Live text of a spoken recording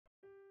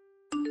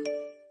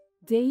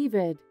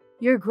David,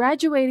 you're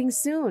graduating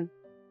soon.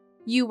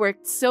 You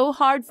worked so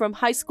hard from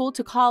high school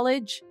to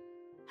college.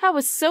 I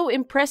was so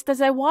impressed as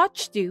I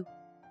watched you.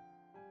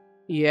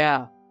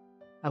 Yeah,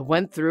 I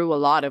went through a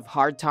lot of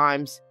hard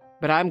times,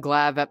 but I'm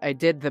glad that I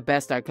did the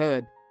best I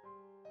could.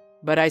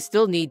 But I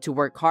still need to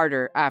work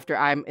harder after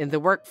I'm in the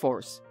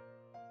workforce.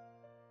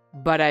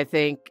 But I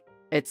think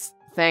it's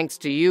thanks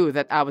to you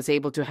that I was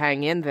able to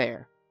hang in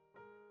there.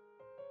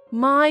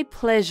 My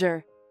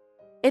pleasure.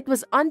 It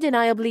was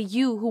undeniably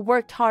you who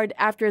worked hard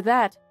after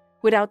that,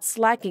 without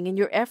slacking in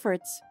your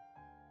efforts.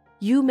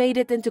 You made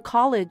it into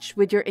college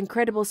with your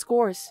incredible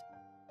scores.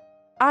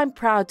 I'm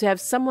proud to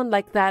have someone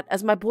like that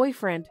as my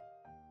boyfriend.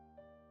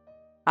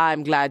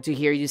 I'm glad to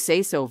hear you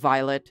say so,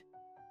 Violet.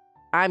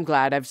 I'm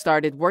glad I've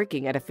started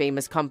working at a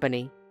famous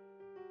company.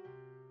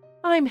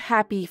 I'm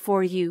happy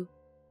for you.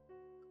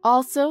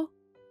 Also,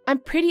 I'm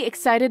pretty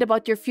excited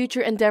about your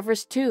future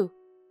endeavors too.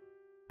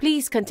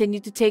 Please continue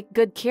to take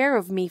good care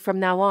of me from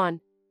now on.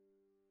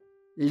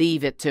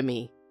 Leave it to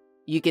me.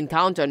 You can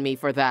count on me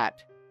for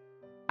that.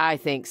 I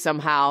think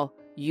somehow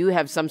you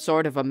have some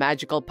sort of a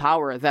magical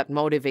power that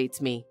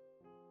motivates me.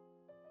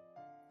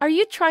 Are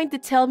you trying to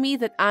tell me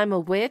that I'm a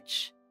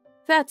witch?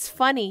 That's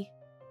funny.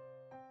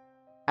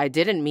 I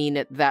didn't mean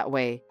it that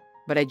way,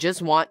 but I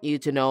just want you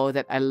to know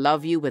that I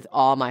love you with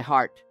all my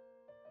heart.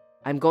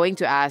 I'm going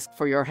to ask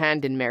for your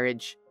hand in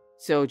marriage,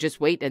 so just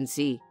wait and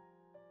see.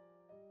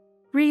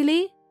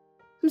 Really?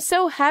 I'm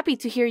so happy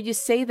to hear you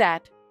say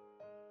that.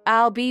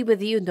 I'll be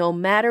with you no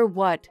matter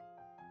what.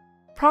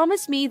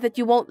 Promise me that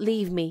you won't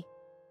leave me.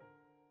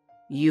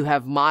 You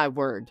have my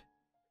word.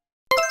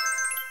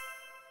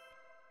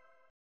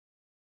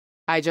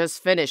 I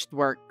just finished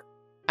work.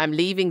 I'm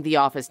leaving the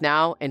office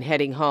now and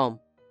heading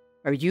home.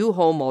 Are you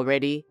home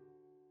already?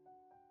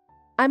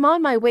 I'm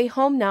on my way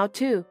home now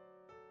too.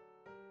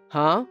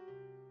 Huh?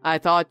 I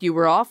thought you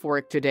were off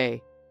work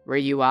today. Were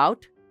you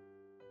out?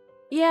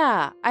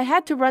 Yeah, I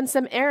had to run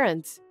some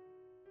errands.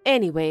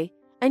 Anyway,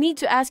 I need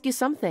to ask you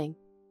something.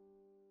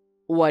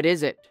 What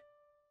is it?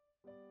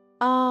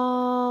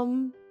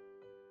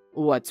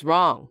 What's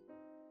wrong?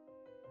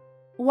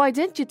 Why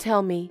didn't you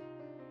tell me?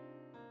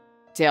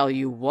 Tell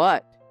you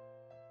what?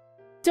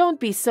 Don't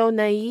be so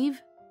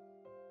naive.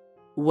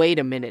 Wait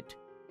a minute.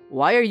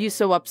 Why are you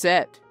so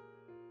upset?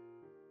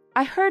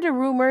 I heard a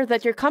rumor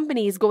that your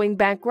company is going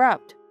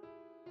bankrupt.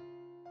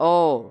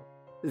 Oh,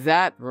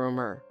 that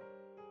rumor.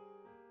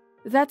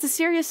 That's a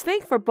serious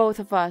thing for both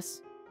of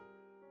us.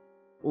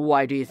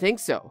 Why do you think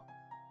so?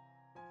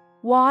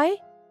 Why?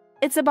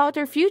 It's about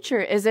our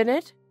future, isn't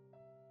it?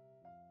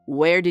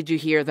 Where did you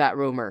hear that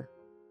rumor?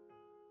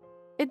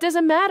 It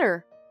doesn't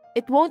matter.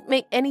 It won't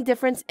make any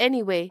difference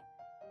anyway.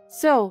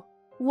 So,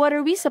 what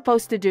are we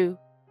supposed to do?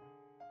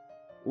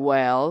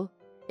 Well,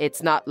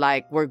 it's not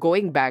like we're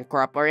going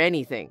bankrupt or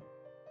anything.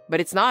 But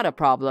it's not a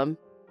problem.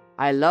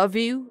 I love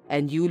you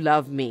and you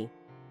love me.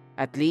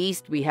 At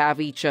least we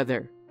have each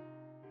other.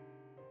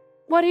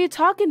 What are you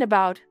talking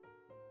about?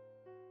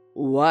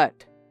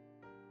 What?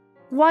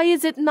 Why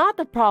is it not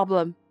a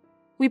problem?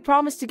 We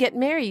promised to get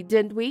married,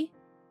 didn't we?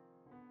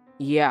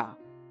 Yeah,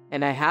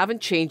 and I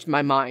haven't changed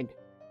my mind.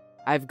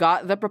 I've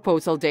got the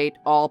proposal date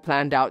all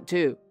planned out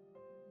too.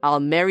 I'll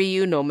marry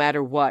you no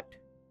matter what.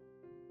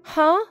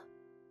 Huh?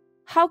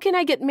 How can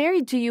I get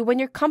married to you when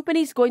your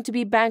company's going to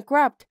be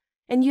bankrupt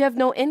and you have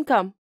no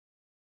income?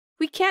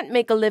 We can't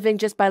make a living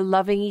just by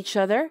loving each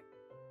other.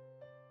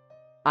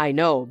 I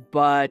know,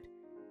 but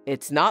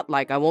it's not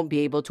like I won't be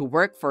able to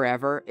work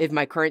forever if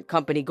my current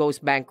company goes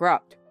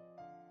bankrupt.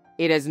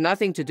 It has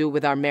nothing to do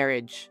with our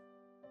marriage.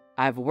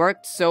 I've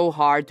worked so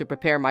hard to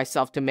prepare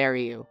myself to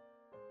marry you.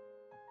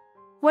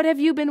 What have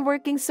you been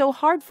working so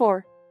hard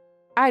for?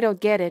 I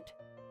don't get it.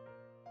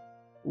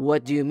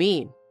 What do you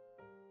mean?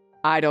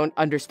 I don't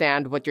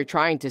understand what you're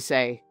trying to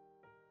say.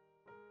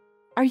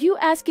 Are you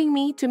asking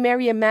me to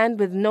marry a man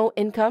with no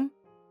income?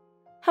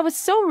 I was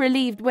so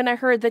relieved when I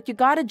heard that you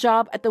got a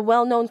job at a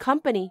well-known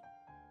company.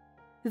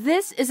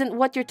 This isn't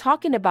what you're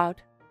talking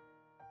about.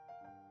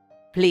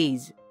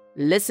 Please,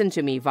 listen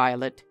to me,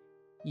 Violet.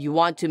 You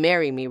want to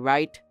marry me,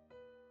 right?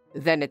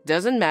 Then it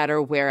doesn't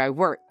matter where I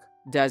work,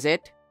 does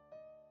it?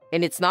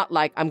 And it's not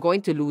like I'm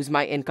going to lose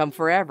my income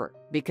forever,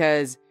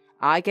 because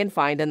I can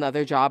find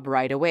another job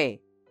right away.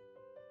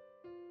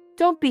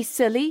 Don't be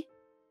silly.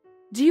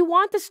 Do you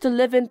want us to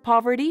live in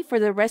poverty for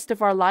the rest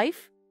of our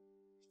life?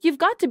 You've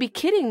got to be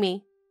kidding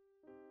me.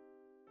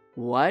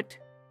 What?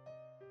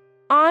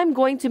 I'm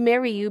going to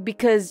marry you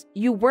because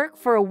you work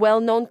for a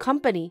well-known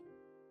company.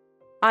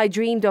 I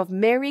dreamed of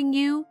marrying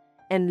you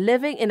and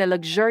living in a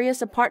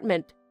luxurious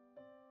apartment.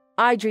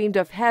 I dreamed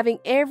of having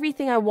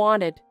everything I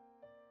wanted.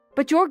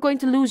 But you're going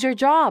to lose your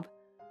job,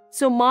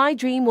 so my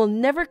dream will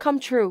never come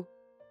true.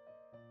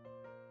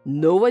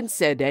 No one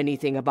said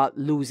anything about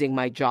losing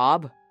my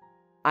job.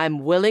 I'm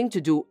willing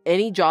to do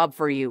any job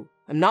for you.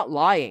 I'm not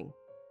lying.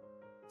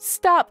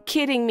 Stop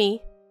kidding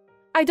me.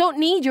 I don't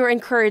need your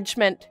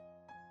encouragement.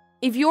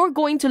 If you're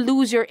going to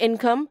lose your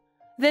income,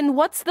 then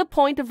what's the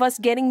point of us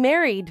getting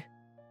married?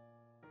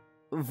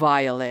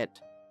 Violet,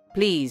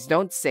 please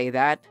don't say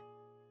that.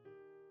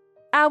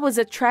 I was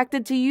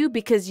attracted to you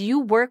because you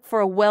work for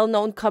a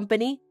well-known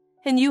company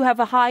and you have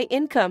a high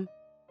income.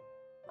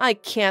 I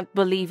can't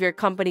believe your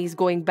company's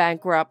going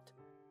bankrupt.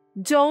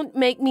 Don't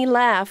make me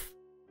laugh.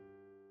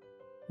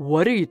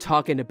 What are you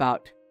talking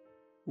about?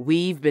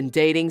 We've been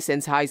dating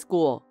since high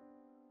school.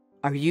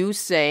 Are you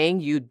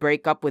saying you'd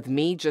break up with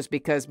me just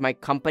because my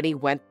company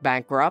went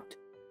bankrupt?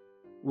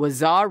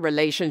 Was our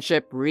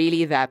relationship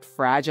really that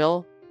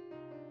fragile?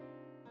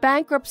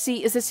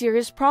 Bankruptcy is a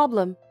serious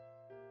problem.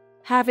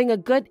 Having a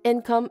good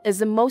income is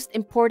the most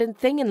important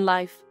thing in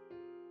life.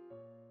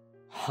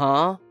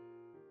 Huh?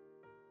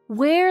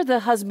 Where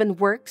the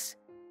husband works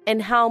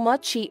and how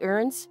much he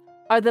earns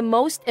are the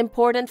most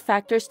important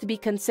factors to be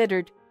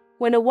considered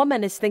when a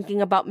woman is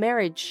thinking about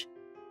marriage.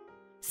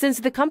 Since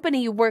the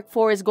company you work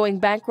for is going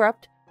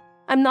bankrupt,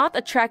 I'm not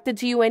attracted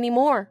to you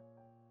anymore.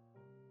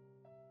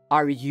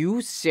 Are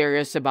you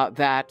serious about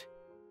that?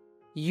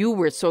 You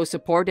were so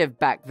supportive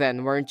back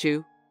then, weren't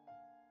you?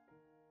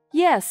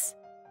 Yes,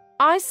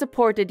 I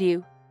supported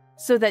you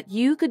so that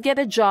you could get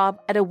a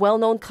job at a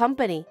well-known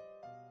company.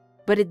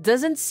 But it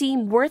doesn't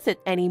seem worth it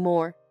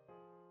anymore.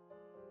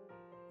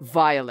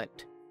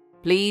 Violet,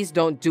 please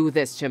don't do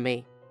this to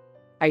me.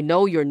 I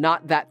know you're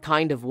not that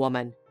kind of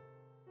woman.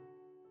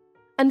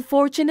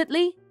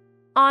 Unfortunately,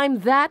 I'm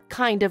that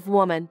kind of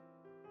woman.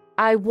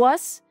 I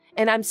was,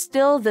 and I'm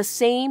still the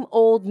same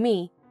old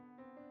me.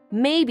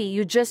 Maybe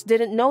you just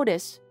didn't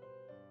notice.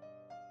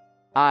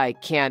 I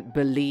can't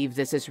believe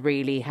this is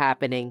really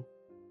happening.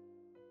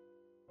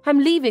 I'm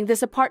leaving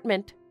this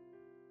apartment.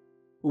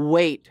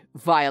 Wait,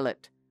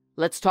 Violet.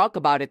 Let's talk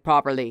about it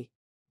properly.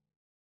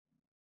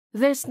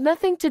 There's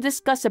nothing to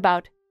discuss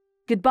about.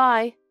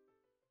 Goodbye.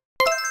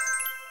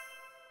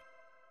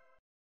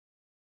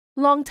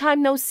 Long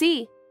time no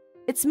see.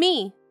 It's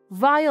me,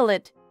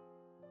 Violet.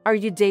 Are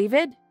you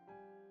David?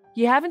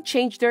 You haven't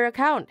changed your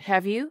account,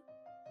 have you?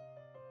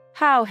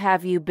 How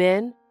have you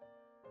been?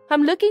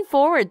 I'm looking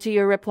forward to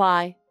your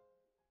reply.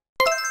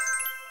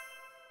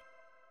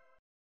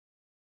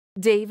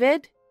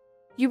 David,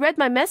 you read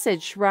my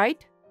message,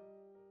 right?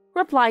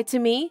 Reply to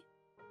me,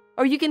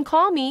 or you can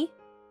call me.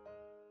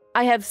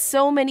 I have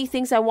so many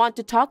things I want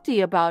to talk to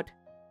you about.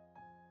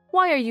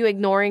 Why are you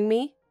ignoring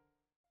me?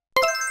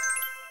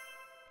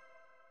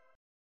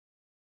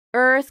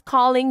 Earth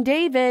calling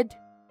David.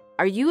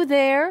 Are you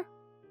there?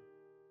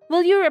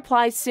 Will you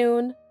reply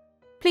soon?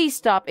 Please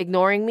stop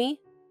ignoring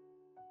me.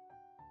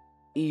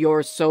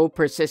 You're so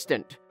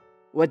persistent.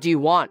 What do you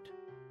want?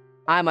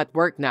 I'm at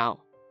work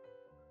now.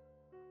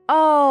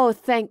 Oh,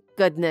 thank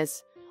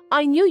goodness.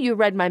 I knew you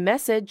read my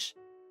message.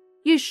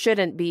 You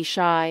shouldn't be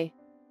shy.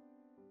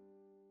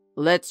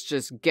 Let's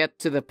just get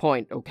to the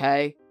point,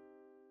 okay?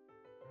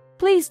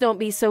 Please don't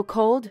be so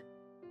cold.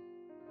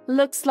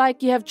 Looks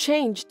like you have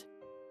changed.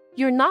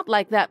 You're not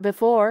like that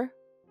before.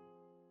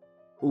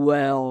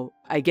 Well,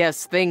 I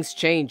guess things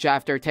change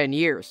after 10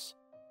 years.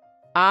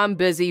 I'm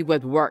busy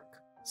with work,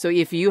 so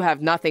if you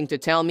have nothing to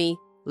tell me,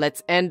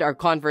 let's end our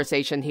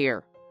conversation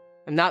here.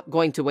 I'm not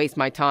going to waste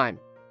my time.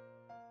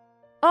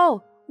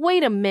 Oh,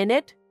 wait a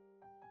minute.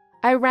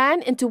 I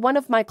ran into one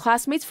of my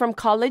classmates from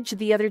college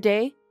the other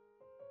day.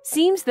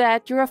 Seems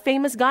that you're a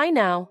famous guy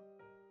now.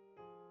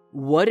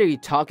 What are you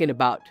talking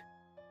about?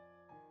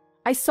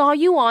 I saw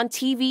you on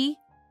TV,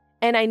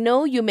 and I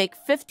know you make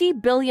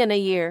 $50 billion a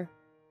year.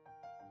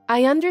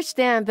 I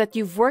understand that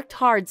you've worked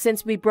hard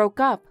since we broke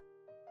up.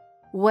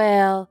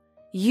 Well,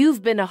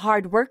 you've been a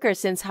hard worker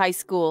since high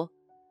school.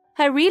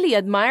 I really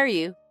admire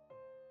you.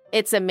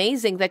 It's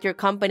amazing that your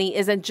company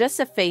isn't just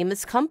a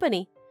famous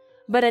company,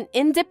 but an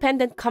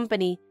independent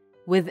company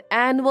with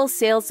annual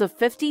sales of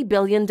 $50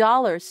 billion.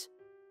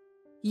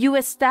 You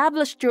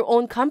established your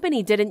own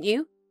company, didn't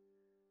you?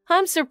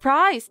 I'm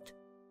surprised.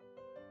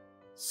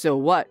 So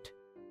what?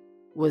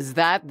 Was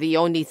that the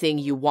only thing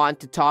you want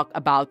to talk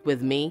about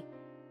with me?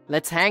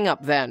 Let's hang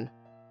up then.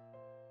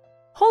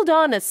 Hold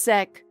on a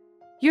sec.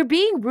 You're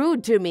being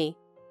rude to me.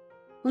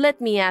 Let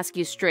me ask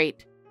you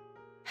straight.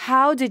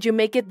 How did you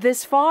make it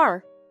this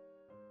far?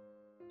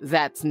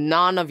 That's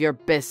none of your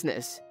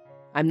business.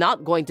 I'm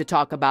not going to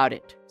talk about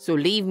it, so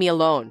leave me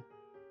alone.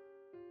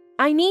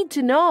 I need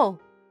to know.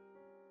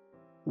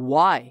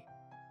 Why?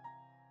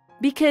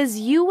 Because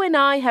you and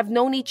I have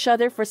known each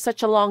other for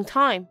such a long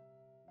time.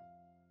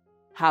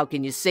 How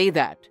can you say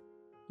that?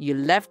 You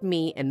left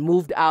me and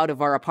moved out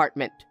of our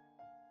apartment.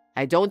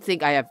 I don't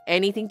think I have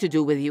anything to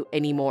do with you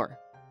anymore.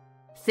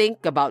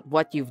 Think about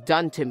what you've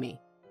done to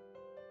me.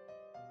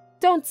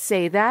 Don't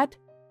say that.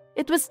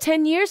 It was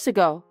 10 years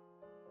ago.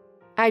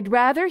 I'd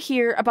rather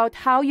hear about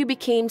how you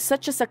became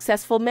such a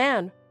successful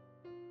man.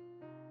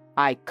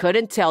 I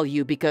couldn't tell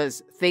you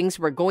because things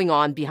were going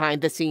on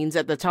behind the scenes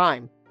at the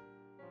time.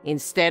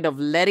 Instead of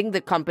letting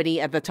the company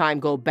at the time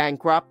go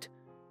bankrupt,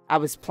 I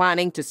was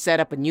planning to set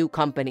up a new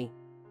company.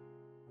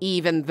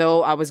 Even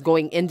though I was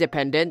going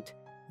independent,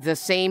 the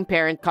same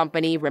parent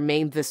company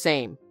remained the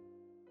same.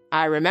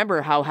 I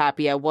remember how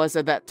happy I was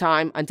at that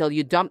time until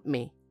you dumped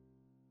me.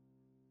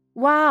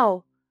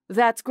 Wow,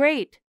 that's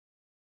great.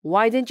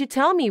 Why didn't you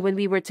tell me when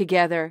we were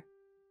together?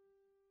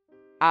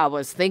 I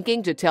was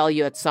thinking to tell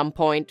you at some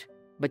point,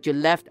 but you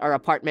left our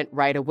apartment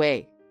right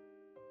away.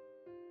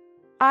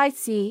 I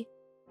see,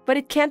 but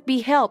it can't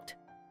be helped.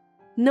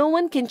 No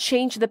one can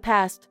change the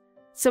past,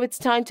 so it's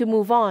time to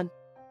move on.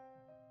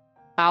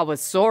 I was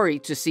sorry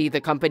to see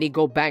the company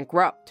go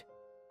bankrupt,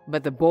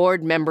 but the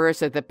board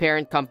members of the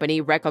parent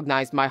company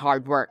recognized my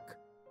hard work.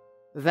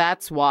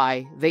 That's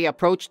why they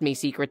approached me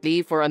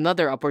secretly for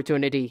another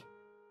opportunity.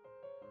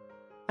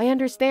 I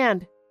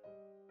understand.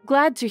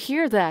 Glad to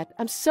hear that.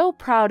 I'm so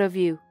proud of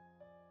you.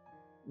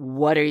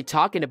 What are you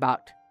talking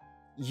about?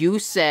 You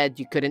said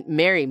you couldn't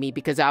marry me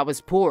because I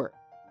was poor.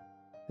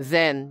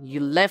 Then you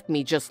left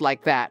me just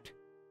like that.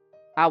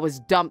 I was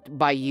dumped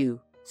by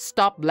you.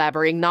 Stop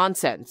blabbering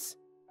nonsense.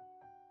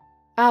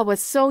 I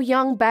was so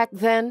young back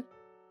then.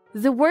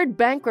 The word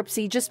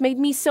bankruptcy just made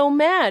me so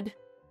mad.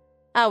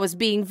 I was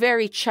being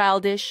very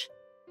childish.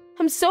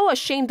 I'm so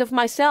ashamed of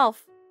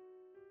myself.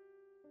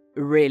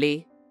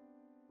 Really?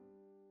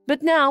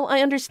 But now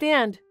I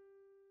understand.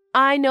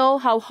 I know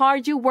how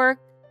hard you work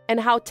and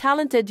how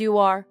talented you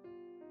are.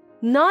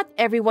 Not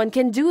everyone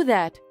can do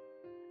that.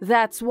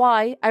 That's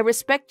why I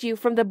respect you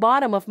from the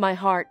bottom of my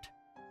heart.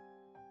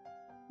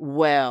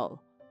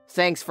 Well,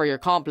 thanks for your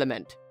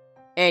compliment.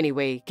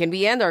 Anyway, can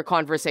we end our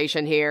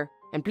conversation here?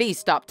 And please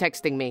stop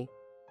texting me.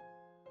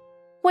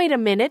 Wait a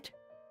minute.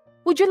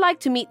 Would you like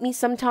to meet me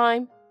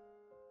sometime?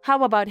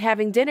 How about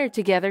having dinner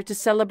together to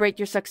celebrate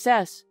your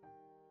success?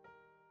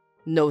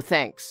 No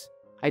thanks.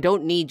 I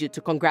don't need you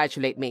to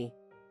congratulate me.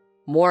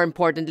 More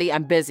importantly,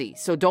 I'm busy,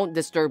 so don't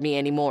disturb me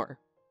anymore.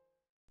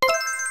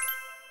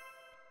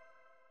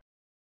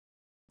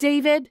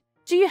 David,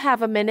 do you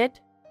have a minute?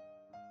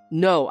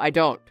 No, I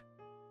don't.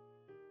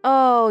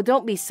 Oh,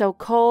 don't be so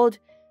cold.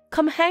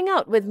 Come hang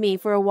out with me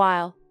for a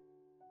while.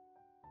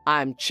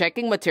 I'm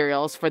checking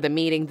materials for the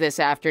meeting this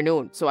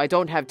afternoon, so I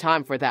don't have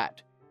time for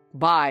that.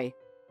 Bye.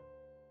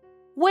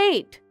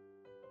 Wait!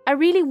 I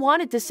really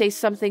wanted to say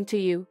something to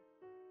you.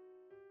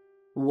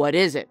 What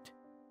is it?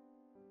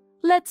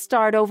 Let's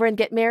start over and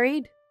get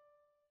married.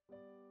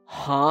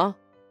 Huh?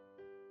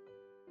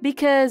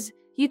 Because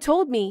you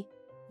told me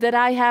that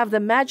I have the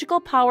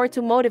magical power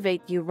to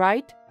motivate you,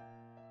 right?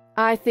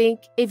 I think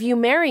if you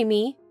marry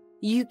me,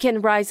 you can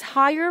rise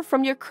higher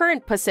from your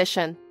current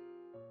position.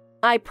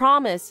 I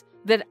promise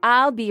that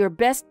I'll be your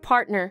best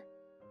partner.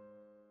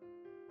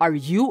 Are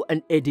you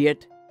an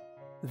idiot?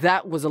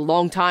 That was a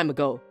long time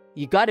ago.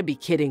 You gotta be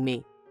kidding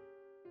me.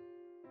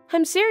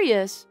 I'm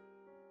serious.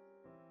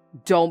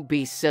 Don't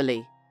be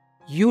silly.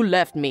 You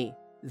left me.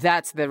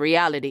 That's the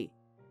reality.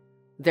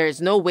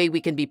 There's no way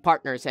we can be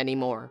partners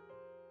anymore.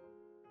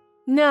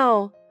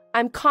 No,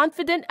 I'm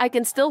confident I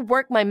can still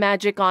work my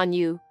magic on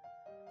you.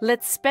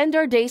 Let's spend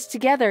our days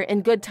together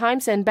in good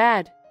times and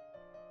bad.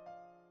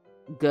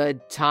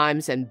 Good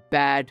times and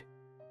bad?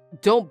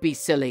 Don't be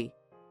silly.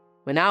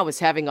 When I was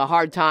having a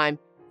hard time,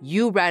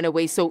 you ran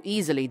away so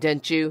easily,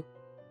 didn't you?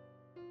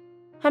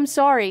 I'm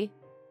sorry.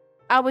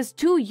 I was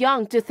too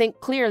young to think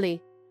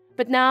clearly,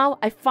 but now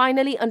I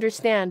finally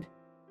understand.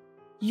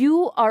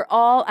 You are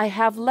all I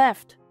have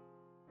left.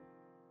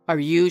 Are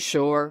you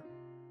sure?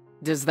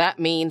 Does that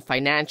mean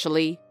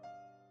financially?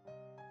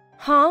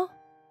 Huh?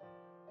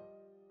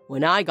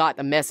 When I got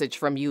a message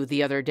from you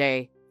the other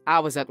day, I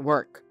was at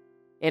work,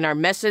 and our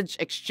message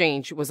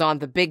exchange was on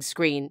the big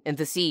screen in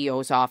the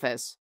CEO's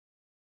office.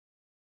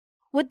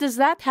 What does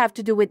that have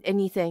to do with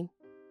anything?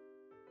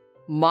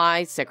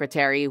 My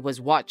secretary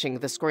was watching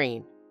the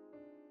screen.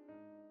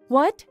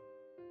 What?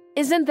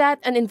 Isn't that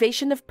an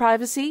invasion of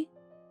privacy?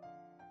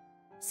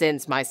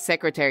 Since my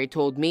secretary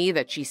told me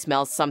that she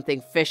smells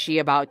something fishy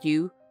about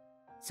you,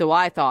 so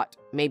I thought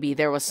maybe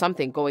there was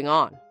something going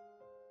on.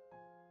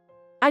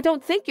 I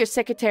don't think your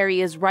secretary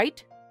is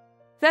right.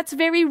 That's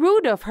very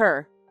rude of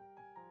her.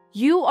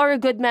 You are a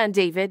good man,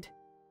 David.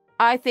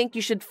 I think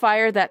you should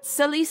fire that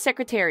silly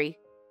secretary.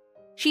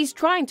 She's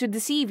trying to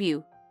deceive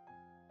you.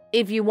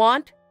 If you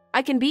want,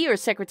 I can be your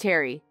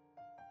secretary.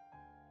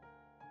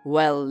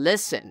 Well,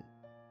 listen.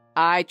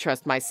 I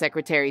trust my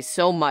secretary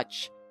so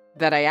much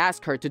that I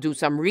asked her to do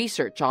some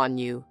research on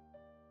you.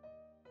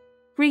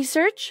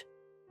 Research?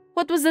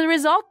 What was the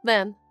result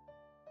then?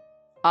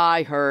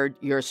 I heard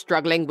you're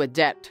struggling with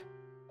debt.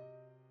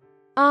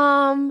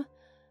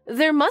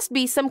 There must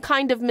be some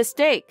kind of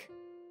mistake.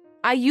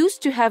 I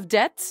used to have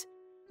debts,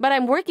 but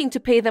I'm working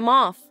to pay them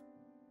off.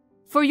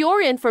 For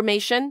your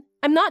information,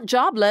 I'm not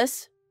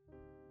jobless.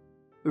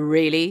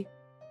 Really?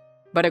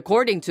 But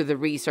according to the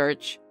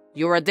research,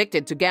 you're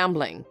addicted to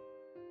gambling.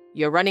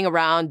 You're running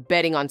around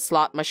betting on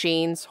slot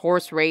machines,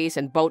 horse race,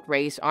 and boat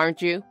race,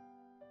 aren't you?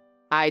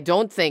 I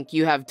don't think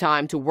you have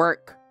time to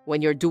work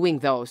when you're doing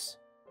those.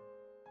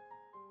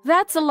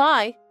 That's a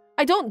lie.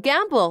 I don't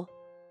gamble.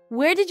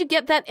 Where did you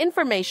get that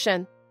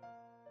information?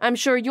 I'm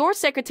sure your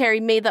secretary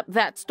made up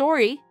that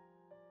story.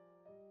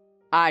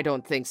 I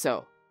don't think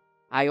so.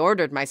 I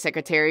ordered my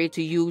secretary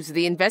to use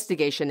the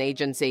investigation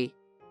agency.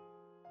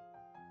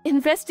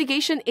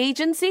 Investigation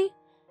agency?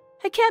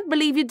 I can't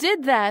believe you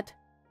did that.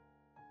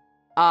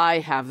 I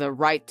have the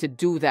right to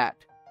do that.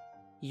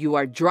 You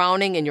are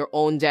drowning in your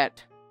own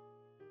debt.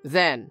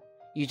 Then,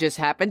 you just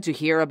happened to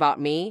hear about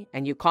me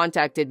and you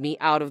contacted me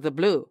out of the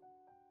blue.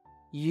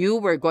 You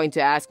were going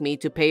to ask me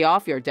to pay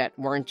off your debt,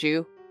 weren't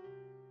you?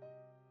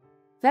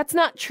 That's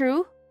not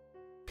true.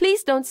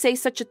 Please don't say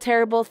such a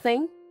terrible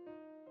thing.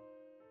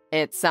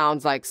 It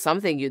sounds like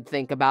something you'd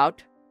think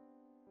about.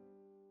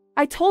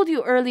 I told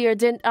you earlier,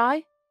 didn't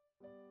I?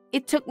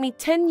 It took me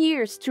 10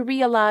 years to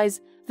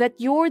realize that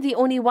you're the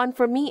only one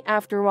for me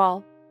after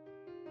all.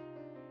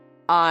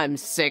 I'm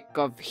sick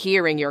of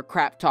hearing your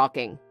crap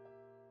talking.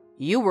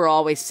 You were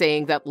always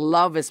saying that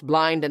love is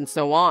blind and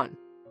so on.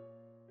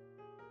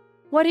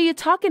 What are you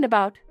talking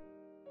about?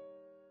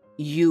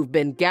 You've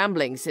been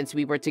gambling since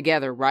we were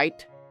together,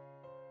 right?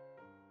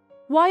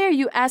 Why are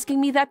you asking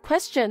me that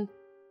question?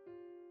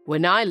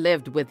 When I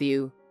lived with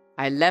you,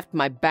 I left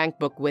my bank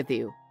book with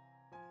you.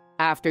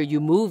 After you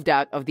moved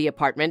out of the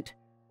apartment,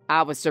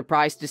 I was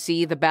surprised to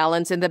see the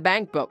balance in the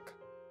bank book.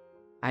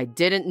 I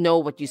didn't know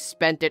what you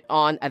spent it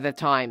on at the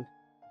time,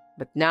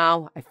 but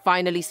now I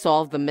finally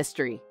solved the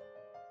mystery.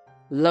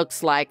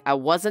 Looks like I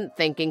wasn't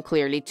thinking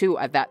clearly too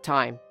at that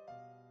time.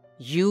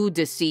 You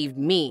deceived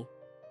me.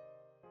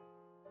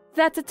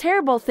 That's a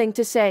terrible thing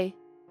to say.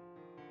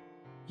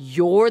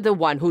 You're the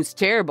one who's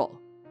terrible.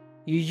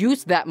 You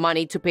used that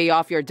money to pay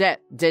off your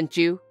debt, didn't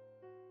you?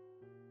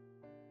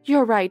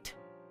 You're right.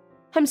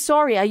 I'm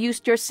sorry I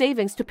used your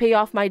savings to pay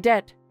off my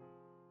debt.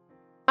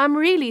 I'm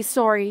really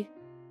sorry,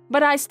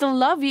 but I still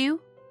love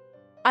you.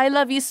 I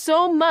love you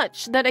so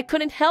much that I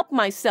couldn't help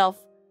myself.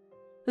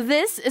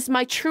 This is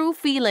my true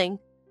feeling.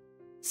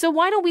 So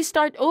why don't we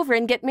start over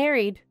and get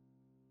married?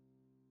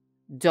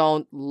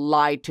 Don't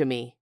lie to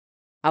me.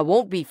 I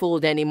won't be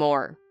fooled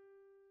anymore.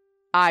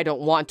 I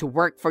don't want to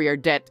work for your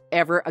debt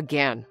ever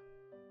again.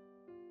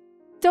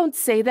 Don't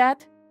say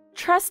that.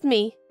 Trust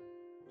me.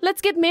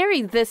 Let's get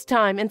married this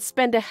time and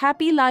spend a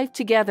happy life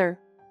together.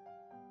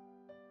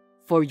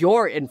 For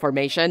your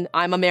information,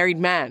 I'm a married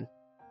man.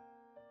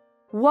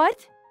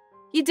 What?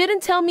 You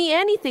didn't tell me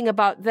anything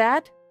about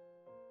that.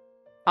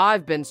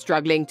 I've been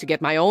struggling to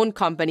get my own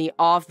company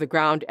off the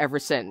ground ever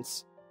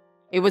since.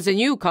 It was a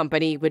new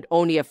company with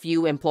only a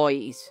few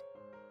employees.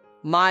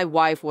 My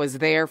wife was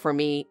there for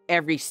me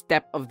every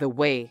step of the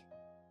way.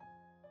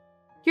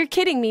 You're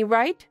kidding me,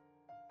 right?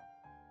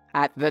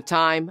 At the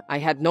time, I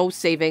had no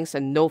savings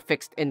and no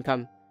fixed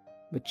income,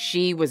 but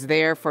she was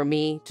there for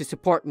me to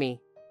support me,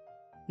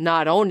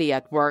 not only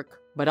at work,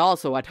 but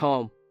also at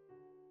home.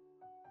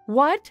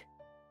 What?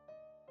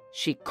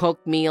 She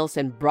cooked meals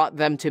and brought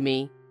them to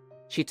me.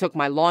 She took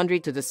my laundry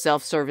to the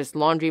self-service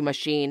laundry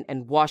machine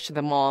and washed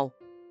them all.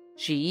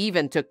 She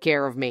even took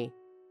care of me.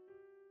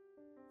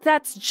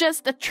 That's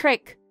just a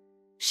trick.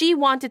 She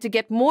wanted to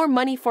get more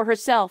money for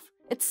herself.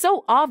 It's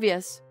so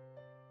obvious.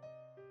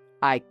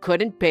 I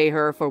couldn't pay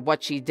her for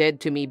what she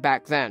did to me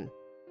back then.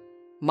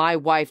 My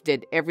wife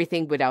did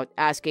everything without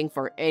asking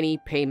for any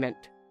payment.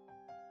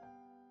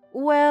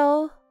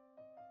 Well...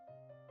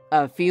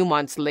 A few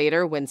months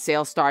later, when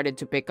sales started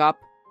to pick up,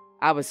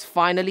 I was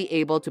finally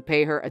able to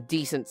pay her a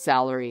decent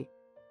salary.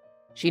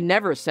 She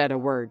never said a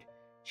word.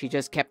 She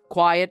just kept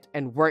quiet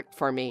and worked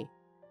for me.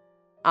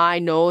 I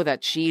know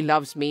that she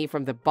loves me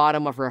from the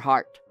bottom of her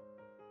heart.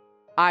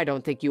 I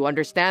don't think you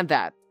understand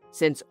that,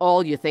 since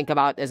all you think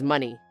about is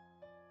money.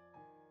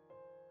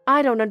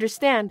 I don't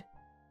understand.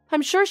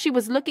 I'm sure she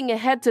was looking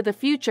ahead to the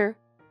future.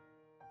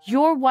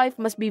 Your wife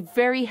must be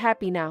very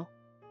happy now.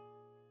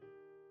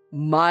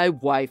 My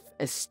wife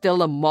is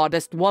still a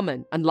modest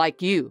woman,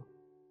 unlike you.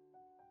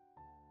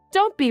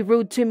 Don't be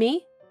rude to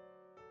me.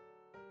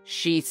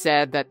 She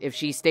said that if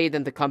she stayed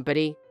in the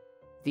company,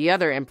 the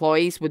other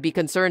employees would be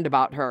concerned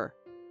about her.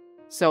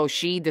 So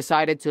she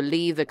decided to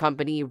leave the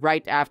company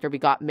right after we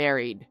got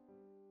married.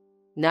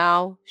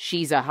 Now,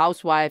 she's a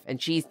housewife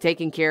and she's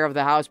taking care of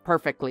the house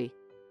perfectly.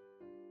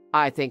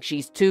 I think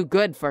she's too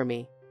good for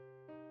me.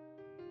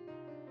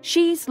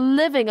 She's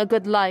living a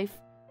good life,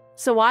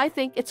 so I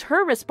think it's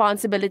her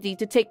responsibility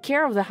to take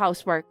care of the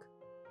housework.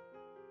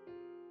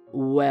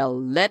 Well,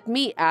 let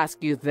me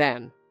ask you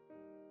then.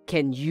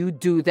 Can you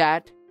do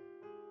that?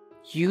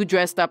 You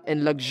dressed up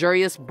in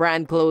luxurious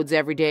brand clothes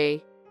every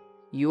day.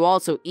 You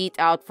also eat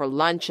out for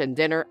lunch and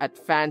dinner at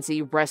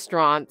fancy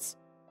restaurants.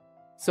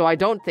 So I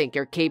don't think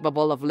you're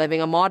capable of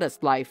living a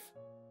modest life.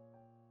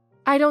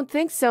 I don't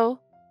think so.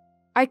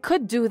 I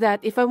could do that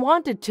if I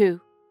wanted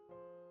to.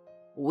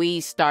 We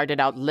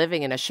started out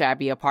living in a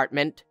shabby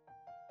apartment.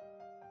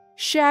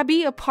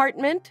 Shabby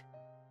apartment?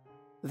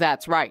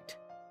 That's right.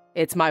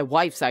 It's my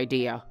wife's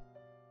idea.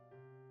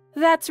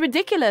 That's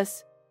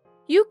ridiculous.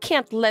 You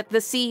can't let the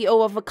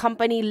CEO of a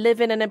company live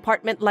in an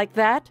apartment like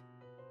that.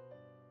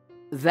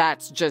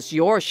 That's just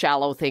your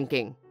shallow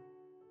thinking.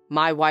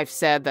 My wife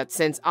said that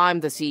since I'm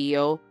the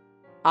CEO,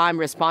 I'm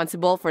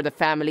responsible for the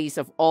families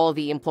of all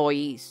the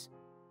employees.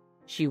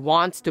 She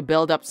wants to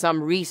build up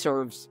some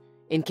reserves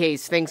in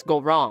case things go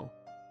wrong.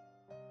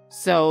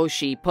 So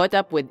she put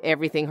up with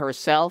everything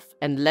herself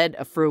and led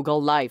a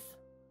frugal life.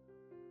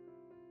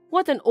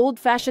 What an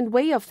old-fashioned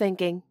way of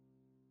thinking.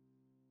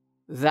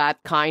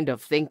 That kind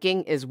of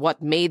thinking is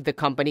what made the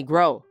company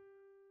grow.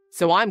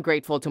 So I'm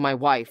grateful to my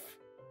wife.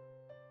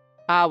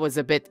 I was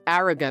a bit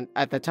arrogant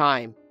at the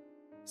time,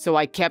 so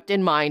I kept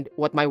in mind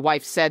what my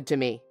wife said to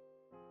me.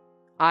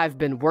 I've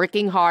been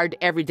working hard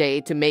every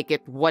day to make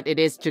it what it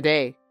is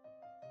today.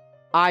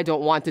 I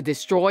don't want to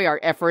destroy our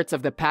efforts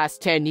of the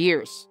past 10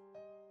 years.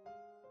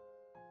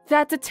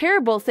 That's a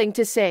terrible thing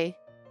to say.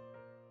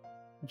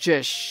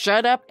 Just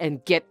shut up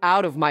and get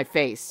out of my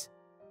face.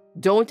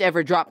 Don't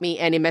ever drop me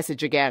any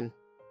message again.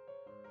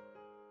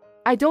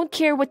 I don't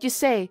care what you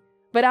say,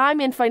 but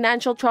I'm in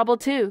financial trouble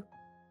too.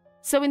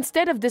 So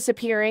instead of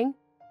disappearing,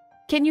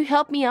 can you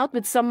help me out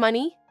with some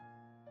money?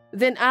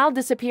 Then I'll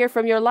disappear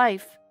from your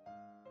life.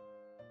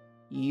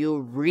 You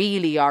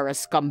really are a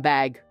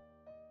scumbag.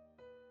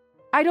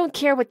 I don't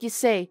care what you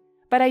say,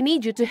 but I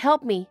need you to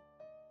help me.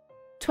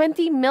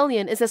 20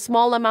 million is a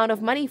small amount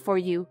of money for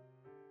you.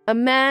 A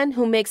man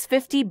who makes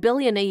 50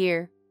 billion a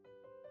year.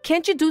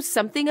 Can't you do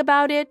something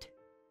about it?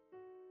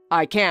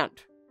 I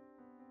can't.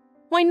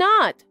 Why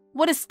not?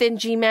 What a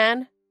stingy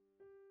man.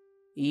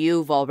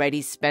 You've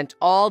already spent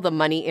all the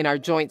money in our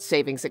joint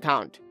savings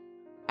account.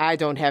 I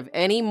don't have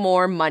any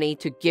more money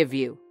to give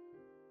you.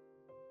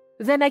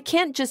 Then I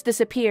can't just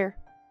disappear.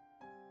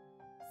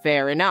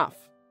 Fair enough.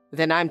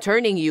 Then I'm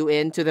turning you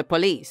in to the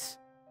police.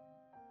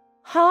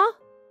 Huh?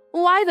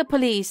 Why the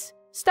police?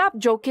 Stop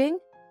joking.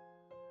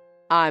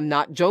 I'm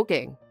not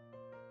joking.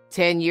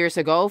 10 years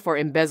ago for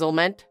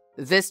embezzlement,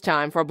 this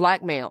time for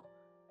blackmail.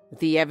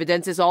 The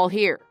evidence is all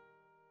here.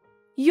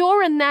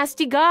 You're a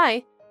nasty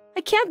guy.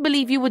 I can't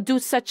believe you would do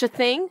such a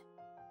thing.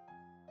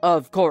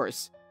 Of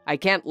course, I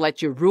can't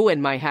let you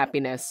ruin my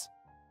happiness.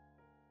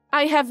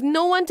 I have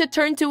no one to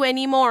turn to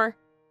anymore.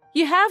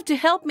 You have to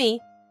help me.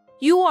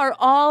 You are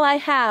all I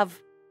have.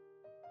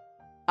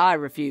 I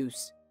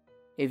refuse.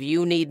 If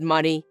you need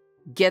money,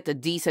 get a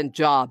decent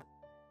job.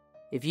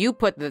 If you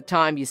put the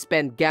time you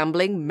spend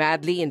gambling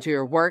madly into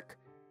your work,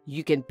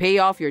 you can pay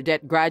off your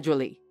debt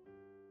gradually.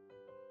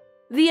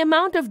 The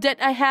amount of debt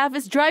I have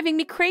is driving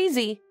me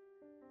crazy.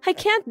 I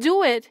can't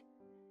do it.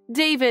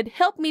 David,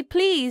 help me,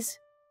 please.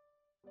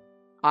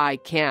 I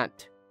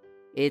can't.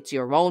 It's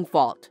your own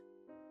fault.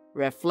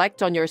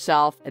 Reflect on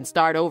yourself and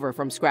start over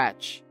from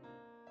scratch.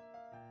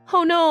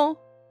 Oh no.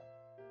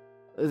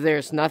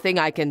 There's nothing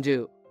I can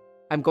do.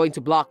 I'm going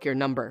to block your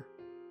number.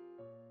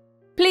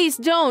 Please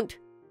don't.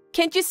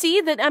 Can't you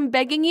see that I'm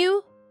begging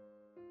you?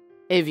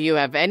 If you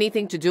have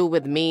anything to do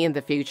with me in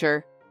the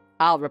future,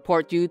 I'll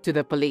report you to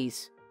the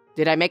police.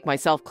 Did I make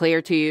myself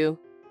clear to you?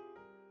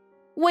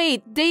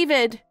 Wait,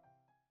 David.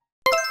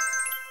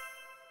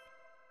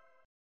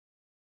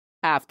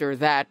 After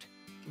that,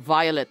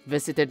 Violet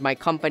visited my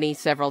company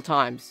several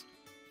times,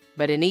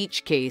 but in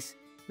each case,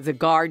 the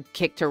guard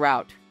kicked her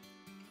out.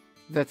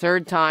 The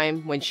third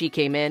time, when she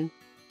came in,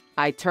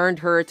 I turned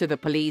her to the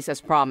police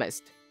as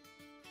promised.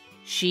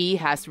 She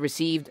has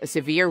received a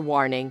severe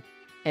warning,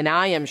 and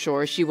I am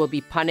sure she will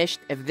be punished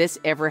if this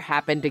ever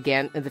happened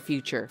again in the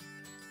future.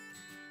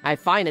 I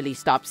finally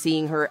stopped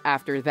seeing her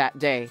after that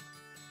day.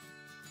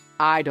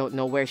 I don't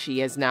know where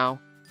she is now.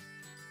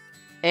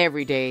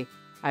 Every day,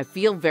 I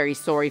feel very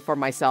sorry for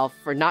myself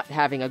for not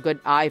having a good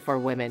eye for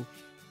women,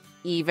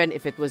 even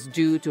if it was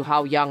due to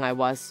how young I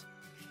was.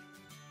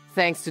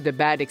 Thanks to the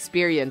bad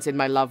experience in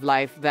my love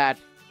life that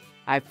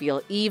I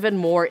feel even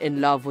more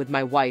in love with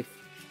my wife,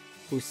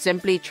 who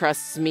simply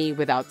trusts me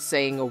without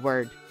saying a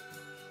word.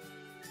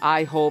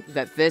 I hope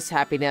that this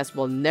happiness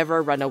will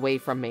never run away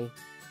from me.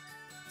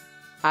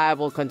 I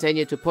will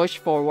continue to push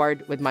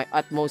forward with my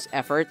utmost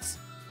efforts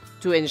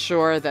to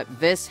ensure that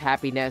this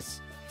happiness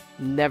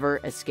never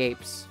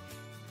escapes.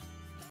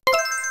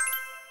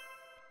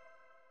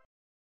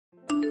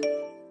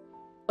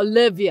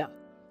 Olivia,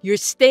 you're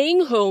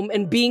staying home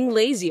and being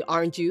lazy,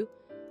 aren't you?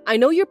 I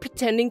know you're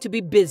pretending to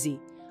be busy.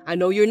 I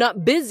know you're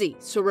not busy,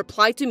 so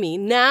reply to me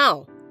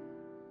now.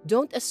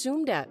 Don't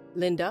assume that,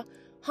 Linda.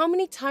 How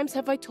many times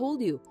have I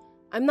told you?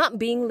 I'm not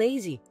being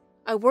lazy.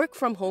 I work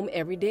from home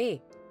every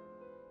day.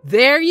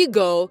 There you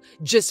go,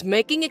 just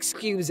making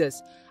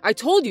excuses. I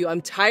told you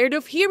I'm tired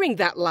of hearing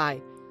that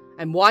lie.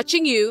 I'm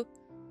watching you.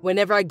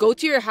 Whenever I go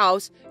to your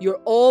house,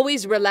 you're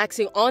always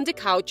relaxing on the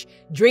couch,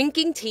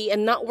 drinking tea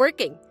and not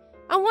working.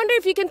 I wonder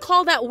if you can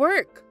call that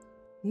work.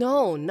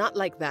 No, not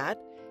like that.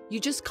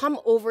 You just come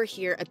over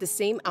here at the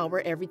same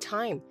hour every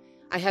time.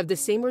 I have the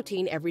same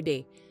routine every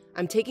day.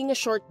 I'm taking a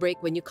short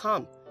break when you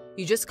come.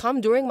 You just come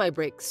during my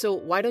break, so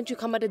why don't you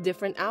come at a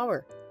different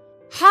hour?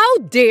 How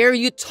dare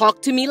you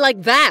talk to me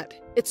like that?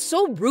 It's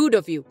so rude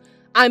of you.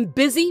 I'm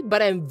busy,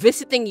 but I'm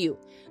visiting you.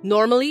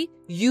 Normally,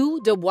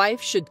 you, the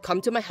wife, should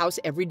come to my house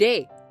every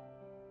day.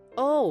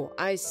 Oh,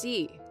 I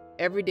see.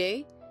 Every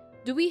day?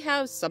 Do we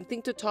have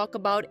something to talk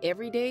about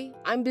every day?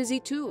 I'm busy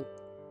too.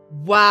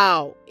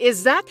 Wow,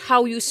 is that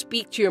how you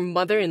speak to your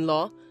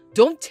mother-in-law?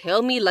 Don't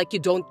tell me like you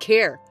don't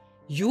care.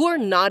 You are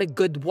not a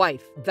good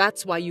wife.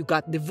 That's why you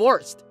got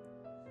divorced.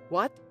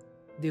 What?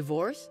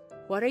 Divorce?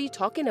 What are you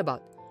talking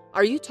about?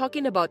 Are you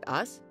talking about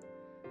us?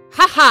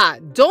 Haha,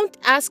 don't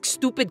ask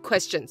stupid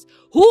questions.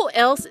 Who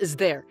else is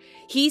there?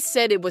 He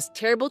said it was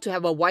terrible to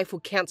have a wife who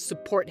can't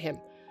support him.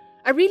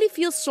 I really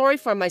feel sorry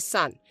for my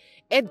son.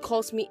 Ed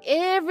calls me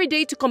every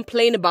day to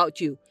complain about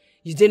you.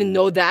 You didn't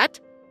know that?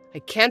 I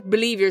can't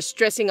believe you're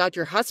stressing out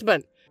your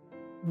husband.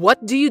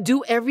 What do you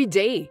do every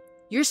day?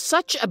 You're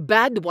such a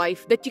bad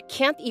wife that you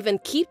can't even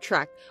keep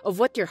track of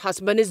what your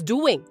husband is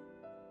doing.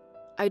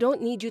 I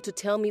don't need you to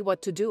tell me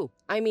what to do.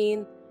 I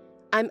mean,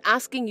 I'm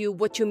asking you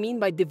what you mean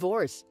by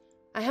divorce.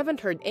 I haven't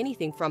heard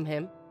anything from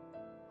him.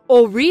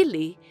 Oh,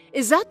 really?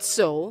 Is that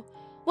so?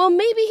 Well,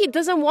 maybe he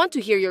doesn't want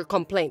to hear your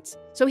complaints,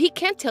 so he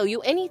can't tell you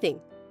anything.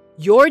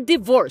 You're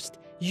divorced.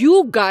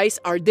 You guys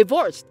are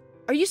divorced.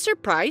 Are you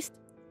surprised?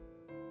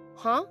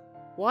 Huh?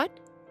 What?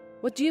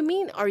 What do you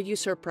mean, are you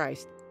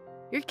surprised?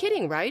 You're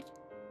kidding, right?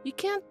 You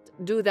can't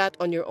do that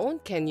on your own,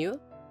 can you?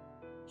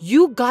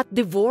 You got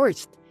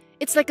divorced.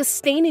 It's like a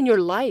stain in your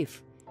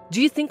life.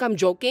 Do you think I'm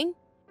joking?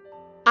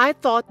 I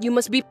thought you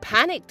must be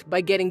panicked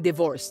by getting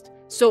divorced.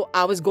 So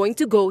I was going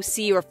to go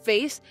see your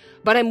face,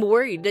 but I'm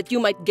worried that you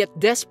might get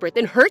desperate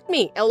and hurt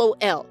me,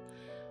 LOL.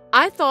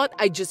 I thought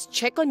I'd just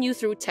check on you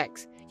through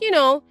text. You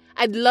know,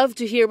 I'd love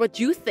to hear what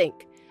you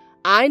think.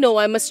 I know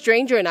I'm a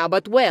stranger now,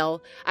 but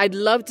well, I'd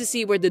love to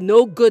see where the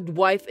no-good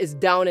wife is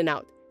down and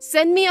out.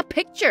 Send me a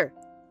picture.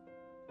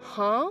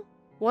 Huh?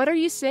 What are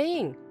you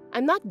saying?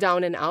 I'm not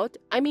down and out.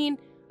 I mean,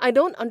 I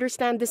don't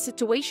understand this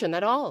situation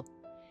at all.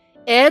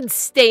 Ed's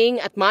staying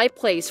at my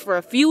place for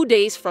a few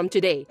days from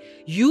today.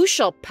 You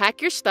shall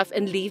pack your stuff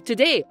and leave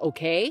today,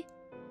 okay?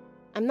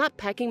 I'm not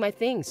packing my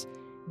things.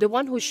 The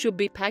one who should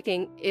be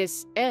packing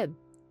is Ed.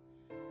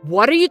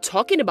 What are you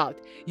talking about?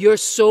 You're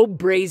so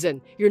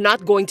brazen. You're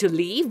not going to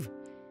leave?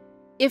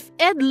 If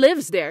Ed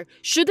lives there,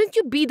 shouldn't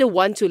you be the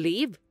one to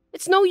leave?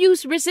 It's no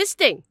use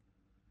resisting.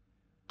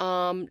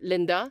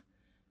 Linda,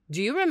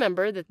 do you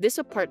remember that this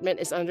apartment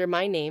is under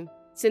my name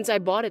since I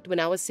bought it when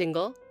I was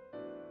single?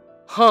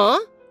 Huh?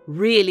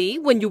 Really?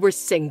 When you were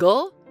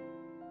single?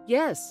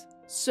 Yes.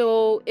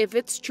 So if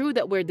it's true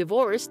that we're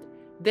divorced,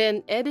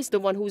 then Ed is the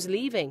one who's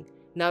leaving,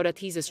 now that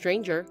he's a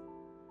stranger.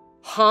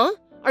 Huh?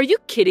 Are you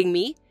kidding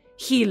me?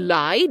 He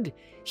lied?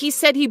 He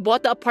said he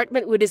bought the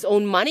apartment with his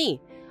own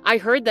money. I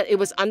heard that it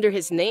was under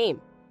his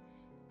name.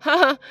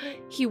 Haha,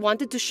 he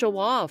wanted to show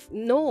off.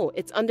 No,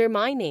 it's under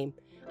my name.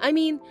 I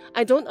mean,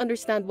 I don't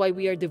understand why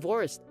we are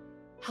divorced.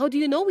 How do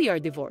you know we are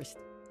divorced?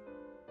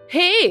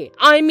 Hey,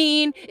 I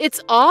mean,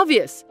 it's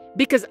obvious.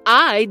 Because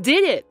I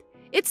did it.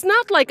 It's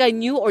not like I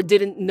knew or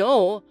didn't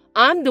know.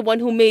 I'm the one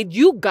who made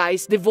you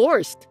guys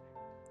divorced.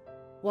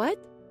 What?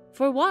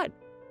 For what?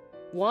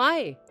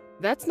 Why?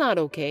 That's not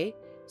okay.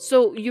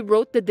 So you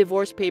wrote the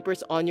divorce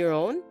papers on your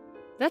own?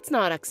 That's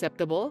not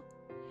acceptable.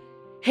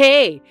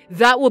 Hey,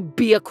 that would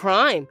be a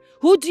crime.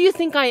 Who do you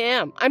think I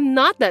am? I'm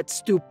not that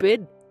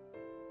stupid.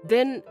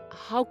 Then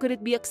how could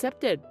it be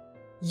accepted?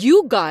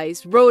 You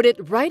guys wrote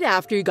it right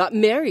after you got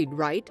married,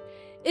 right?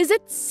 Is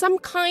it some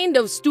kind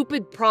of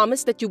stupid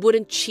promise that you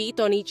wouldn't cheat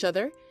on each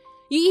other?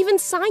 You even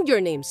signed your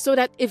names so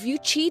that if you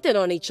cheated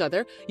on each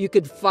other, you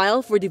could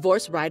file for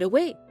divorce right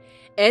away.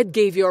 Ed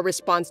gave your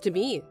response to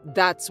me.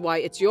 That's why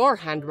it's your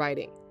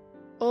handwriting.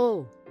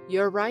 Oh,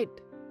 you're right.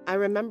 I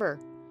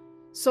remember.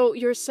 So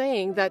you're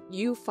saying that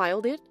you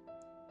filed it?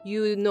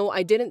 You know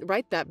I didn't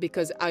write that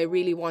because I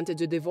really wanted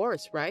to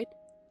divorce, right?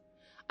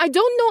 I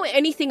don't know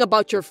anything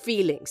about your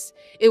feelings.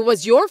 It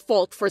was your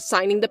fault for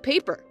signing the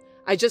paper.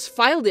 I just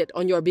filed it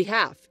on your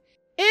behalf.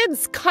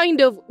 Ed's kind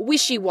of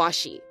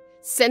wishy-washy,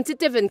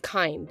 sensitive and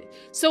kind,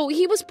 so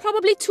he was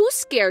probably too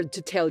scared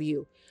to tell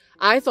you.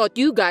 I thought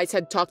you guys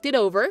had talked it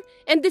over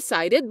and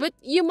decided, but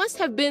you must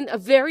have been a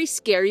very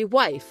scary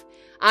wife.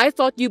 I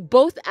thought you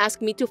both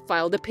asked me to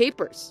file the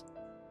papers.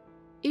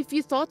 If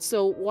you thought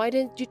so, why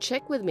didn't you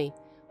check with me?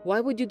 Why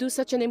would you do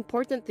such an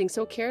important thing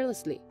so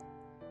carelessly?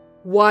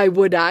 Why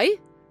would I?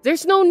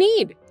 There's no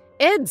need.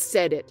 Ed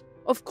said it.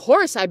 Of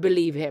course I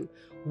believe him.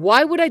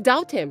 Why would I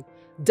doubt him?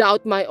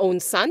 Doubt my own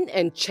son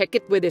and check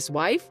it with his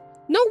wife?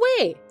 No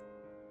way!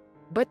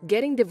 But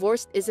getting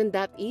divorced isn't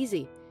that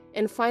easy.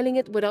 And filing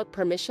it without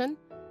permission?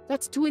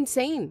 That's too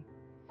insane.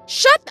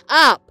 Shut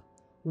up!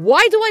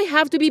 Why do I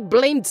have to be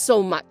blamed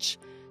so much?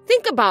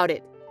 Think about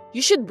it.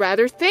 You should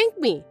rather thank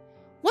me.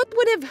 What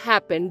would have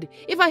happened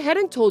if I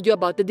hadn't told you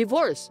about the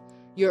divorce?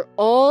 You're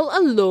all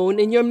alone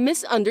in your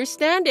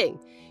misunderstanding.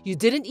 You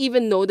didn't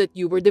even know that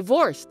you were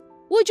divorced.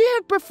 Would you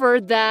have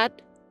preferred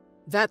that?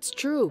 That's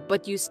true,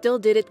 but you still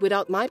did it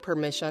without my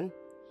permission.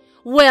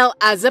 Well,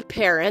 as a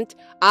parent,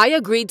 I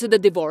agreed to the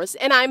divorce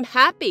and I'm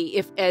happy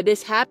if Ed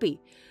is happy.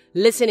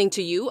 Listening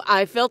to you,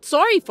 I felt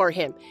sorry for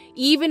him.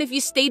 Even if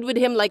you stayed with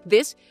him like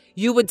this,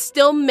 you would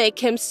still make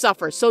him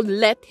suffer, so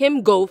let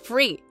him go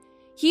free.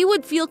 He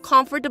would feel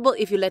comfortable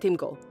if you let him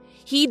go.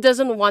 He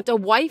doesn't want a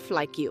wife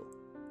like you.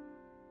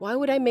 Why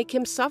would I make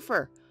him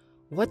suffer?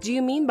 What do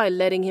you mean by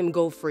letting him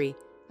go free?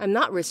 I'm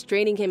not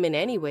restraining him in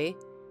any way.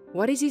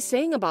 What is he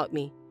saying about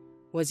me?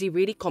 Was he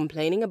really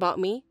complaining about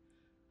me?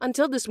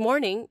 Until this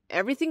morning,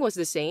 everything was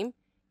the same.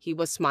 He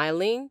was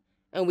smiling,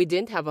 and we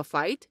didn't have a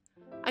fight.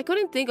 I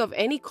couldn't think of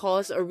any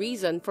cause or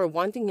reason for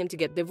wanting him to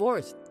get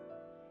divorced.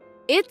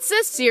 It's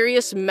a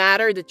serious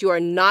matter that you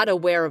are not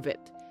aware of it.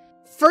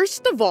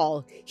 First of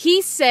all,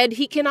 he said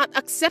he cannot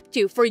accept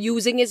you for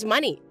using his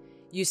money.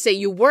 You say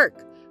you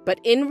work, but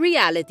in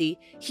reality,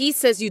 he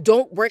says you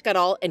don't work at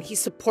all and he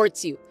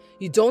supports you.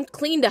 You don't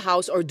clean the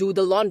house or do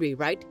the laundry,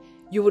 right?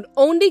 You would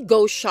only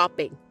go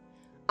shopping.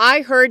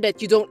 I heard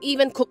that you don't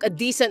even cook a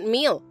decent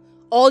meal.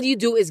 All you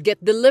do is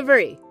get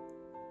delivery.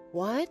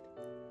 What?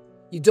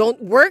 You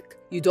don't work?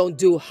 You don't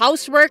do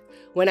housework?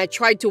 When I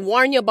tried to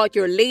warn you about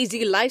your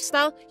lazy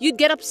lifestyle, you'd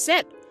get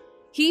upset.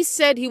 He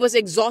said he was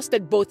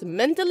exhausted both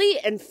mentally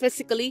and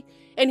physically,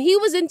 and he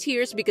was in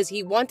tears because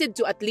he wanted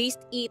to at least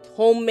eat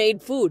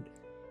homemade food.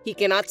 He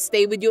cannot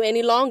stay with you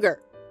any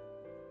longer.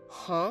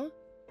 Huh?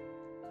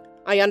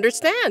 I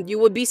understand you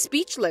would be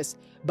speechless,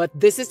 but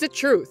this is the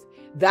truth.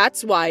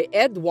 That's why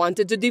Ed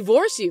wanted to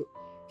divorce you.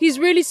 He's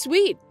really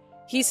sweet.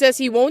 He says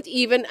he won't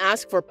even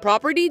ask for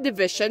property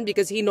division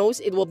because he knows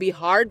it will be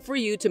hard for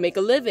you to make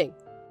a living.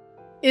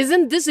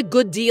 Isn't this a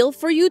good deal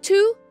for you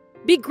two?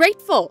 Be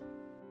grateful.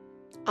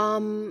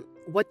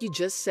 What you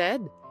just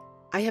said?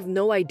 I have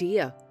no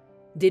idea.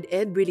 Did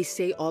Ed really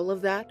say all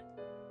of that?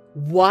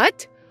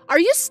 What? Are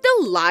you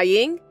still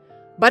lying?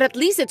 But at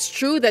least it's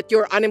true that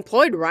you're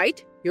unemployed,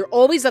 right? You're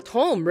always at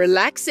home,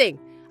 relaxing.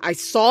 I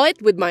saw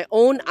it with my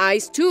own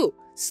eyes too.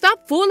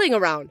 Stop fooling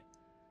around.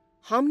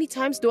 How many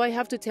times do I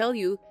have to tell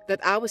you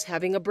that I was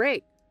having a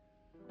break?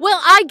 Well,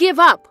 I give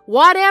up.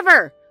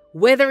 Whatever.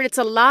 Whether it's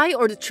a lie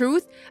or the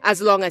truth,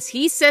 as long as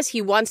he says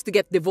he wants to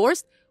get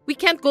divorced, we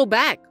can't go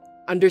back.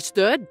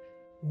 Understood?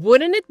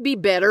 Wouldn't it be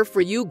better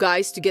for you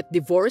guys to get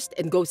divorced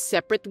and go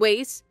separate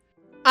ways?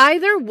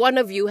 Either one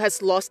of you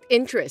has lost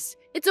interest.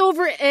 It's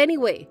over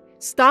anyway.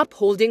 Stop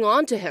holding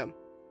on to him.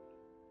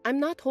 I'm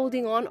not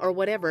holding on or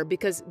whatever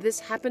because this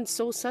happened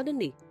so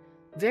suddenly.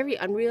 Very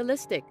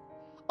unrealistic.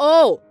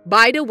 Oh,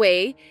 by the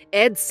way,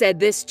 Ed said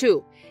this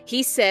too.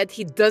 He said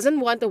he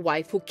doesn't want a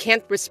wife who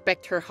can't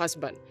respect her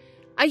husband.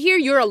 I hear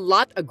you're a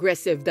lot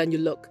aggressive than you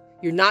look.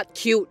 You're not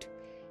cute.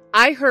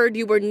 I heard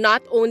you were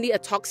not only a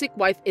toxic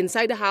wife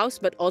inside the house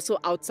but also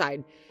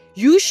outside.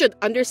 You should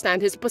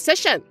understand his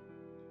position.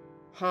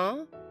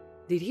 Huh?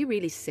 Did he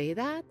really say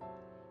that?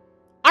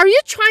 Are you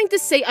trying to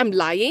say I'm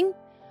lying?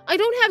 I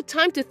don't have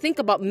time to think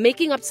about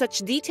making up such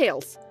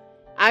details.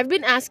 I've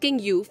been asking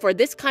you for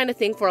this kind of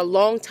thing for a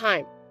long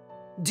time.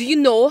 Do you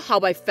know how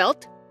I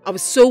felt? I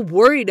was so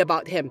worried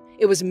about him.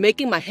 It was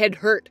making my head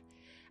hurt.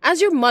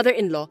 As your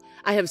mother-in-law,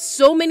 I have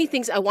so many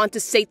things I want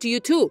to say to you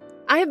too.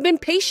 I have been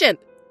patient.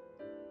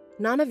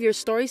 None of your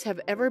stories have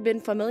ever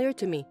been familiar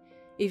to me.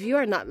 If you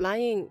are not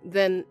lying,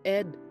 then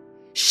Ed...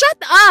 Shut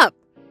up!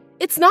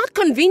 It's not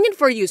convenient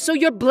for you, so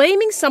you're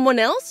blaming someone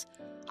else?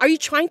 Are you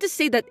trying to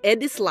say that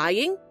Ed is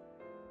lying?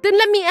 Then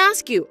let me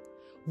ask you,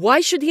 why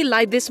should he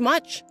lie this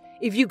much?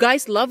 If you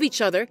guys love each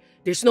other,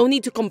 there's no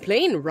need to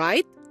complain,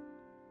 right?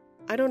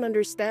 I don't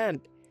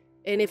understand.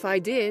 And if I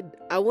did,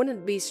 I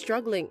wouldn't be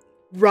struggling.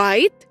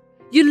 Right?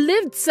 You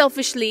lived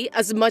selfishly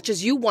as much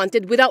as you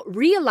wanted without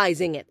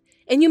realizing it.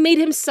 And you made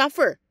him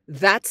suffer.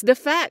 That's the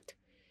fact.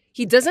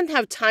 He doesn't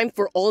have time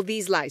for all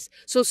these lies.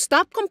 So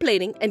stop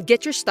complaining and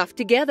get your stuff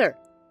together.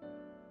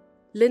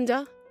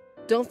 Linda,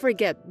 don't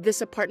forget,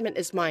 this apartment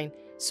is mine.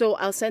 So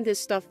I'll send his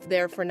stuff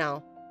there for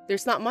now.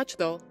 There's not much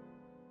though.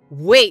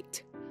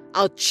 Wait!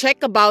 I'll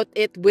check about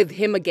it with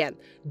him again.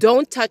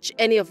 Don't touch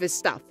any of his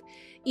stuff.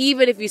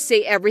 Even if you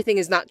say everything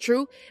is not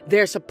true,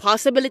 there's a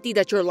possibility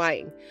that you're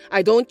lying.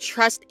 I don't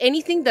trust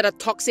anything that a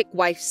toxic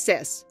wife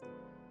says.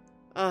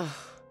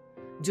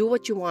 Do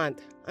what you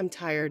want. I'm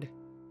tired.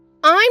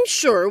 I'm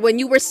sure when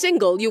you were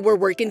single, you were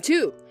working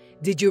too.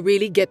 Did you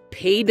really get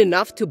paid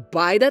enough to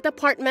buy that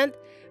apartment?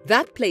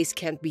 That place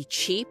can't be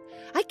cheap.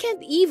 I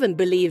can't even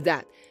believe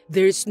that.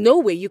 There's no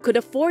way you could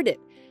afford it.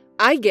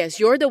 I guess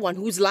you're the one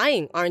who's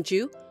lying, aren't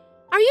you?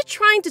 Are you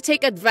trying to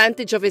take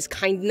advantage of his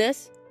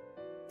kindness?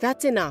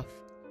 That's enough.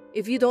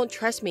 If you don't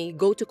trust me,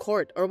 go to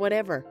court or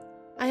whatever.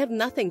 I have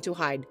nothing to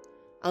hide.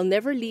 I'll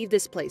never leave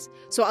this place,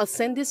 so I'll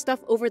send this stuff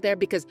over there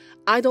because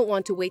I don't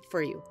want to wait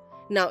for you.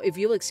 Now, if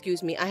you'll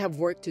excuse me, I have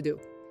work to do.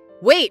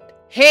 Wait!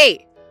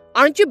 Hey!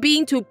 Aren't you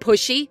being too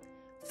pushy?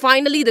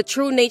 Finally, the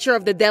true nature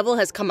of the devil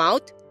has come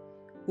out?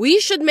 We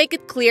should make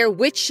it clear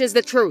which is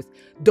the truth.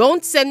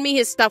 Don't send me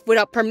his stuff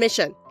without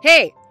permission.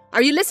 Hey!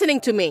 Are you listening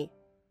to me?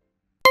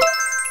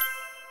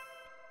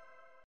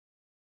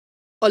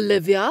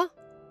 Olivia?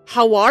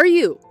 How are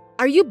you?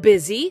 Are you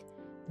busy?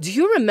 Do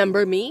you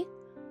remember me?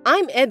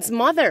 I'm Ed's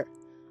mother.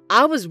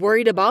 I was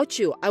worried about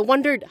you. I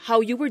wondered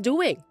how you were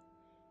doing.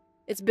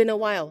 It's been a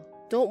while.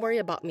 Don't worry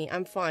about me.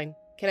 I'm fine.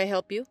 Can I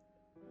help you?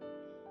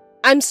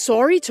 I'm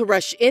sorry to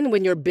rush in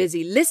when you're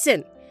busy.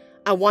 Listen,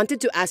 I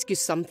wanted to ask you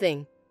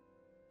something.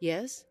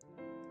 Yes?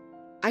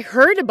 I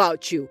heard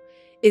about you.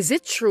 Is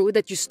it true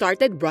that you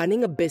started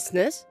running a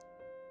business?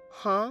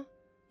 Huh?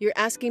 You're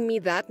asking me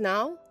that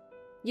now?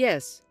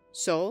 Yes.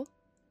 So?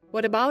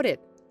 What about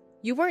it?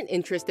 You weren't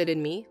interested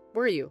in me,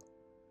 were you?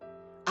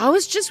 I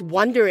was just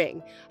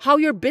wondering how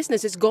your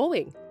business is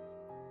going.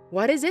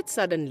 What is it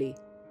suddenly?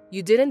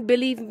 You didn't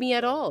believe me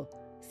at all.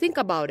 Think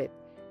about it.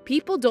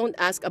 People don't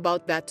ask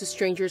about that to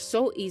strangers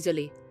so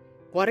easily.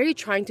 What are you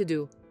trying to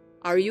do?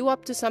 Are you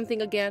up to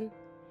something again?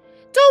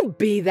 Don't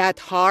be that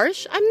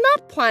harsh. I'm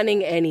not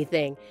planning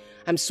anything.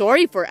 I'm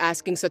sorry for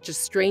asking such a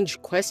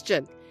strange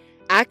question.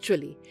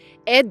 Actually,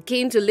 Ed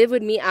came to live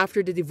with me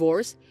after the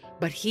divorce,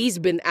 but he's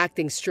been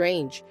acting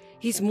strange.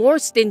 He's more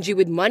stingy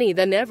with money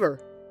than ever.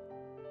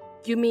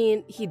 You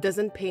mean he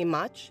doesn't pay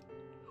much?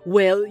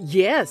 Well,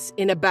 yes,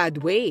 in a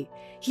bad way.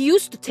 He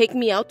used to take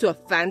me out to a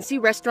fancy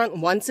restaurant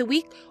once a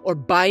week or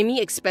buy me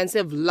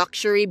expensive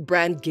luxury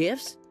brand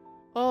gifts.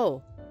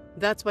 Oh,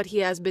 that's what he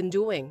has been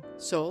doing,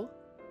 so?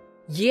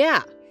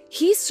 Yeah,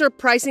 he's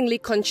surprisingly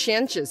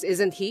conscientious,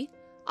 isn't he?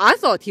 I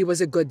thought he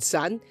was a good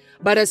son,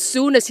 but as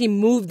soon as he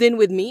moved in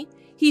with me,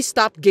 he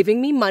stopped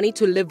giving me money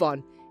to live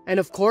on. And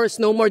of course,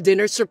 no more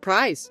dinner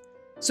surprise.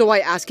 So I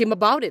asked him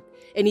about it,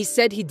 and he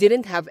said he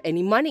didn't have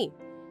any money.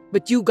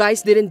 But you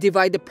guys didn't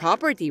divide the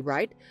property,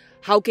 right?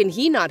 How can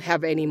he not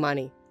have any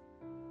money?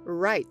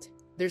 Right.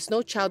 There's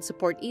no child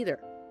support either.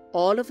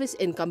 All of his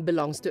income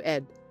belongs to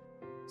Ed.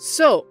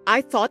 So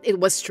I thought it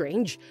was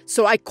strange,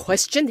 so I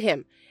questioned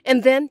him.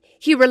 And then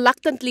he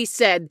reluctantly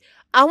said,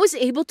 I was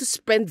able to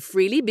spend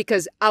freely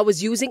because I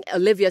was using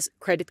Olivia's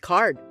credit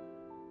card.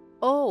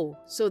 Oh,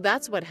 so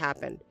that's what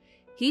happened.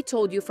 He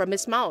told you from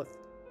his mouth.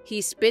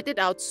 He spit it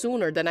out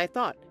sooner than I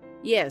thought.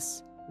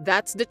 Yes,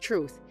 that's the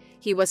truth.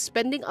 He was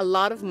spending a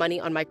lot of money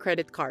on my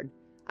credit card.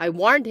 I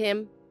warned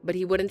him, but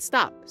he wouldn't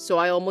stop, so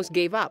I almost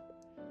gave up.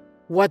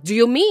 What do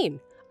you mean?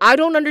 I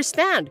don't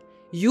understand.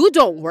 You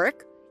don't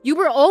work. You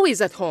were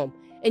always at home,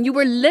 and you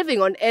were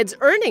living on Ed's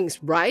earnings,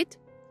 right?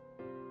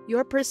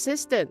 You're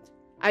persistent.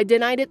 I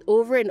denied it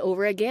over and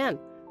over again.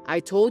 I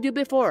told you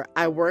before,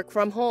 I work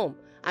from home.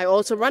 I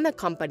also run a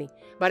company,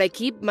 but I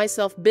keep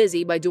myself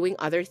busy by doing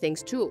other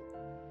things too.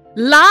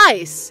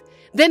 Lies!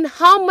 Then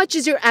how much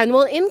is your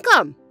annual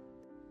income?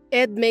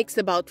 Ed makes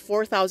about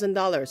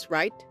 $4,000,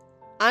 right?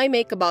 I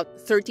make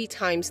about 30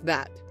 times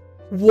that.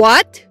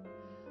 What?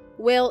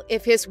 Well,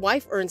 if his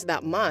wife earns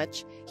that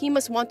much, he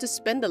must want to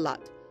spend a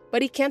lot,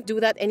 but he can't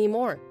do that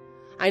anymore.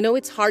 I know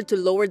it's hard to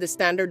lower the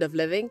standard of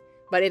living,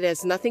 but it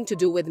has nothing to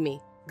do with me.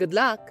 Good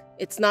luck.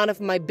 It's none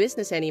of my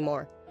business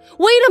anymore.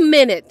 Wait a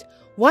minute!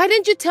 Why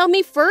didn't you tell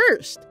me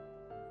first?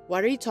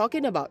 What are you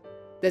talking about?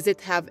 Does it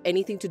have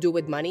anything to do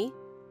with money?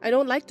 I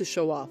don't like to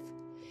show off.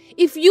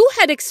 If you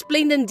had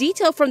explained in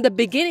detail from the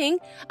beginning,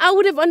 I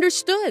would have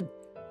understood.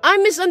 I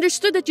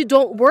misunderstood that you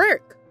don't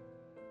work.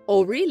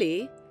 Oh,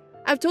 really?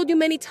 I've told you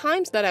many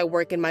times that I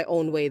work in my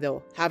own way,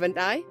 though, haven't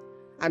I?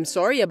 I'm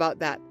sorry about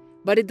that,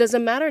 but it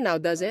doesn't matter now,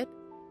 does it?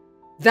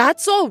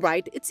 That's all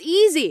right. It's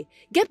easy.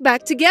 Get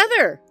back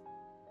together.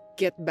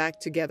 Get back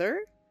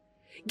together?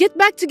 Get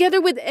back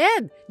together with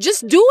Ed.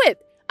 Just do it.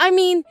 I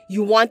mean,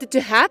 you want it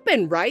to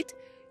happen, right?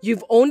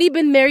 You've only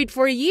been married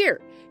for a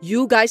year.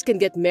 You guys can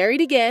get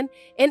married again,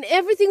 and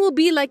everything will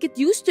be like it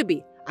used to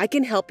be. I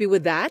can help you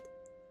with that.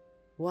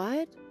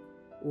 What?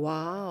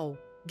 Wow.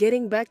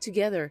 Getting back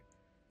together.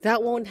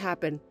 That won't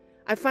happen.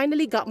 I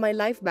finally got my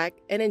life back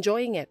and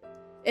enjoying it.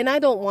 And I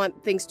don't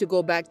want things to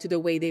go back to the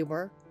way they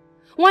were.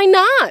 Why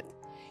not?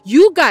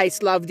 You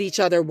guys loved each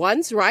other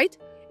once, right?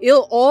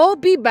 It'll all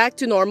be back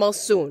to normal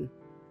soon.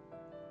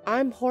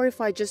 I'm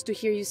horrified just to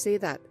hear you say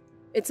that.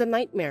 It's a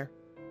nightmare.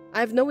 I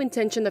have no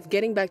intention of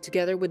getting back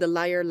together with a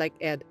liar like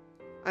Ed.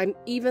 I'm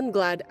even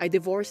glad I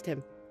divorced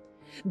him.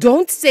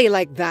 Don't say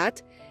like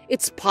that.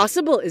 It's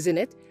possible, isn't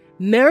it?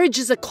 Marriage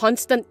is a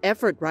constant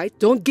effort, right?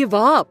 Don't give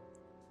up.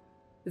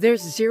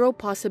 There's zero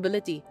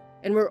possibility,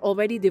 and we're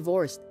already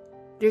divorced.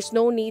 There's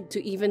no need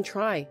to even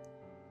try.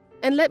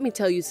 And let me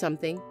tell you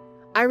something.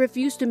 I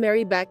refuse to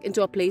marry back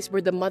into a place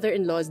where the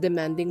mother-in-law is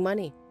demanding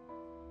money.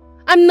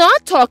 I'm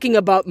not talking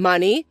about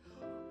money.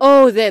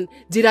 Oh, then,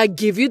 did I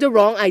give you the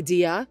wrong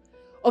idea?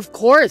 Of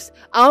course,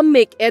 I'll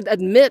make Ed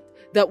admit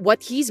that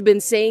what he's been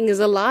saying is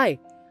a lie.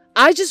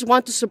 I just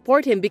want to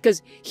support him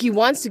because he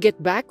wants to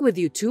get back with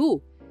you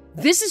too.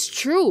 This is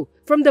true,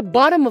 from the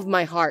bottom of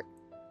my heart.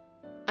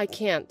 I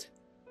can't.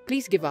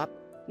 Please give up.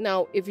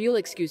 Now, if you'll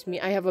excuse me,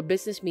 I have a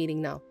business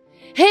meeting now.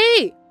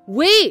 Hey!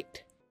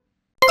 Wait!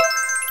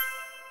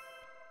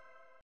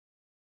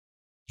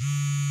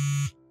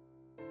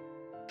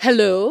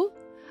 Hello?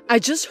 I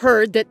just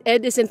heard that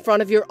Ed is in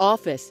front of your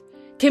office.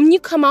 Can you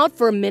come out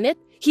for a minute?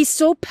 He's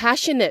so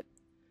passionate.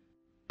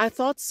 I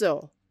thought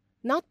so.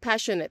 Not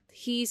passionate.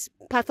 He's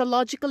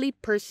pathologically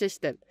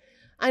persistent.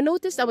 I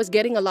noticed I was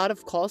getting a lot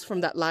of calls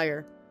from that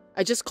liar.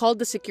 I just called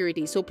the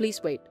security, so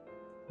please wait.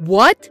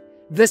 What?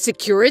 The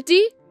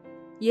security?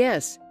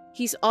 Yes,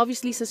 he's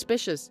obviously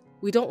suspicious.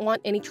 We don't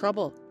want any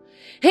trouble.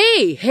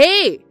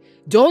 Hey!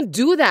 Don't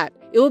do that.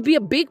 It will be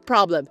a big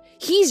problem.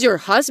 He's your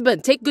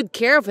husband. Take good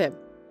care of him.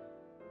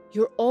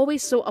 You're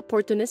always so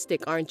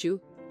opportunistic, aren't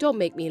you? Don't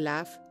make me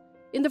laugh.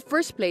 In the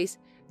first place,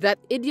 that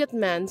idiot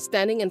man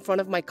standing in front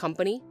of my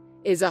company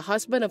is a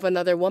husband of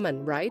another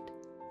woman, right?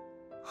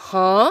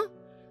 Huh?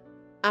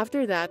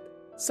 After that,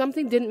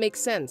 something didn't make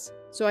sense,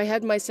 so I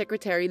had my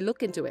secretary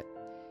look into it.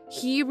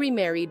 He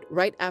remarried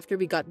right after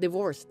we got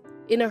divorced,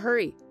 in a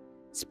hurry,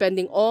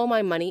 spending all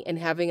my money and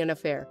having an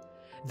affair.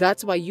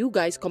 That's why you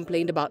guys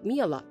complained about me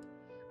a lot.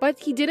 But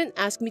he didn't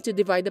ask me to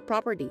divide the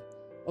property.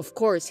 Of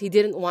course, he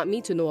didn't want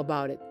me to know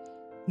about it.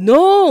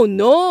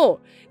 No.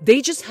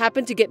 They just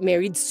happened to get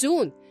married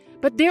soon.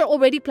 But they're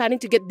already planning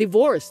to get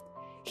divorced.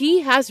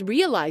 He has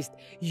realized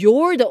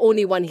you're the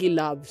only one he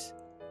loves.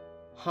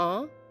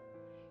 Huh?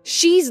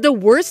 She's the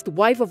worst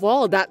wife of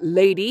all, that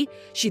lady.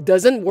 She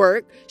doesn't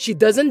work. She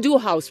doesn't do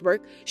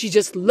housework. She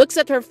just looks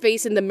at her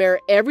face in the mirror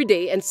every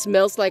day and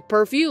smells like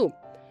perfume.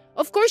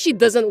 Of course, she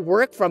doesn't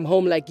work from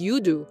home like you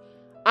do.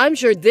 I'm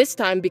sure this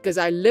time because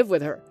I live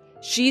with her.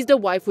 She's the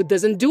wife who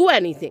doesn't do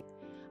anything.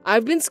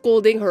 I've been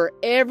scolding her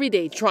every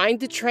day, trying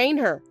to train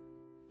her.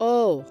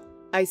 Oh,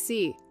 I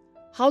see.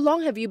 How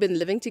long have you been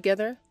living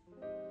together?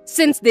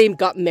 Since they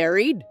got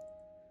married.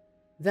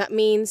 That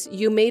means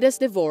you made us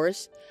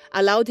divorce,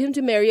 allowed him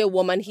to marry a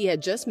woman he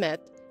had just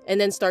met,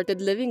 and then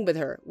started living with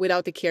her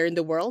without a care in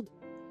the world?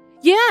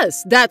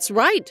 Yes, that's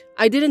right.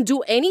 I didn't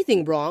do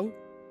anything wrong.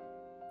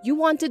 You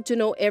wanted to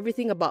know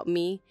everything about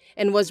me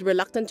and was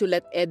reluctant to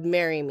let Ed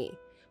marry me.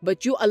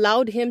 But you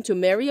allowed him to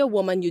marry a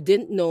woman you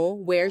didn't know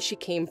where she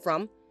came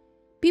from.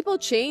 People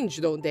change,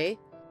 don't they?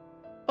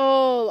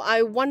 Oh,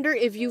 I wonder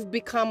if you've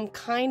become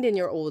kind in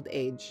your old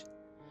age.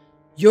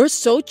 You're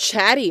so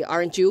chatty,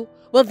 aren't you?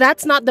 Well,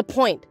 that's not the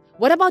point.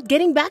 What about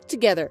getting back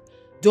together?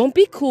 Don't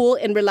be cool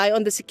and rely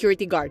on the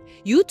security guard.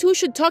 You two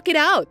should talk it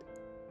out.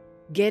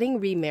 Getting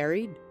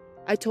remarried?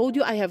 I told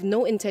you I have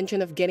no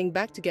intention of getting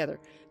back together.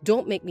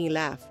 Don't make me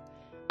laugh.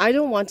 I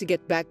don't want to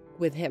get back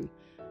with him.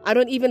 I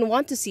don't even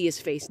want to see his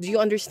face. Do you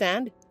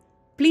understand?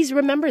 Please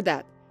remember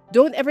that.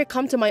 Don't ever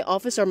come to my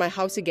office or my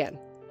house again.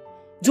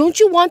 Don't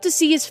you want to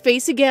see his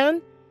face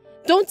again?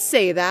 Don't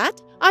say that.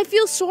 I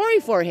feel sorry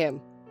for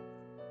him.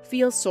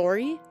 Feel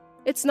sorry?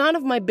 It's none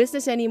of my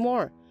business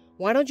anymore.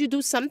 Why don't you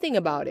do something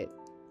about it?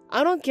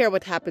 I don't care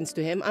what happens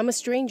to him. I'm a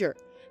stranger.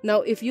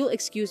 Now, if you'll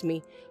excuse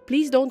me,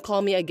 please don't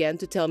call me again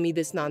to tell me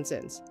this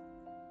nonsense.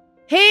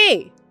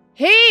 Hey!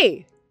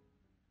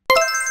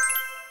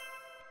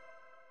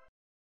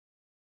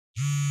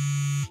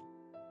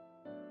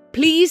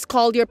 Please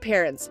call your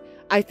parents.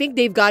 I think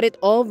they've got it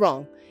all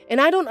wrong,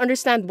 and I don't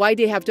understand why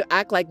they have to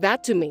act like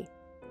that to me.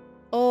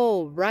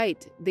 Oh,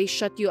 right. They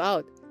shut you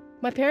out.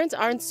 My parents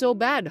aren't so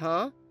bad,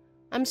 huh?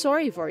 I'm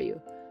sorry for you.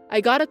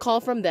 I got a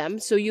call from them,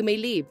 so you may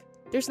leave.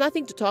 There's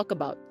nothing to talk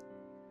about.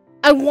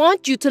 I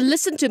want you to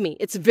listen to me.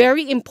 It's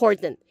very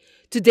important.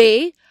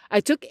 Today,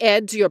 I took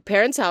Ed to your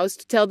parents' house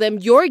to tell them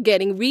you're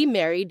getting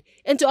remarried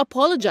and to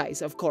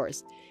apologize, of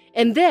course.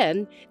 And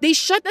then, they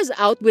shut us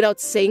out without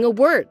saying a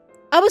word.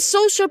 I was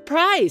so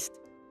surprised.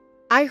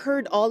 I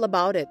heard all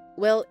about it.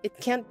 Well,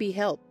 it can't be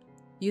helped.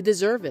 You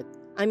deserve it.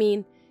 I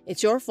mean,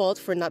 it's your fault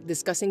for not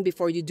discussing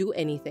before you do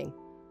anything.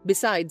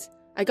 Besides,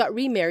 I got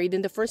remarried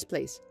in the first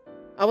place.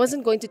 I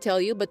wasn't going to tell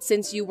you, but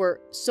since you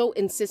were so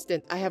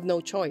insistent, I have no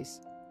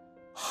choice.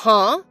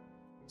 Huh?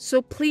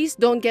 So please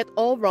don't get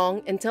all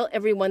wrong and tell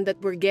everyone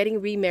that we're getting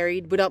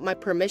remarried without my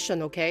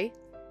permission, okay?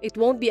 It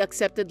won't be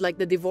accepted like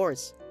the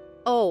divorce.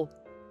 Oh,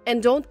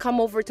 and don't come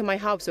over to my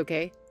house,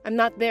 okay? I'm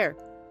not there.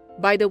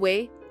 By the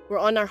way, we're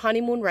on our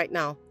honeymoon right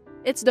now.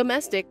 It's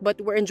domestic,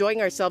 but we're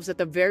enjoying ourselves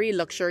at a very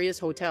luxurious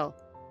hotel.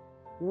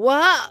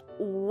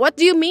 What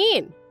do you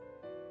mean?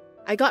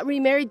 I got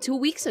remarried 2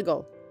 weeks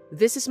ago.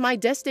 This is my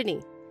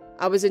destiny.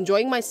 I was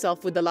enjoying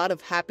myself with a lot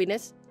of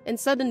happiness, and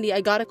suddenly I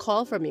got a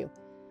call from you.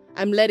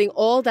 I'm letting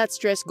all that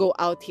stress go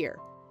out here.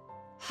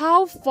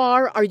 How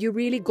far are you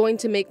really going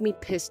to make me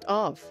pissed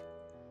off?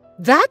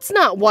 That's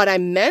not what I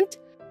meant.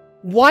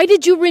 Why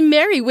did you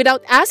remarry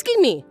without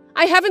asking me?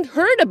 I haven't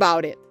heard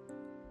about it.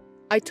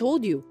 I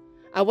told you.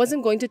 I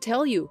wasn't going to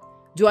tell you.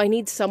 Do I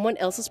need someone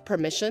else's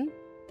permission?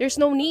 There's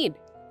no need.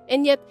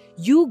 And yet,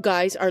 you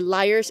guys are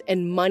liars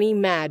and money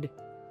mad.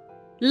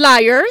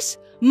 Liars?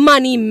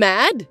 Money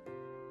mad?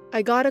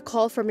 I got a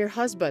call from your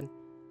husband.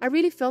 I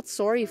really felt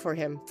sorry for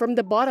him from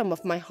the bottom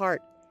of my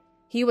heart.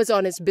 He was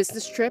on his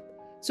business trip,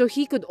 so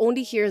he could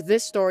only hear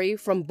this story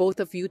from both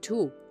of you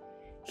too.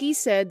 He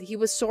said he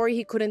was sorry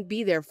he couldn't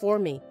be there for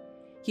me.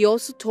 He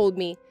also told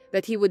me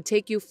that he would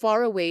take you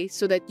far away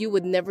so that you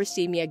would never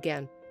see me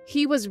again.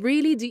 He was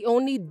really the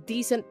only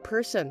decent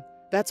person.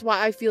 That's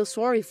why I feel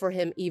sorry for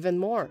him even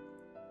more.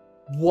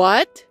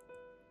 What?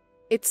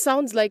 It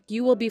sounds like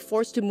you will be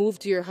forced to move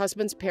to your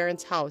husband's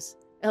parents' house.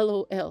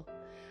 LOL.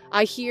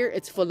 I hear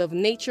it's full of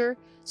nature,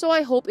 so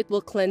I hope it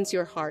will cleanse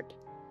your heart.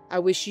 I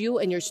wish you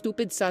and your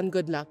stupid son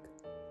good luck.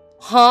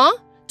 Huh?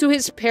 To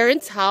his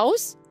parents'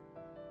 house?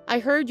 I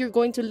heard you're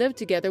going to live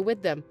together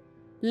with them.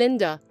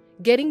 Linda,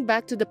 getting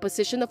back to the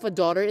position of a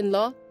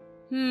daughter-in-law?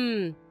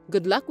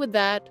 Good luck with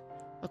that.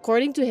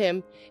 According to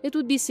him, it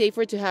would be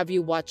safer to have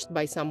you watched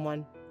by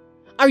someone.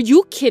 Are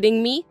you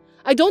kidding me?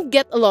 I don't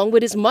get along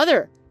with his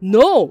mother.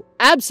 No,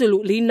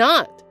 absolutely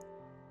not.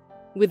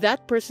 With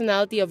that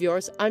personality of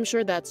yours, I'm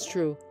sure that's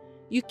true.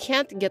 You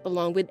can't get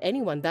along with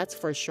anyone, that's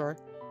for sure.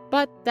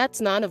 But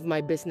that's none of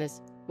my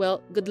business.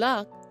 Well, good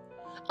luck.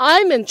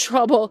 I'm in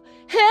trouble.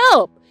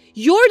 Help!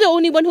 You're the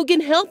only one who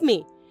can help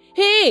me.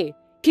 Hey,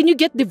 can you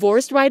get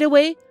divorced right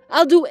away?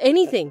 I'll do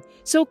anything.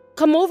 So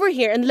come over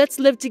here and let's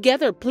live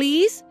together,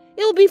 please.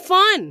 It'll be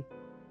fun.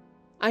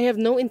 I have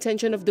no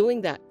intention of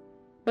doing that.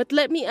 But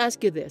let me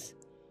ask you this.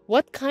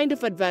 What kind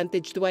of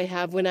advantage do I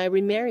have when I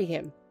remarry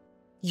him?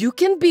 You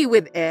can be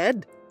with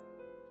Ed?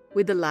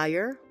 With the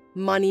liar?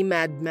 Money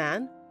mad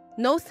man?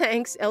 No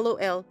thanks,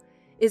 LOL.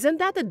 Isn't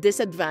that a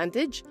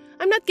disadvantage?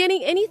 I'm not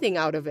getting anything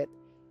out of it.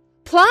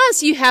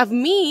 Plus, you have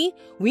me.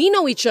 We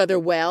know each other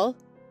well.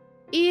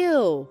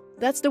 Ew,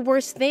 that's the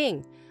worst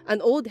thing.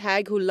 An old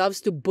hag who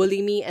loves to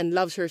bully me and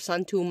loves her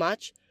son too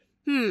much?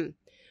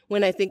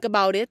 When I think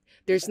about it,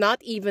 there's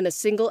not even a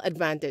single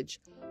advantage.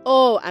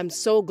 Oh, I'm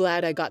so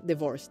glad I got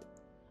divorced.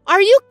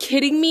 Are you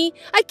kidding me?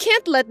 I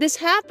can't let this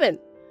happen.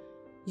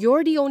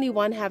 You're the only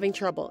one having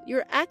trouble.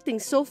 You're acting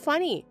so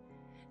funny.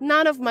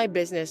 None of my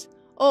business.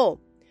 Oh,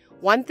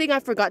 one thing I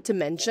forgot to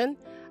mention.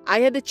 I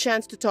had the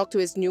chance to talk to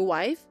his new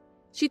wife.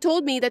 She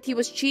told me that he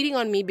was cheating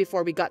on me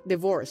before we got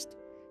divorced.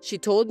 She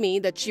told me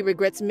that she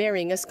regrets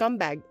marrying a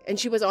scumbag and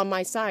she was on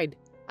my side.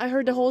 I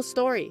heard the whole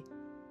story.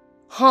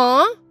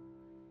 Huh?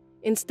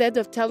 Instead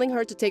of telling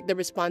her to take the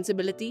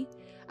responsibility,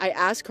 I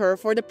asked her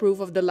for the proof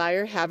of the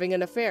liar having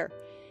an affair.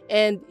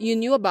 And you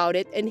knew about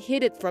it and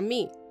hid it from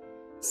me.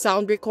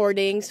 Sound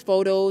recordings,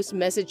 photos,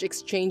 message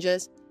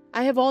exchanges.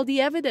 I have all the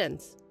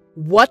evidence.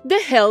 What the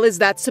hell is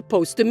that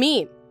supposed to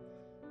mean?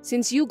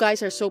 Since you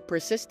guys are so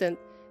persistent,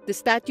 the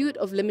statute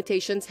of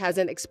limitations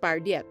hasn't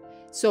expired yet.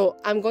 So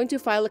I'm going to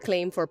file a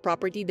claim for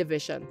property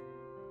division.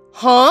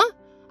 Huh?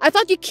 I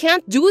thought you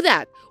can't do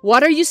that.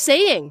 What are you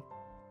saying?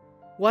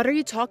 What are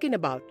you talking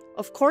about?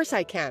 Of course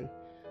I can.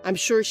 I'm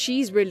sure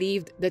she's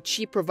relieved that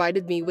she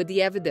provided me with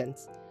the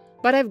evidence.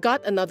 But I've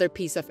got another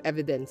piece of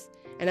evidence,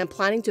 and I'm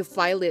planning to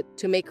file it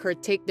to make her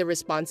take the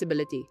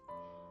responsibility.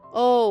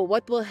 Oh,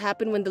 what will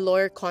happen when the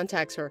lawyer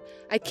contacts her?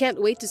 I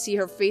can't wait to see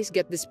her face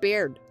get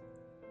despaired.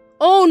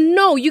 Oh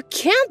no, you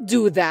can't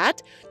do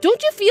that.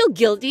 Don't you feel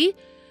guilty?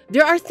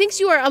 There are things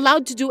you are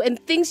allowed to do and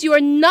things you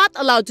are not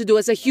allowed to do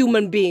as a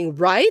human being,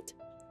 right?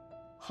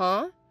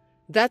 Huh?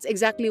 That's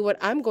exactly what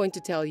I'm going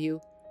to tell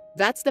you.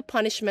 That's the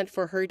punishment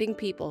for hurting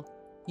people.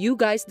 You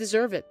guys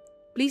deserve it.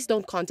 Please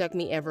don't contact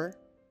me ever.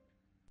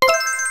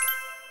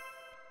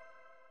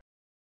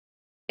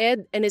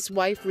 Ed and his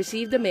wife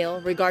received a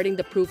mail regarding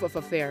the proof of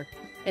affair,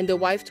 and the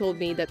wife told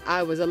me that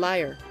I was a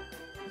liar.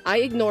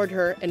 I ignored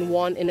her and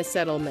won in a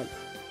settlement.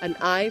 An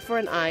eye for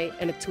an eye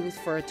and a tooth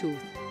for a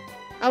tooth.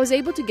 I was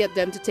able to get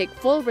them to take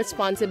full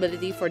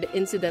responsibility for the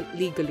incident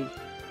legally.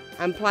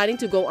 I'm planning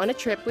to go on a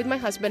trip with my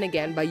husband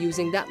again by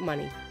using that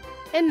money.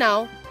 And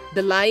now,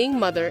 the lying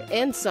mother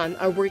and son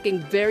are working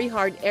very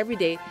hard every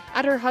day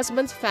at her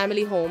husband's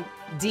family home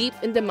deep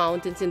in the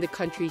mountains in the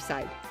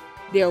countryside.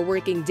 They are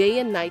working day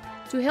and night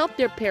to help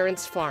their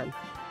parents farm.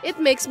 It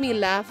makes me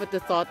laugh at the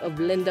thought of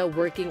Linda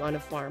working on a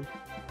farm.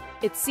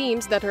 It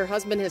seems that her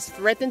husband has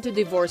threatened to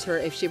divorce her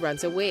if she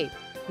runs away,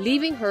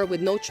 leaving her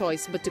with no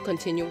choice but to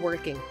continue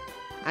working.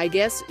 I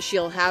guess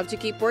she'll have to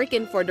keep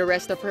working for the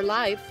rest of her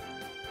life.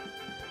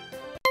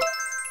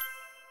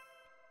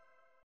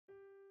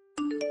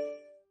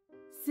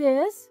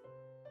 Sis,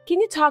 can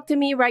you talk to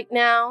me right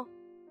now?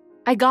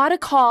 I got a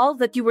call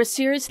that you were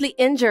seriously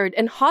injured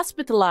and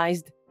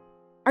hospitalized.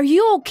 Are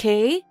you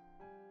okay?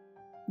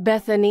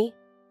 Bethany,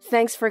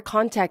 thanks for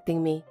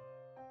contacting me.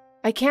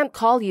 I can't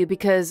call you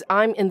because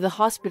I'm in the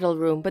hospital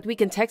room, but we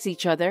can text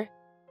each other.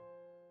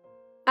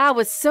 I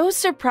was so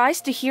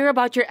surprised to hear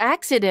about your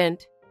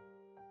accident.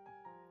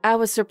 I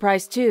was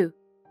surprised too.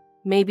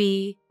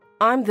 Maybe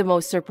I'm the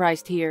most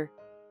surprised here.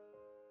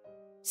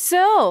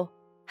 So,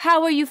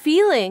 how are you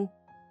feeling?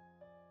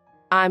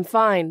 I'm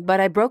fine, but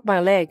I broke my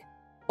leg,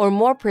 or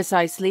more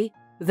precisely,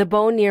 the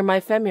bone near my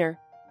femur.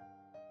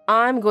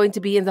 I'm going to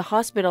be in the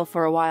hospital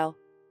for a while.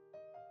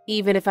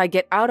 Even if I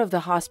get out of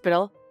the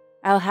hospital,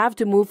 I'll have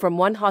to move from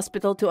one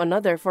hospital to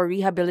another for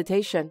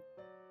rehabilitation.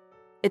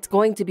 It's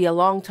going to be a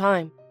long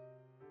time.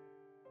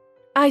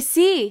 I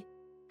see.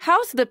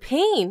 How's the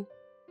pain?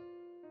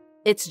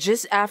 It's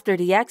just after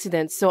the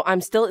accident, so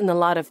I'm still in a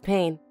lot of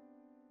pain.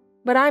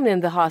 But I'm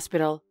in the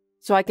hospital,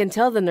 so I can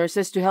tell the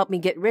nurses to help me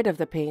get rid of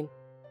the pain.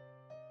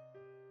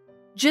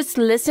 Just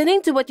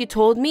listening to what you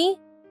told me,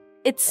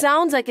 it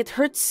sounds like it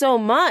hurts so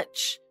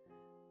much.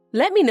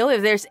 Let me know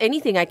if there's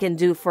anything I can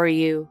do for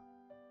you.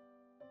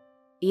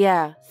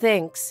 Yeah,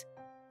 thanks.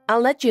 I'll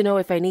let you know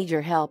if I need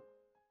your help.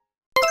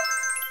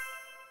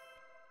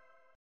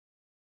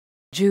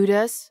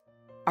 Judas,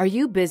 are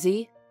you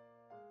busy?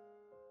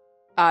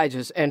 I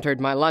just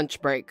entered my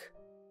lunch break.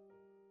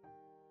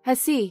 I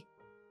see.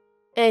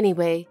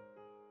 Anyway,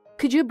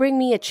 could you bring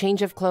me a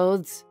change of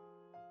clothes?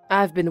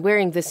 I've been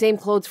wearing the same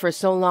clothes for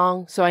so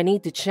long, so I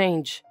need to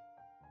change.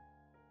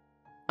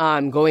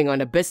 I'm going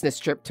on a business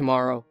trip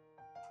tomorrow.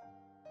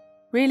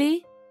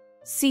 Really?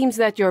 Seems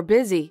that you're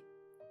busy.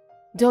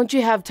 Don't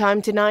you have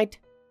time tonight?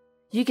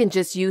 You can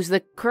just use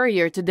the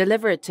courier to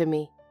deliver it to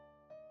me.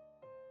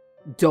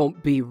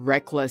 Don't be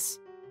reckless.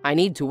 I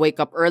need to wake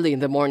up early in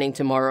the morning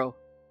tomorrow.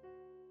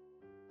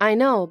 I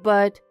know,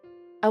 but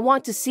I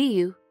want to see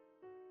you.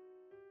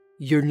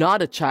 You're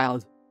not a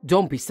child.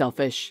 Don't be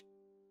selfish.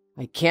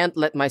 I can't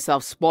let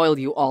myself spoil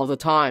you all the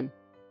time.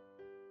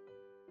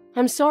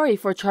 I'm sorry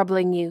for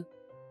troubling you.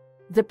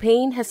 The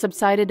pain has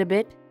subsided a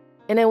bit,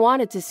 and I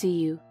wanted to see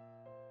you.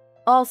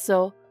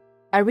 Also,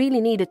 I really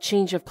need a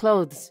change of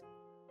clothes.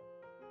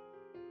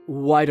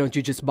 Why don't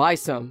you just buy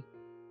some?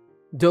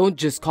 Don't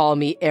just call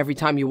me every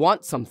time you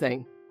want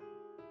something.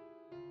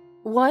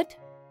 What?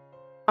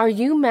 Are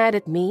you mad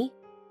at me?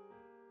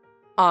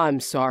 I'm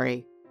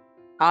sorry.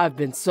 I've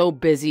been so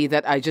busy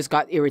that I just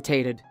got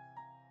irritated.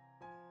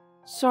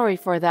 Sorry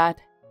for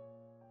that.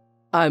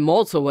 I'm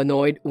also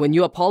annoyed when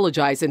you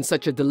apologize in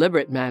such a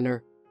deliberate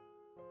manner.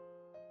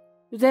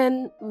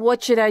 Then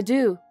what should I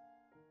do?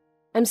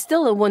 I'm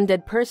still a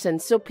wounded person,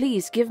 so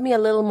please give me a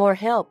little more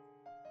help.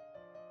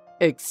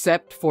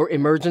 Except for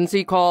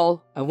emergency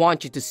call, I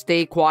want you to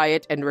stay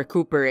quiet and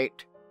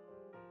recuperate.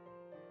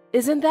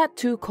 Isn't that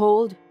too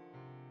cold?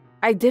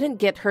 I didn't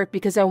get hurt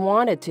because I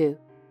wanted to.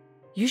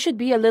 You should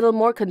be a little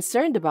more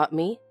concerned about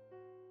me.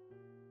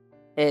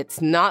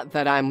 It's not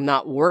that I'm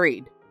not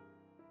worried.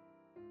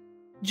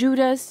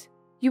 Judas,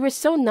 you were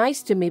so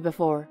nice to me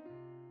before.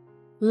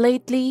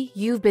 Lately,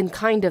 you've been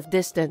kind of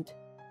distant.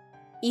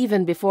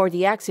 Even before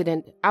the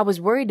accident, I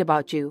was worried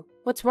about you.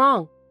 What's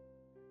wrong?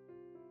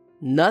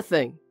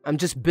 Nothing. I'm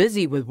just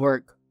busy with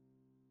work.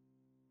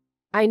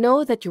 I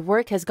know that your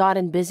work has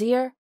gotten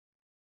busier.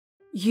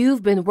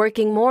 You've been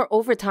working more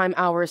overtime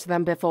hours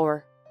than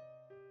before.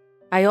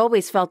 I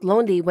always felt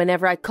lonely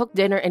whenever I cooked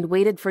dinner and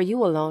waited for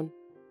you alone.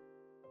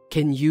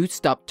 Can you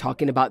stop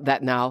talking about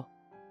that now?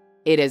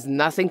 It has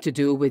nothing to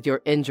do with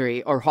your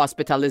injury or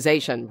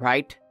hospitalization,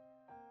 right?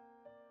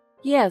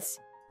 Yes,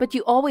 but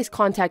you always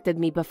contacted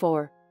me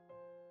before.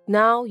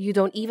 Now you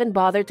don't even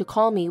bother to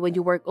call me when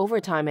you work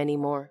overtime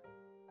anymore.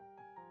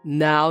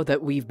 Now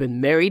that we've been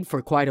married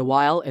for quite a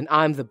while and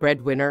I'm the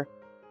breadwinner,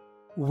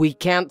 we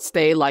can't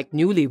stay like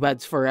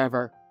newlyweds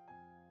forever.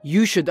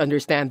 You should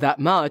understand that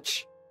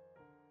much.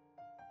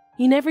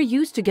 You never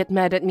used to get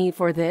mad at me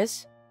for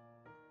this.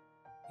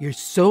 You're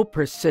so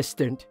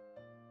persistent.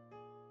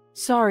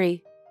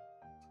 Sorry.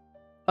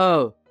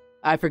 Oh,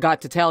 I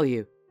forgot to tell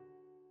you.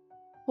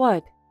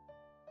 What?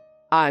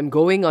 I'm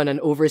going on an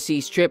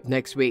overseas trip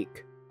next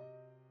week.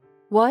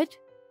 What?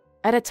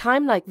 At a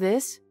time like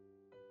this?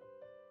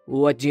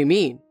 What do you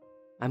mean?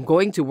 I'm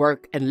going to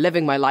work and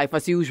living my life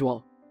as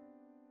usual.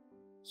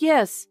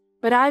 Yes,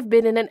 but I've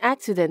been in an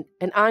accident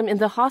and I'm in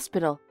the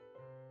hospital.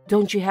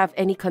 Don't you have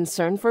any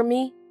concern for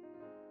me?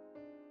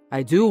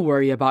 I do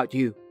worry about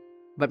you,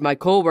 but my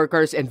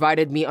co-workers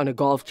invited me on a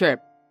golf trip.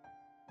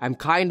 I'm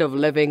kind of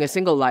living a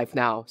single life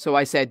now, so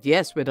I said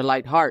yes with a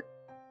light heart.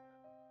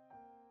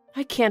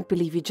 I can't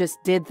believe you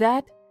just did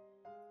that.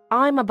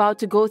 I'm about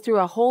to go through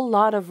a whole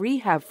lot of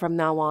rehab from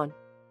now on.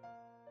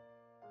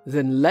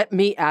 Then let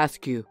me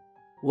ask you,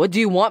 what do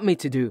you want me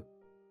to do?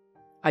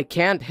 I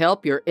can't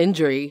help your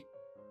injury.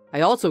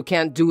 I also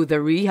can't do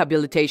the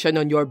rehabilitation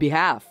on your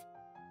behalf.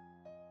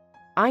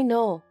 I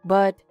know,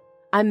 but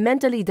I'm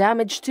mentally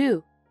damaged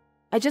too.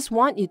 I just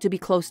want you to be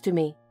close to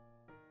me.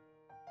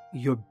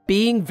 You're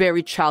being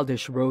very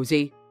childish,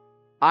 Rosie.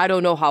 I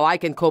don't know how I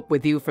can cope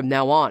with you from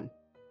now on.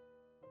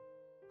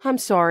 I'm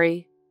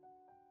sorry.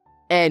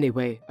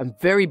 Anyway, I'm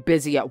very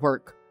busy at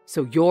work,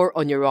 so you're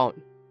on your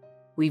own.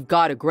 We've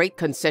got a great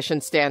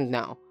concession stand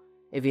now.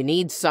 If you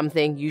need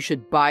something, you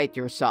should buy it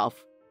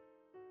yourself.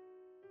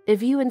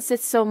 If you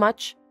insist so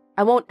much,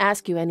 I won't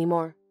ask you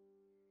anymore.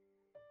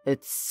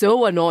 It's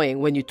so annoying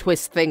when you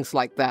twist things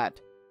like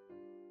that.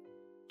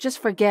 Just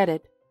forget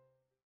it.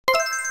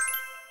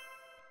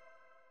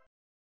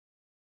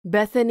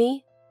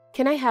 Bethany,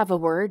 can I have a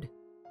word?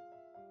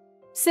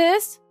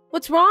 Sis,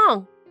 what's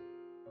wrong?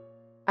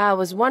 I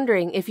was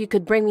wondering if you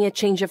could bring me a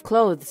change of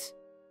clothes.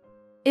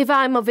 If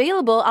I'm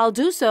available, I'll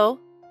do so.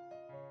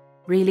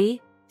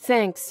 Really?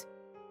 Thanks.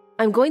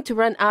 I'm going to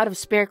run out of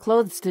spare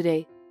clothes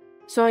today,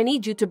 so I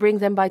need you to bring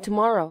them by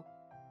tomorrow.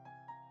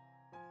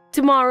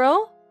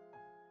 Tomorrow?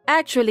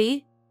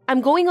 Actually,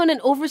 I'm going on an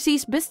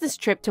overseas business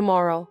trip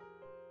tomorrow.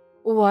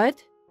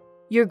 What?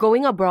 You're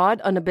going abroad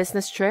on a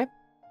business trip?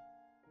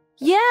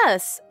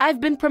 Yes,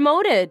 I've been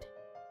promoted.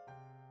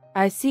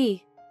 I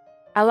see.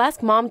 I'll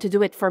ask Mom to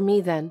do it for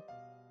me then.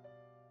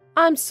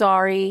 I'm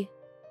sorry.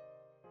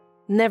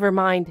 Never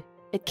mind.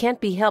 It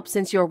can't be helped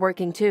since you're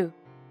working too.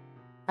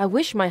 I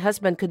wish my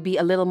husband could be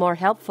a little more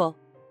helpful.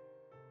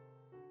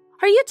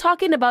 Are you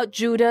talking about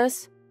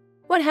Judas?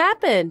 What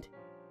happened?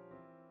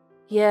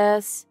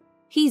 Yes,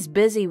 he's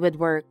busy with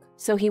work,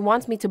 so he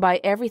wants me to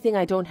buy everything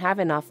I don't have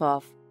enough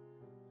of.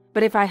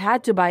 But if I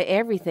had to buy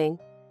everything,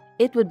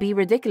 it would be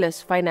ridiculous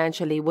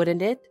financially,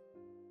 wouldn't it?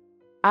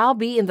 I'll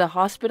be in the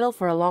hospital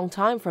for a long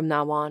time from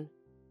now on.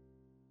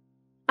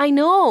 I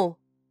know,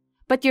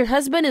 but your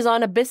husband is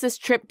on a business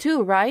trip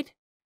too, right?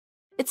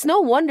 It's no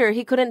wonder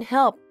he couldn't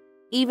help,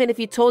 even if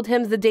you told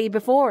him the day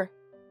before.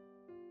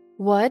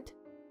 What?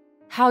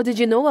 How did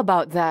you know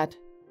about that?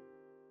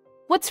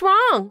 What's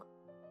wrong?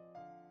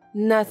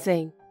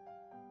 Nothing.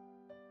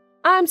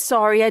 I'm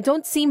sorry, I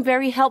don't seem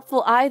very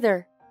helpful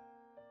either.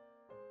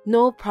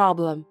 No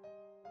problem.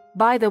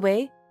 By the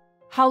way,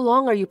 how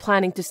long are you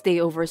planning to stay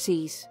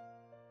overseas?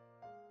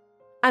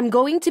 I'm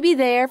going to be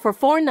there for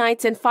 4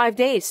 nights and 5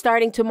 days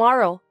starting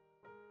tomorrow.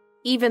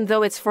 Even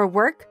though it's for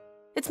work,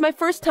 It's my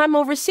first time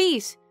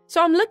overseas,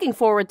 so I'm looking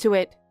forward to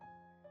it.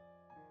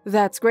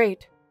 That's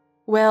great.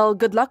 Well,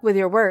 good luck with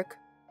your work.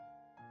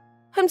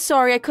 I'm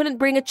sorry I couldn't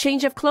bring a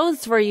change of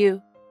clothes for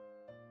you.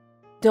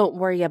 Don't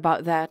worry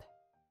about that.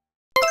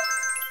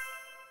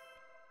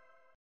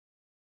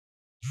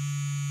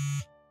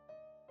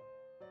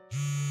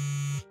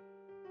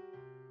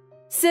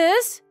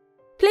 Sis,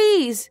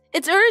 please,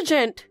 it's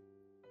urgent.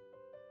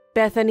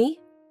 Bethany,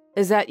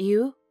 is that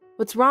you?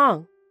 What's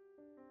wrong?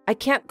 I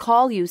can't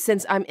call you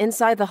since I'm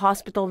inside the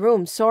hospital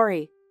room,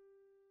 sorry.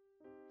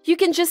 You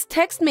can just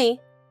text me.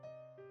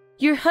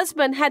 Your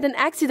husband had an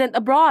accident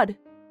abroad.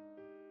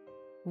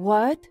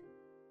 What?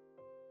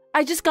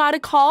 I just got a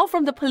call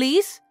from the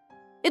police.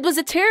 It was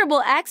a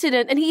terrible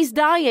accident and he's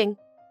dying.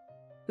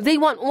 They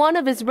want one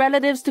of his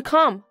relatives to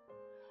come.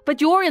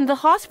 But you're in the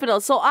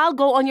hospital, so I'll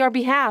go on your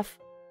behalf.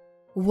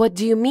 What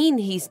do you mean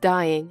he's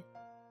dying?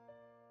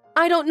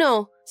 I don't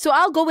know, so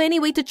I'll go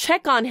anyway to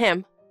check on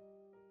him.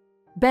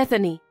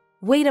 Bethany,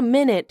 wait a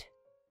minute.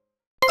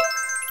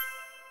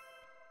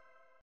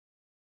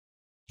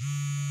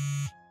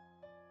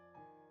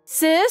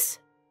 Sis?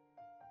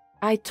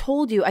 I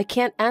told you I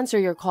can't answer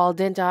your call,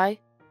 didn't I?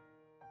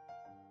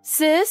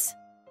 Sis,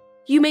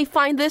 you may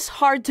find this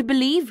hard to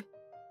believe.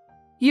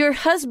 Your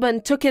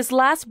husband took his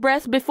last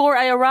breath before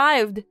I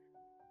arrived.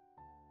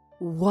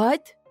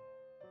 What?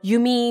 You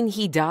mean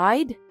he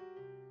died?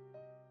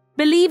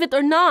 Believe it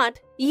or not,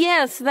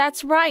 yes,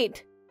 that's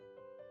right.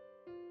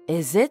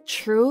 Is it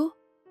true?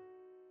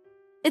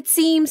 It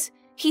seems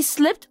he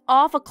slipped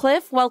off a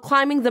cliff while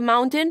climbing the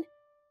mountain.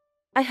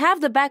 I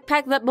have the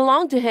backpack that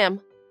belonged to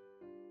him.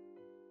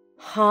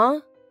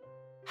 Huh?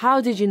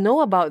 How did you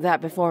know about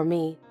that before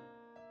me?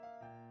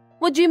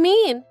 What do you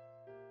mean?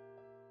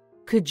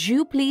 Could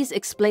you please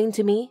explain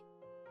to me?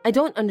 I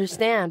don't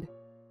understand.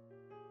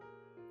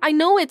 I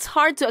know it's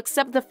hard to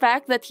accept the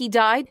fact that he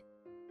died.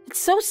 It's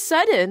so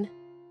sudden.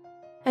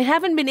 I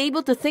haven't been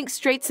able to think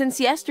straight since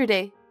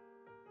yesterday.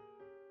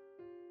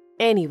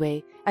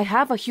 Anyway, I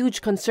have a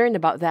huge concern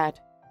about that.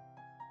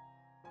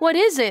 What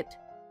is it?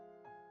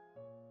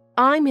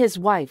 I'm his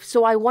wife,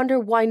 so I wonder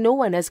why no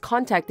one has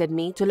contacted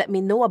me to let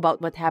me know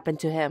about what happened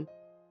to him.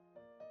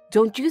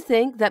 Don't you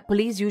think that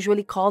police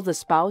usually call the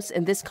spouse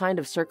in this kind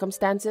of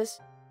circumstances?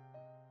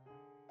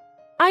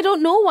 I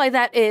don't know why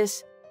that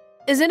is.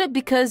 Isn't it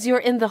because you're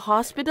in the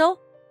hospital?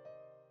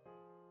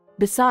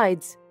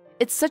 Besides,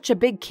 it's such a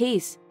big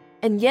case,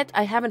 and yet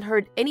I haven't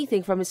heard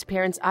anything from his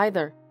parents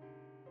either.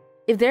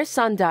 If their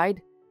son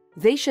died,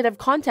 they should have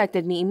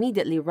contacted me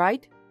immediately,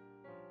 right?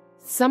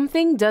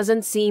 Something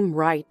doesn't seem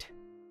right.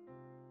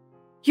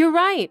 You're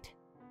right.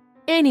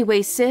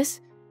 Anyway,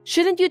 sis,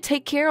 shouldn't you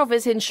take care of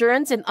his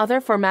insurance and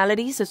other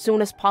formalities as soon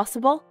as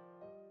possible?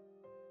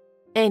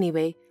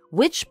 Anyway,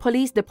 which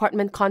police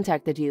department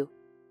contacted you?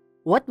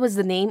 What was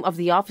the name of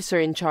the officer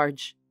in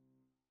charge?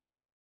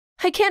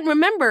 I can't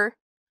remember.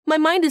 My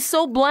mind is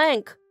so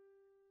blank.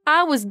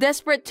 I was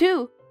desperate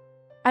too.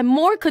 I'm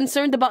more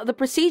concerned about the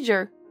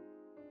procedure.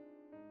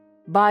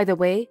 By the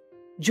way,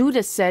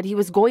 Judas said he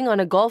was going on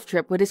a golf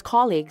trip with his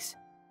colleagues.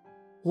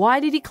 Why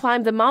did he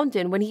climb the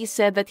mountain when he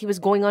said that he was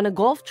going on a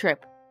golf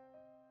trip?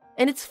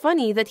 And it's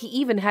funny that he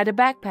even had a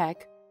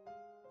backpack.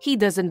 He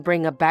doesn't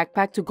bring a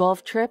backpack to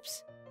golf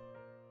trips.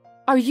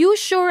 Are you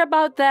sure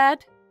about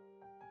that?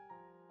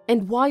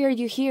 And why are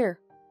you here?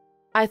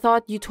 I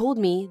thought you told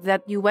me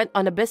that you went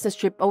on a business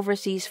trip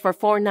overseas for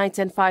 4 nights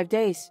and 5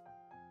 days.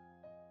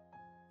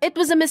 It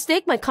was a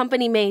mistake my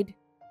company made.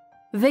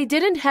 They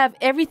didn't have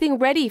everything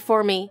ready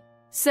for me,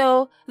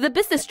 so the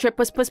business trip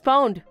was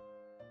postponed.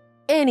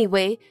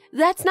 Anyway,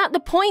 that's not the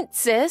point,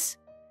 sis.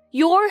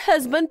 Your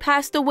husband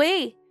passed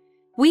away.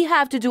 We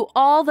have to do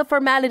all the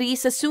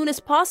formalities as soon as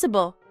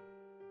possible.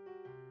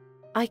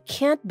 I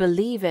can't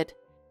believe it,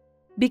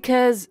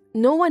 because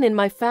no one in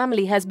my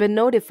family has been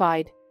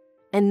notified,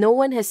 and no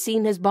one has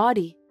seen his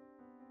body.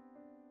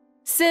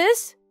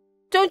 Sis,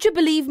 don't you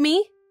believe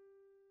me?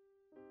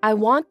 I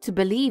want to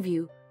believe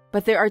you,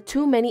 but there are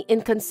too many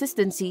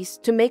inconsistencies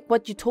to make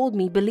what you told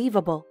me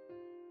believable.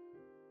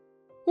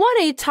 What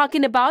are you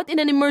talking about in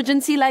an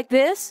emergency like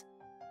this?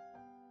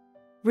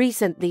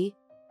 Recently,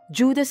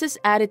 Judas's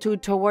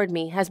attitude toward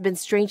me has been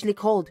strangely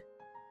cold.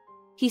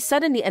 He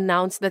suddenly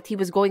announced that he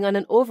was going on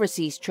an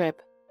overseas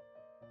trip.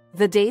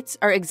 The dates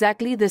are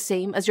exactly the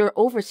same as your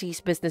overseas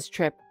business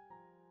trip.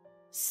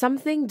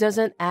 Something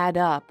doesn't add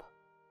up.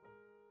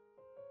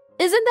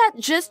 Isn't that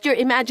just your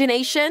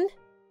imagination?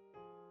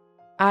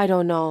 I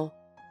don't know.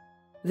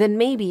 Then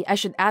maybe I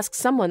should ask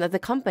someone at the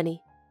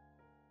company.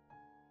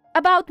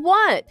 About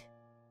what?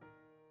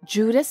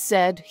 Judas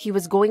said he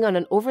was going on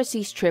an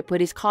overseas trip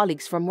with his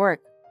colleagues from work.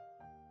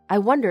 I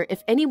wonder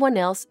if anyone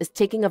else is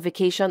taking a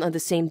vacation on the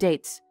same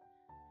dates.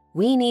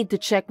 We need to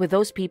check with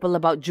those people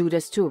about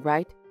Judas too,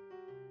 right?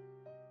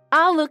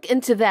 I'll look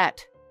into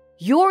that.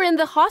 You're in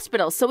the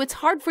hospital, so it's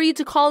hard for you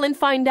to call and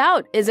find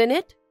out, isn't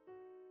it?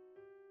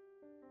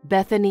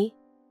 Bethany,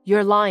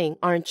 you're lying,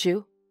 aren't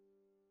you?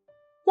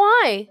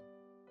 Why?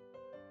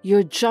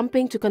 You're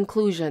jumping to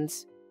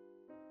conclusions.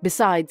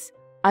 Besides,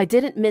 I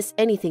didn't miss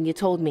anything you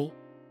told me.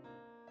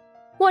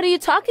 What are you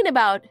talking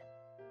about?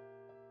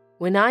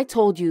 When I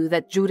told you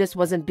that Judas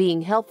wasn't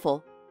being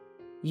helpful,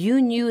 you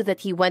knew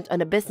that he went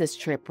on a business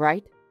trip,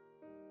 right?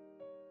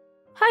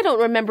 I don't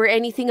remember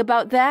anything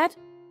about that.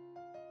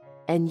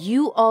 And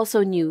you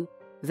also knew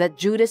that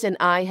Judas and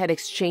I had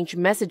exchanged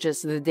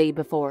messages the day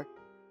before.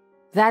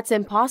 That's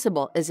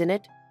impossible, isn't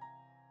it?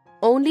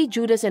 Only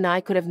Judas and I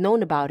could have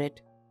known about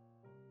it.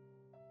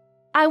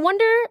 I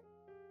wonder...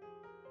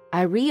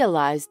 I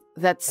realized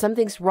that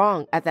something's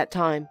wrong at that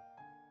time.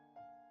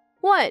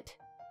 What?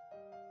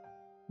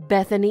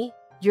 Bethany,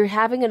 you're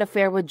having an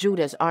affair with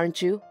Judas,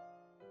 aren't you?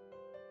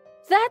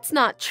 That's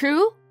not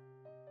true.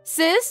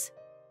 Sis,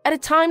 at a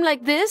time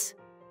like this,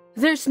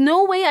 there's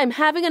no way I'm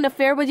having an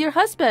affair with your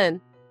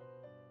husband.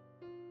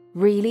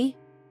 Really?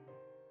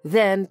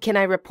 Then can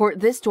I report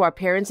this to our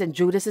parents and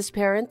Judas's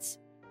parents?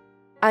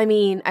 I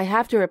mean, I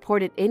have to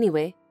report it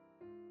anyway.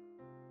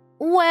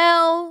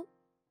 Well...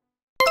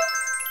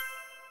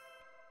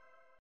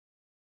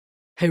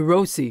 Hey,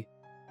 Rosie,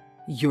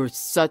 you're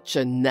such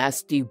a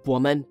nasty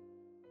woman.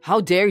 How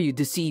dare you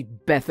deceive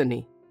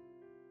Bethany?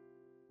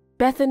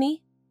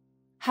 Bethany?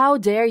 How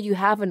dare you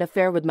have an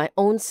affair with my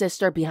own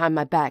sister behind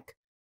my back?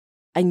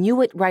 I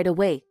knew it right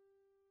away.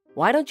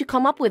 Why don't you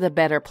come up with a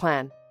better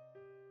plan?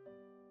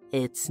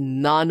 It's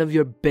none of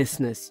your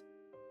business.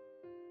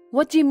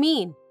 What do you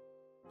mean?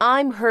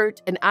 I'm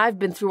hurt and I've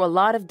been through a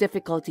lot of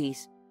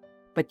difficulties.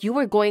 But you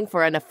were going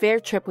for an affair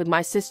trip with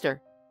my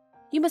sister.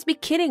 You must be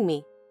kidding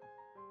me.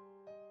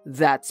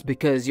 That's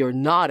because you're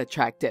not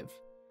attractive.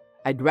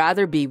 I'd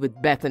rather be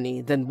with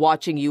Bethany than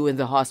watching you in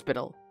the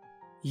hospital.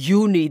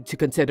 You need to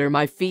consider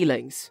my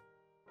feelings.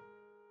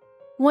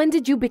 When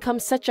did you become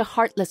such a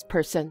heartless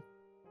person?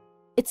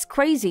 It's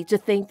crazy to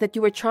think that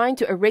you were trying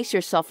to erase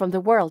yourself from the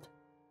world.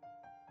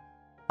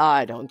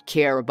 I don't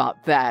care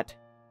about that.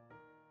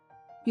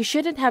 You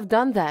shouldn't have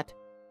done that.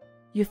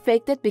 You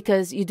faked it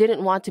because you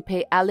didn't want to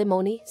pay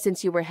alimony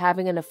since you were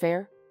having an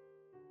affair.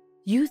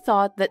 You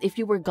thought that if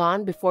you were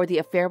gone before the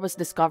affair was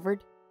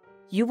discovered,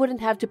 you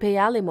wouldn't have to pay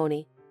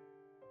alimony.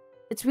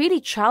 It's really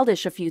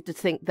childish of you to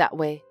think that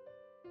way.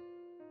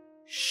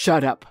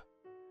 Shut up.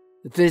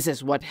 This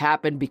is what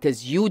happened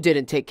because you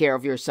didn't take care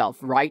of yourself,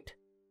 right?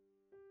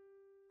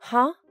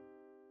 Huh?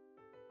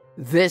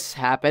 This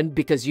happened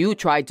because you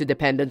tried to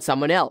depend on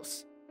someone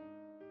else.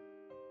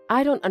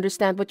 I don't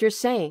understand what you're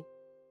saying.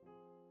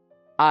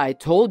 I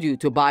told you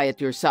to buy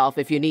it yourself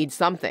if you need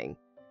something.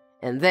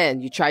 And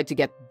then you tried to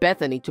get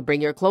Bethany to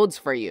bring your clothes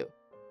for you.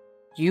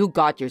 You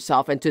got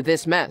yourself into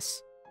this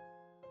mess.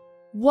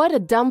 What a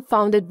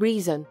dumbfounded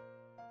reason.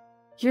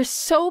 You're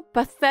so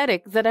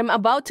pathetic that I'm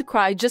about to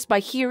cry just by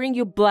hearing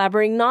you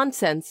blabbering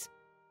nonsense.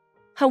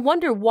 I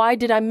wonder why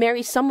did I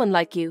marry someone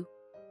like you?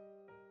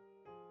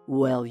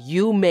 Well,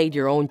 you made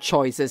your own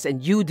choices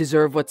and you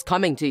deserve what's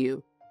coming to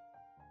you.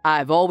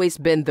 I've always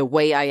been the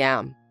way I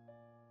am.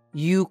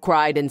 You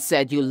cried and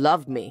said you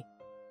loved me.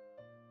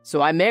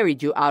 So I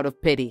married you out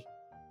of pity.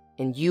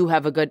 And you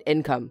have a good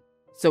income,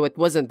 so it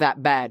wasn't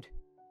that bad.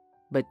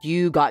 But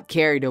you got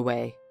carried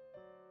away.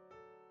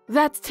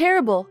 That's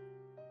terrible.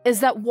 Is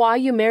that why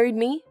you married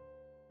me?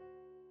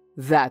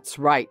 That's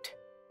right.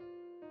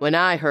 When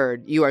I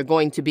heard you are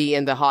going to be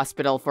in the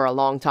hospital for a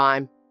long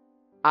time,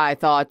 I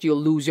thought you'll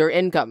lose your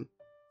income,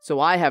 so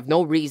I have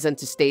no reason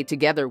to stay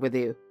together with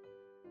you.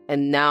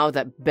 And now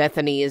that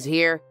Bethany is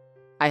here,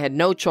 I had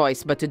no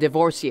choice but to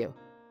divorce you.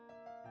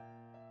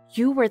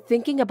 You were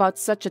thinking about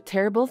such a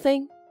terrible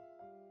thing?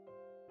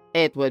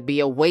 It would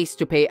be a waste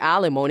to pay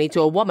alimony to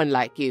a woman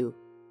like you.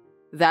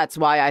 That's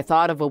why I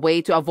thought of a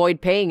way to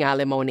avoid paying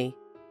alimony.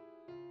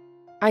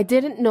 I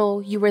didn't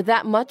know you were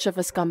that much of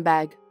a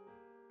scumbag.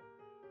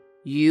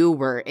 You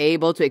were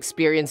able to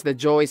experience the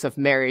joys of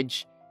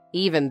marriage,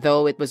 even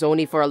though it was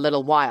only for a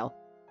little while.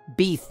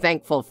 Be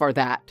thankful for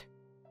that.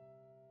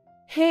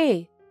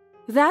 Hey,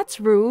 that's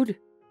rude.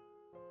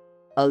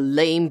 A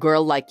lame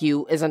girl like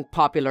you isn't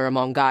popular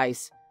among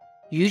guys.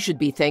 You should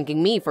be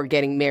thanking me for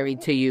getting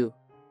married to you.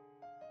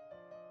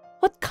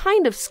 What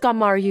kind of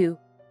scum are you?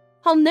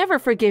 I'll never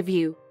forgive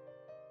you.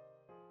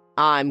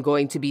 I'm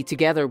going to be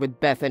together with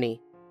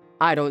Bethany.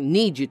 I don't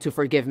need you to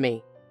forgive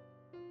me.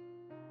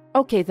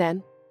 Okay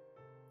then.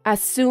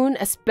 As soon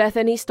as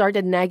Bethany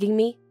started nagging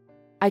me,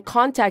 I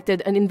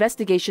contacted an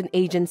investigation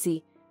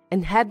agency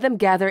and had them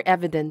gather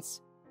evidence.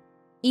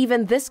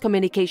 Even this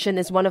communication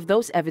is one of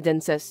those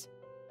evidences.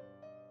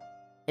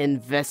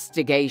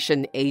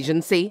 Investigation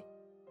agency?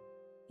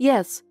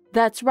 Yes,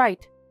 that's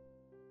right.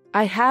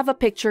 I have a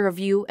picture of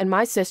you and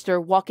my sister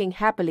walking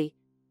happily,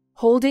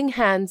 holding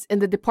hands in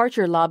the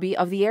departure lobby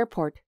of the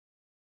airport.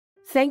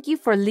 Thank you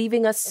for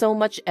leaving us so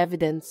much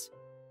evidence.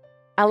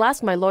 I'll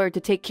ask my lawyer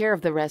to take care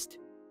of the rest.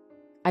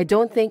 I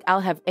don't think I'll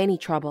have any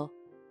trouble.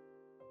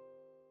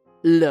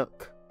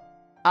 Look,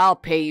 I'll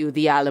pay you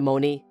the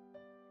alimony.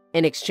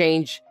 In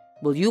exchange,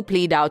 will you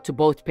plead out to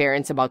both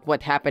parents about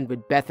what happened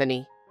with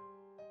Bethany?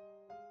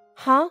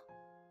 Huh?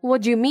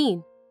 What do you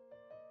mean?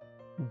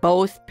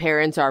 Both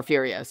parents are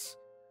furious.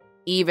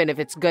 Even if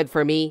it's good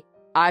for me,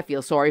 I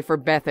feel sorry for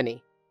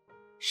Bethany.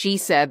 She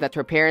said that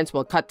her parents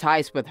will cut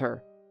ties with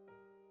her.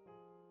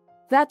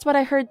 That's what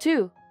I heard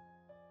too.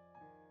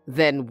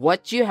 Then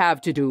what you have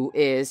to do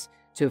is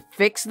to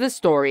fix the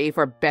story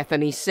for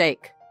Bethany's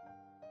sake.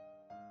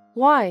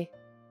 Why?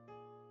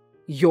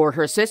 You're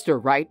her sister,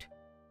 right?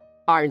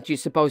 Aren't you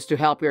supposed to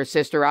help your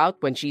sister out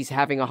when she's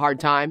having a hard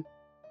time?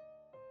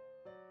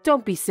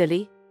 Don't be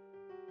silly.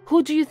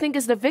 Who do you think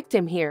is the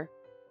victim here?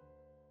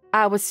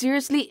 I was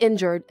seriously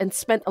injured and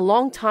spent a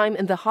long time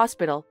in the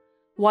hospital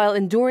while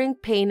enduring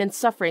pain and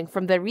suffering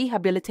from the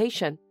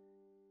rehabilitation.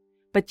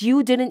 But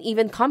you didn't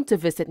even come to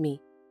visit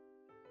me.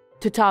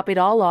 To top it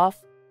all off,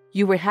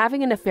 you were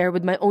having an affair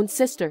with my own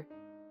sister.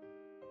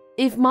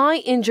 If my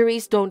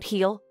injuries don't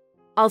heal,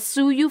 I'll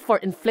sue you for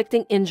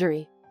inflicting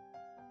injury.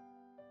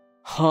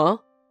 Huh?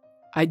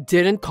 I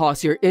didn't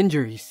cause your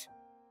injuries.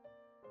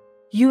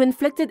 You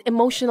inflicted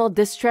emotional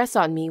distress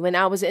on me when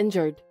I was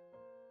injured.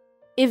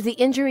 If the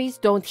injuries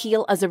don't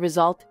heal as a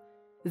result,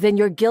 then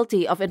you're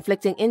guilty of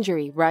inflicting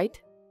injury,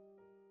 right?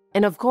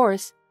 And of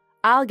course,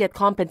 I'll get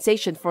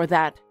compensation for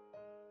that.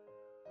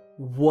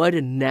 What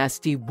a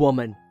nasty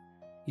woman.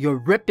 You're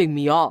ripping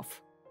me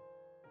off.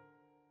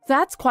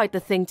 That's quite the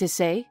thing to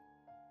say.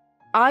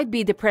 I'd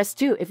be depressed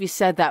too if you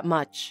said that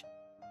much.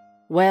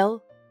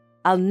 Well,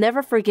 I'll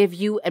never forgive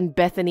you and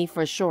Bethany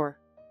for sure.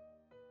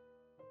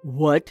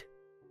 What?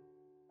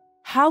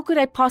 How could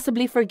I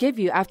possibly forgive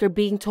you after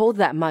being told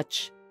that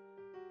much?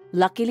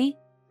 Luckily,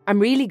 I'm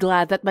really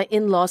glad that my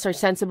in-laws are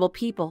sensible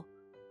people.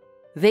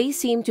 They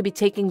seem to be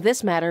taking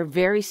this matter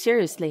very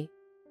seriously.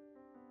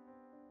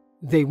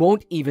 They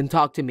won't even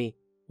talk to me.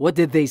 What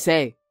did they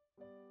say?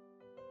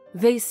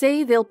 They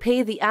say they'll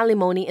pay the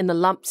alimony in a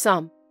lump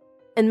sum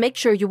and make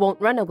sure you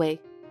won't run away.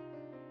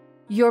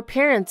 Your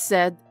parents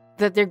said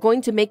that they're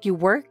going to make you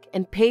work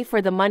and pay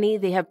for the money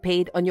they have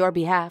paid on your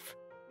behalf.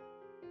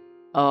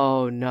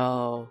 Oh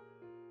no.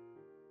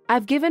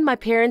 I've given my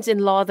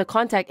parents-in-law the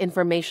contact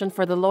information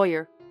for the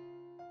lawyer.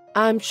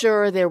 I'm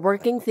sure they're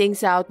working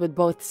things out with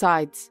both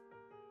sides.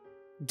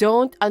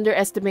 Don't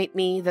underestimate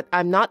me that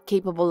I'm not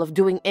capable of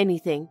doing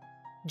anything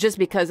just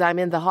because I'm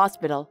in the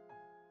hospital.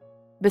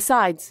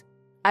 Besides,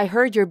 I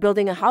heard you're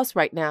building a house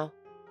right now.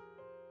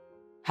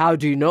 How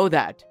do you know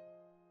that?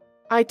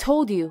 I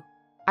told you.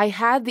 I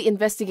had the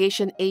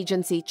investigation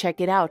agency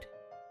check it out.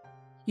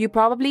 You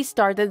probably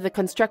started the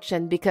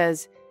construction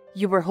because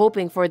you were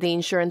hoping for the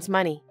insurance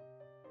money.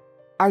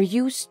 Are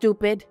you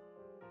stupid?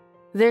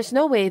 There's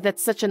no way that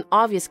such an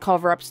obvious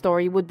cover-up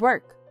story would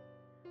work.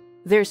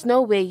 There's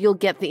no way you'll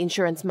get the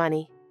insurance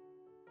money.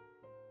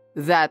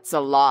 That's a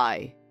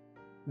lie.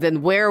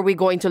 Then where are we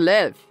going to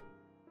live?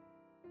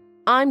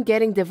 I'm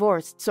getting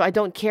divorced, so I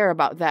don't care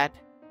about that.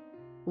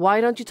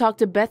 Why don't you talk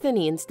to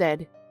Bethany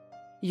instead?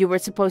 You were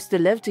supposed to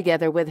live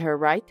together with her,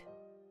 right?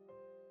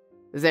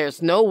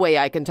 There's no way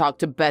I can talk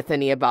to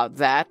Bethany about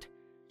that.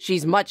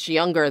 She's much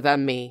younger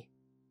than me.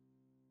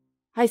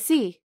 I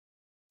see.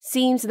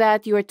 Seems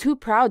that you are too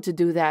proud to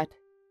do that.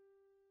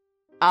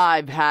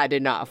 I've had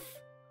enough.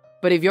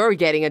 But if you're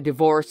getting a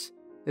divorce,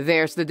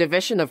 there's the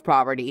division of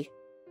property.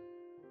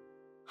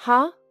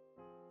 Huh?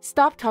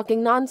 Stop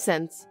talking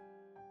nonsense.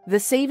 The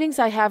savings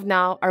I have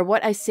now are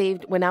what I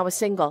saved when I was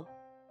single.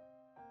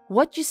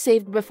 What you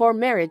saved before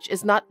marriage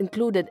is not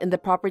included in the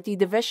property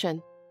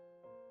division.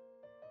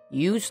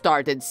 You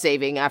started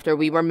saving after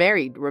we were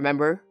married,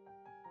 remember?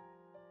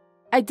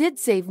 I did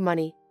save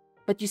money,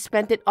 but you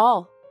spent it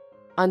all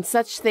on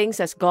such things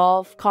as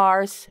golf,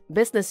 cars,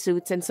 business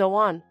suits, and so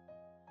on.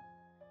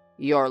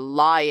 You're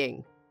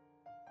lying.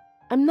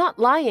 I'm not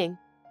lying.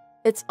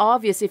 It's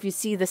obvious if you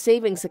see the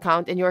savings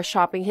account in your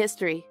shopping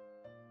history.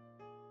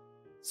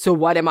 So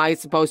what am I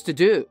supposed to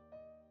do?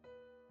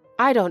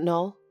 I don't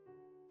know.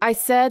 I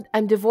said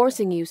I'm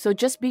divorcing you, so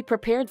just be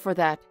prepared for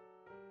that.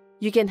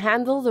 You can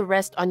handle the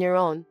rest on your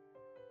own.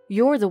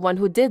 You're the one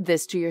who did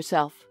this to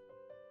yourself.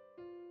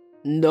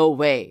 No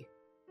way.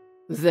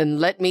 Then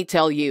let me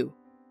tell you.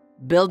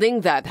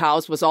 Building that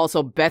house was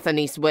also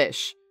Bethany's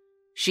wish.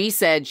 She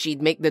said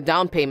she'd make the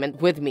down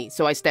payment with me,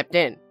 so I stepped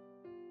in.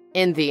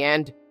 In the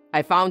end,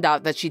 I found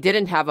out that she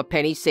didn't have a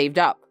penny saved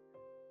up.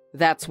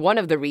 That's one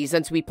of the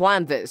reasons we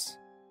planned this.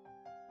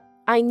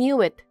 I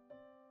knew it.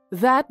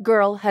 That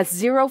girl has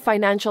zero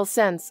financial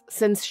sense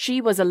since she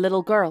was a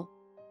little girl.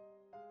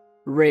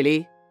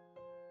 Really?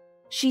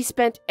 She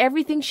spent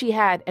everything she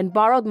had and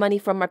borrowed money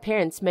from her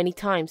parents many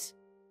times.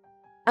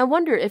 I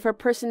wonder if her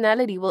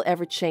personality will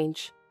ever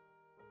change.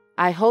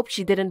 I hope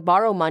she didn't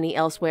borrow money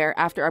elsewhere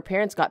after our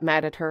parents got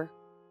mad at her.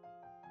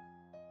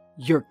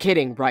 You're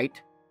kidding,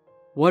 right?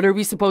 What are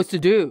we supposed to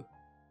do?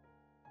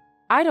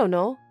 I don't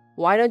know.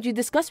 Why don't you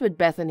discuss with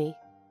Bethany?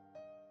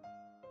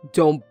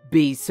 Don't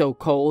be so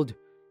cold.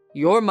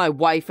 You're my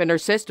wife and her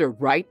sister,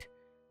 right?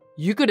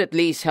 You could at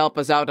least help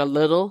us out a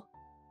little.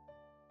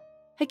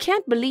 I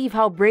can't believe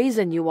how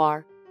brazen you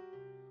are.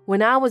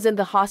 When I was in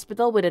the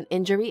hospital with an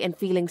injury and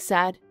feeling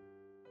sad,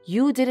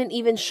 you didn't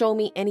even show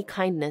me any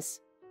kindness.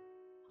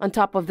 On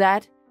top of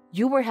that,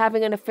 you were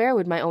having an affair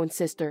with my own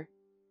sister.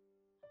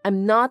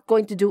 I'm not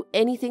going to do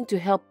anything to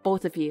help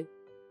both of you.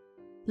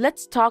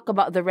 Let's talk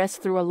about the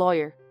rest through a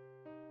lawyer.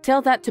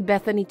 Tell that to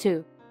Bethany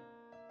too.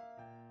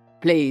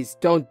 Please,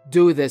 don't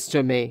do this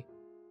to me.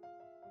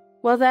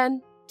 Well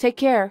then, take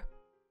care.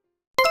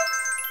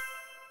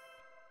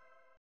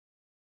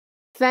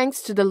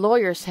 Thanks to the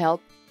lawyer's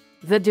help,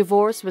 the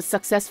divorce was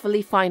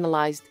successfully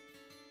finalized.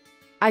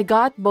 I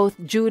got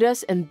both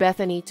Judas and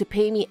Bethany to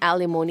pay me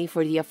alimony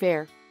for the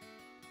affair.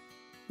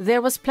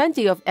 There was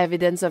plenty of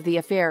evidence of the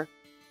affair,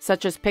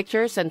 such as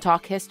pictures and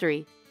talk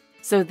history,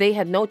 so they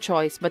had no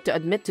choice but to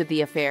admit to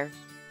the affair.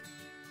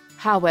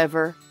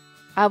 However,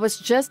 I was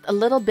just a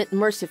little bit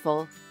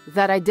merciful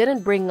that I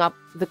didn't bring up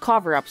the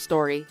cover-up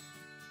story.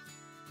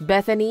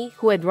 Bethany,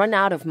 who had run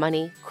out of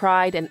money,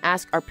 cried and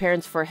asked our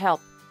parents for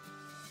help.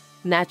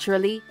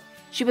 Naturally,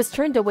 she was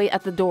turned away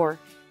at the door.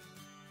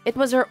 It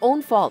was her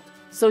own fault,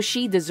 so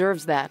she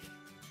deserves that.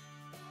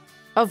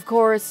 Of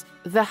course,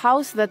 the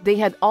house that they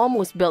had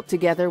almost built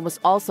together was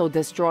also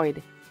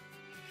destroyed.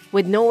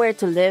 With nowhere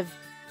to live,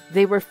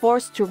 they were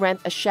forced to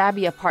rent a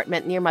shabby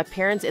apartment near my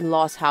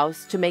parents-in-law's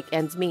house to make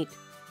ends meet.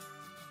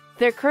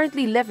 They're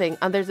currently living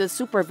under the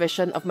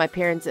supervision of my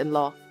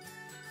parents-in-law.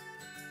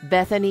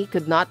 Bethany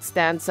could not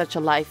stand such a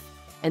life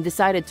and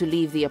decided to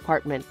leave the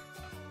apartment.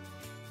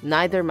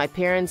 Neither my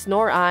parents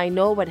nor I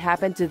know what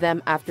happened to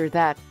them after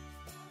that.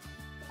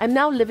 I'm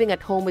now living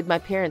at home with my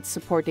parents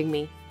supporting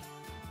me.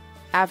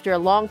 After a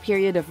long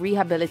period of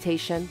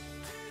rehabilitation,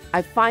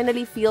 I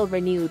finally feel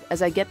renewed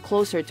as I get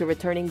closer to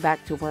returning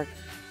back to work.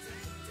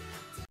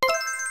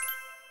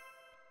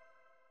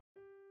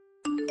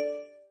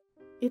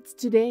 It's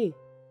today.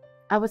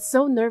 I was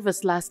so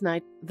nervous last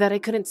night that I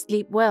couldn't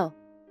sleep well.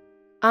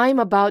 I'm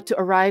about to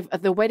arrive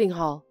at the wedding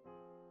hall.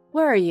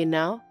 Where are you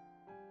now?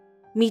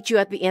 Meet you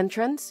at the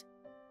entrance?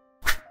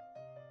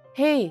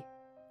 Hey,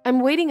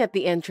 I'm waiting at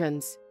the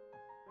entrance.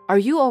 Are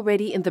you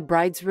already in the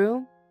bride's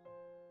room?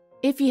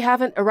 If you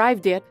haven't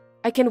arrived yet,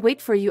 I can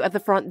wait for you at the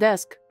front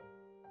desk.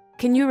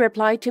 Can you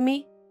reply to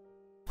me?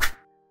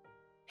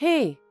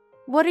 Hey,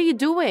 what are you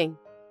doing?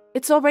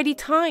 It's already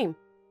time.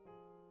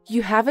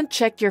 You haven't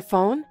checked your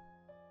phone?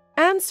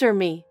 Answer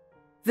me.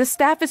 The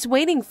staff is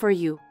waiting for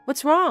you.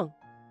 What's wrong?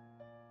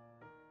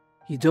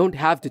 You don't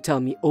have to tell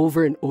me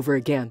over and over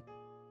again.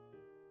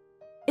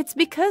 It's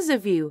because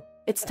of you.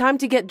 It's time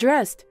to get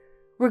dressed.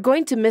 We're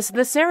going to miss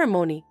the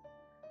ceremony.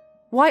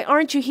 Why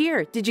aren't you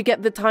here? Did you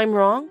get the time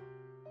wrong?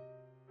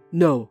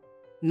 No,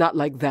 not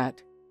like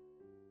that.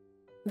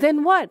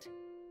 Then what?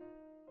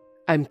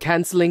 I'm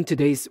canceling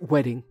today's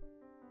wedding.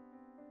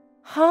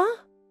 Huh?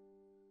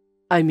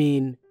 I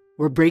mean,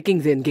 we're breaking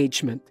the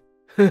engagement.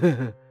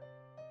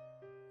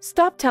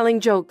 Stop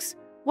telling jokes.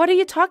 What are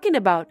you talking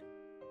about?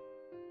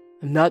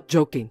 I'm not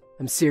joking.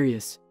 I'm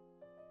serious.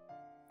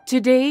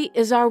 Today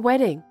is our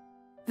wedding.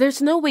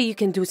 There's no way you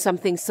can do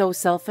something so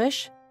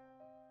selfish.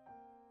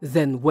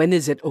 Then when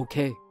is it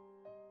okay?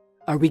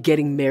 Are we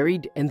getting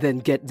married and then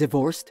get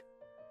divorced?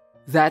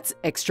 That's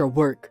extra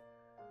work.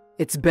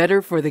 It's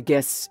better for the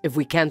guests if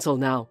we cancel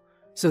now,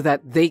 so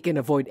that they can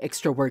avoid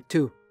extra work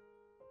too.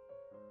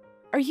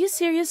 Are you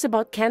serious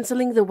about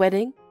canceling the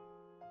wedding?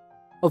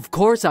 Of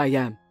course I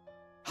am.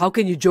 How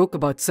can you joke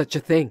about such a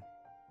thing?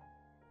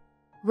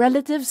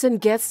 Relatives and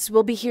guests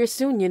will be here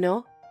soon, you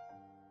know.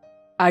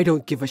 I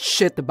don't give a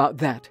shit about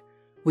that.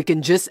 We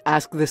can just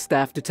ask the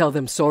staff to tell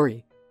them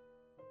sorry.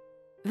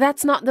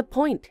 That's not the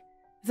point.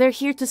 They're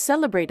here to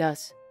celebrate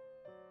us.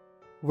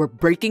 We're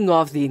breaking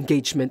off the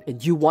engagement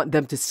and you want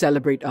them to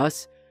celebrate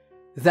us?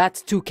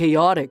 That's too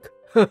chaotic.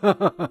 Why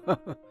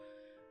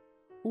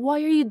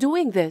are you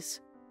doing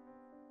this?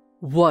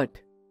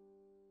 What?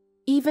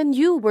 Even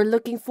you were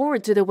looking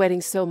forward to the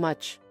wedding so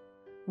much.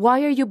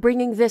 Why are you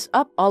bringing this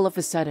up all of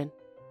a sudden?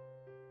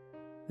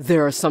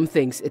 There are some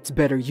things it's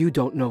better you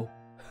don't know.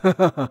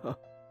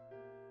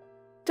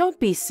 Don't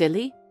be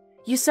silly.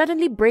 You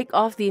suddenly break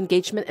off the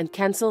engagement and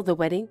cancel the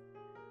wedding?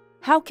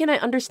 How can I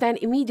understand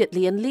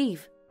immediately and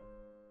leave?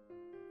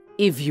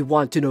 If you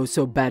want to know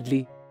so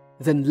badly,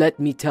 then let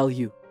me tell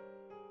you.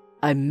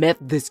 I met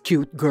this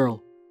cute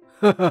girl.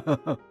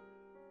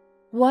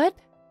 What?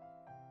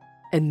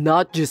 And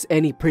not just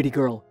any pretty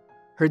girl.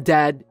 Her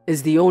dad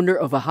is the owner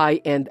of a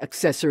high-end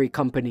accessory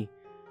company.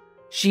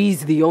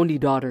 She's the only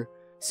daughter,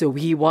 so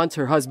he wants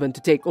her husband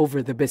to take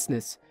over the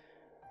business.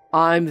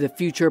 I'm the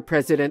future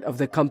president of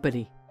the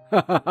company.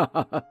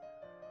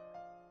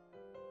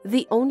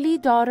 The only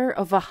daughter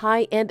of a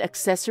high-end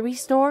accessory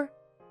store?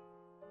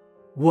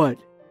 What?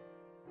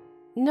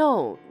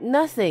 No,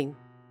 nothing.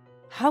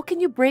 How can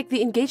you break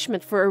the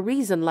engagement for a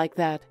reason like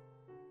that?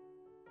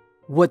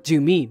 What do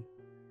you mean?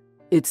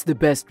 It's the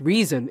best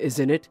reason,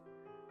 isn't it?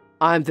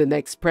 I'm the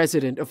next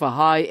president of a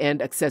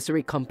high-end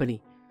accessory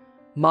company.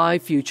 My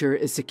future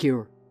is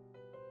secure.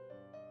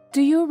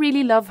 Do you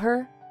really love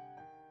her?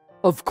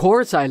 Of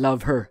course I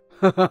love her.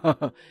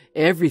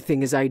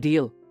 Everything is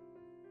ideal.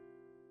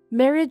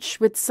 Marriage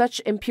with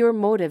such impure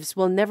motives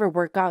will never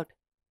work out.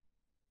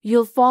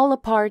 You'll fall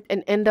apart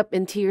and end up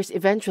in tears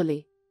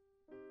eventually.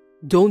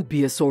 Don't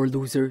be a sore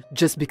loser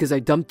just because I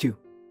dumped you.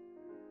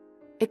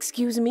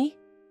 Excuse me?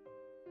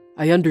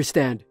 I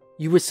understand.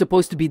 You were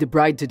supposed to be the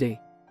bride today.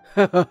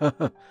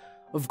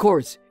 Of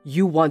course,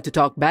 you want to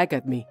talk back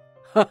at me.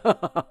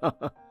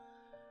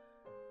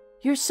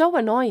 You're so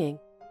annoying.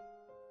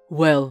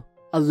 Well,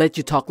 I'll let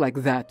you talk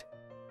like that.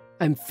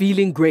 I'm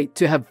feeling great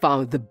to have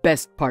found the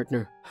best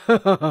partner.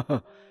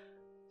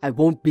 I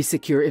won't be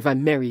secure if I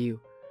marry you.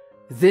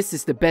 This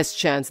is the best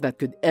chance that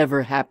could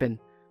ever happen.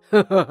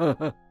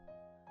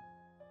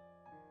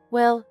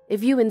 Well,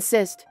 if you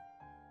insist,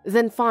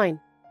 then fine.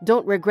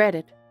 Don't regret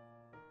it.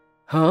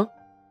 Huh?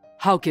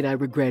 How can I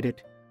regret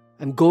it?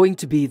 I'm going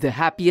to be the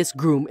happiest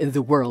groom in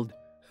the world.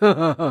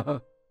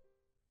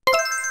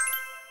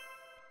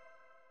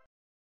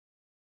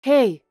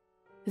 Hey,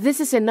 this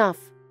is enough.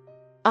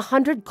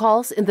 100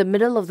 calls in the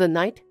middle of the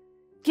night?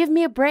 Give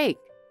me a break.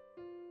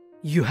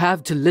 You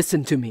have to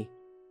listen to me.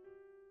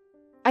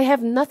 I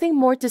have nothing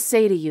more to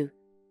say to you.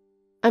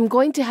 I'm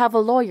going to have a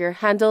lawyer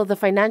handle the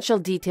financial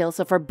details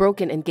of our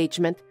broken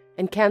engagement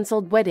and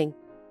cancelled wedding.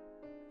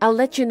 I'll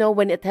let you know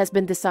when it has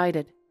been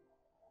decided.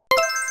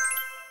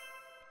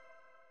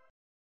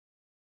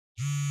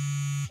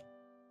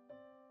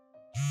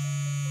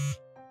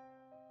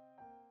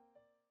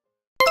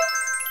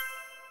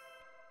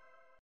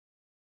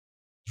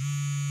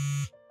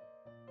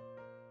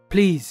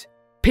 Please,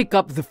 pick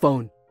up the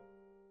phone.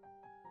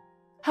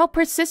 How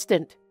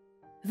persistent.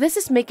 This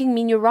is making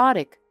me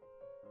neurotic.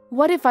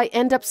 What if I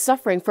end up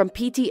suffering from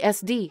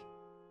PTSD?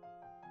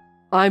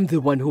 I'm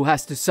the one who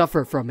has to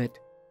suffer from it.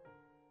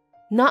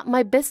 Not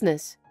my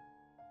business.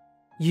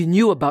 You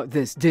knew about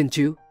this, didn't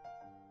you?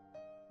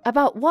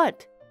 About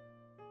what?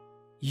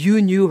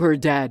 You knew her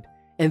dad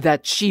and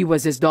that she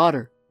was his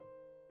daughter.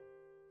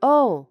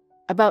 Oh,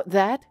 about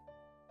that?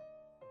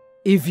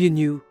 If you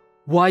knew,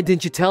 why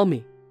didn't you tell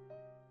me?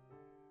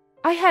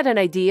 I had an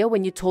idea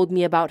when you told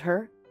me about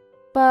her,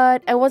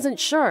 but I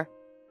wasn't sure.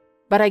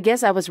 But I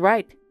guess I was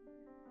right.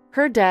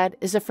 Her dad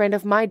is a friend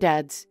of my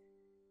dad's.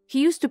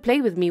 He used to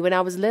play with me when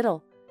I was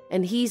little,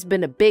 and he's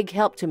been a big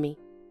help to me.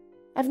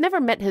 I've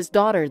never met his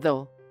daughter,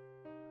 though.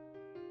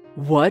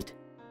 What?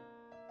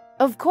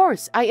 Of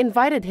course, I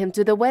invited him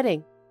to the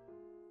wedding.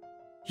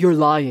 You're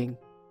lying.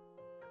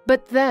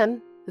 But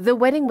then, the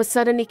wedding was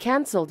suddenly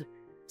cancelled,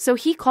 so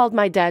he called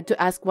my dad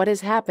to ask what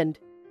has happened.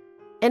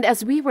 And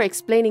as we were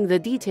explaining the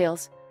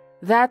details,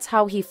 that's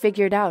how he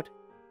figured out.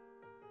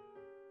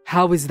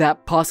 How is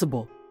that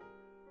possible?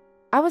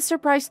 I was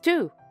surprised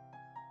too.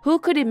 Who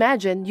could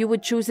imagine you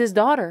would choose his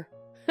daughter?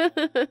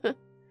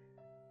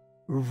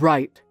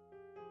 Right.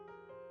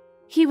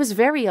 He was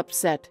very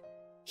upset.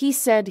 He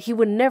said he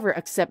would never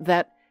accept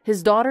that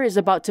his daughter is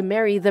about to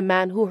marry the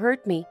man who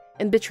hurt me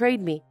and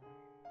betrayed me.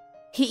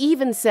 He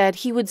even said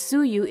he would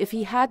sue you if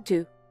he had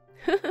to.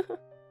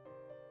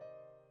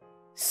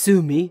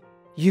 Sue me?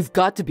 You've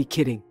got to be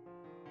kidding.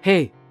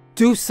 Hey,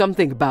 do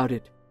something about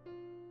it.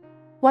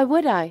 Why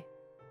would I?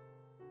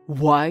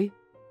 Why?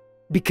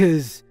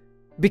 Because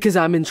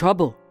I'm in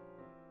trouble.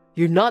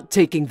 You're not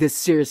taking this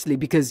seriously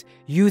because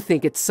you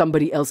think it's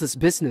somebody else's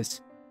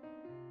business.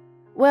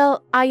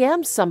 Well, I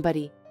am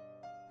somebody.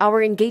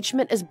 Our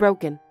engagement is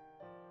broken.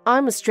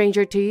 I'm a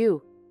stranger to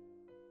you.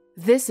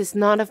 This is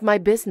none of my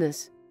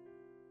business.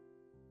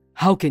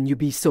 How can you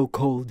be so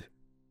cold?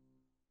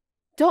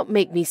 Don't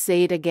make me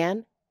say it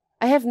again.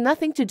 I have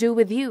nothing to do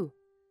with you.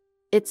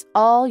 It's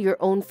all your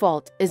own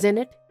fault, isn't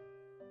it?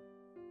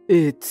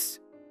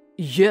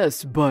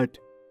 Yes, but...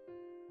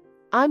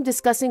 I'm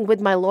discussing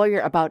with my lawyer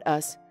about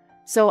us,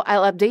 so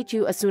I'll update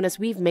you as soon as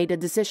we've made a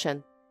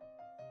decision.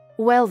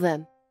 Well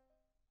then.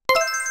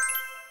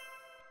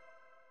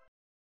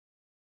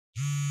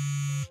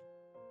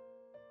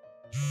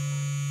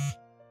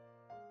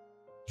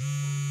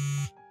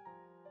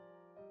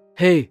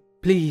 Hey,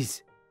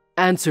 please,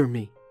 answer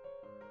me.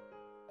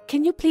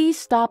 Can you please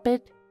stop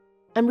it?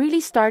 I'm really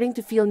starting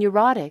to feel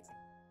neurotic.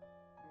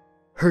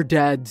 Her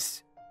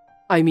dad's...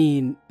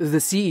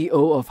 the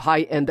CEO of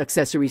high-end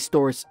accessory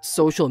store's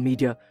social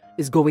media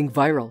is going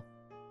viral.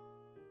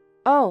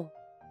 Oh.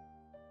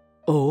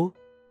 Oh?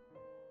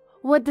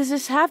 What does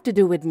this have to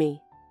do with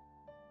me?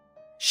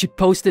 She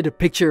posted a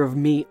picture of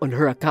me on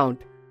her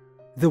account,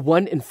 the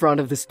one in front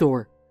of the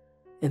store,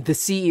 and the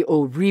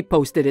CEO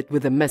reposted it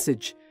with a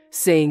message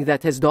saying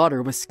that his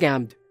daughter was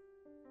scammed.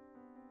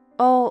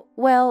 Oh,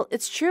 well,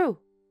 it's true.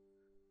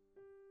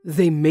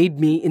 They made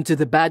me into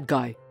the bad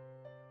guy.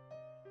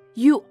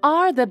 You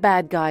are the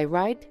bad guy,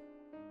 right?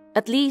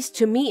 At least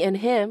to me and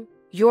him,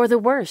 you're the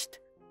worst.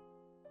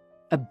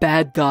 A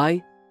bad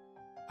guy?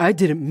 I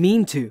didn't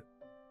mean to.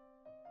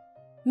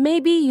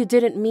 Maybe you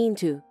didn't mean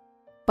to,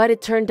 but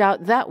it turned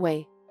out that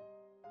way.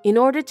 In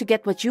order to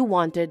get what you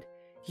wanted,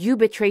 you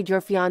betrayed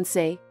your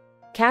fiancé,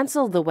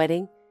 canceled the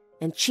wedding,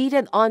 and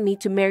cheated on me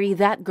to marry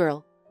that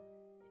girl.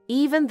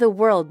 Even the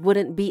world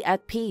wouldn't be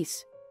at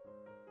peace.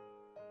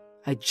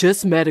 I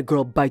just met a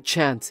girl by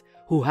chance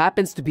who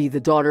happens to be the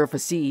daughter of a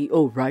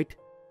CEO, right?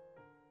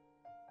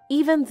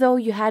 Even though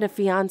you had a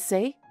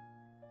fiancé?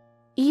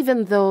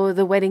 Even though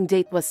the wedding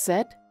date was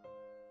set?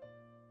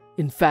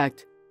 In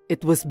fact,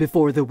 it was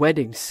before the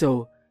wedding,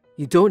 so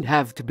you don't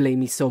have to blame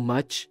me so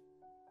much.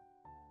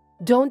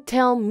 Don't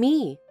tell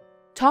me.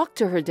 Talk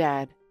to her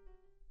dad.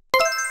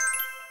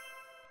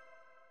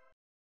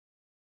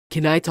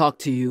 Can I talk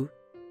to you?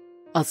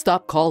 I'll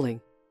stop calling.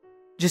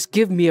 Just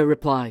give me a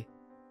reply.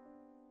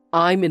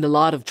 I'm in a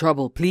lot of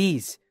trouble,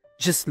 please.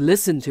 Just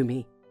listen to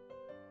me.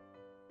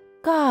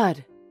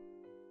 God,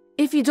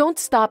 if you don't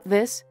stop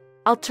this,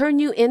 I'll turn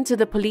you in to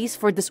the police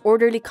for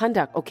disorderly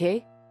conduct,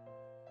 okay?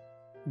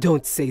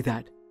 Don't say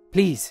that.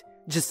 Please,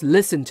 just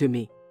listen to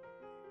me.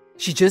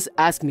 She just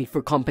asked me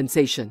for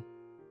compensation.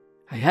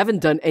 I haven't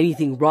done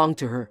anything wrong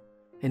to her,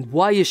 and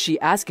why is she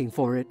asking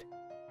for it?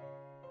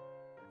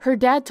 Her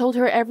dad told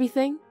her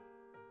everything?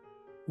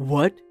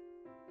 What?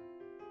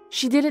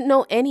 She didn't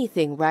know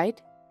anything,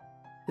 right?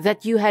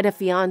 That you had a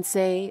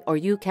fiancé or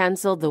you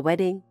canceled the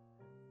wedding.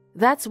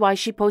 That's why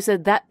she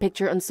posted that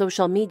picture on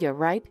social media,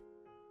 right?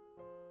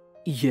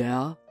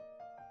 Yeah.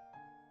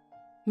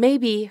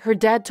 Maybe her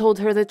dad told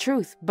her the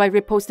truth by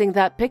reposting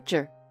that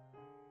picture.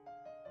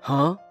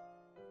 Huh?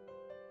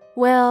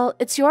 Well,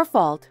 it's your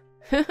fault.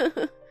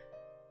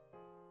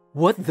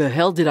 What the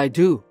hell did I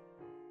do?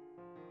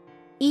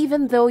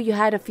 Even though you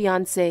had a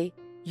fiancé,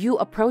 you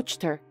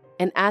approached her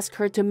and asked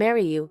her to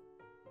marry you.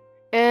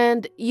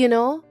 And, you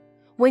know,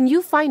 when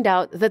you find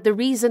out that the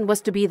reason was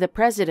to be the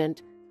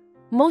president,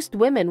 most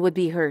women would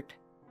be hurt.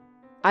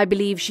 I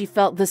believe she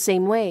felt the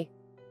same way.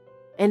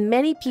 And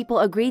many people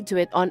agreed to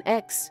it on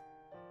X.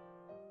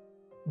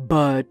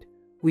 But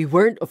we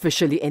weren't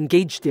officially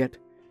engaged yet.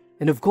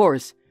 And of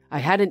course, I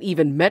hadn't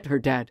even met her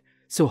dad,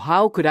 so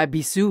how could I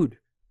be sued?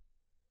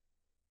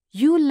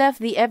 You left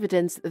the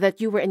evidence that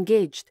you were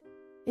engaged.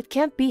 It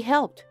can't be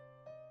helped.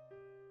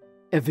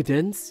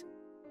 Evidence?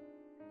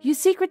 You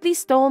secretly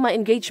stole my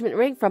engagement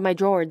ring from my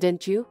drawer,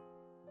 didn't you?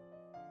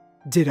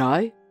 Did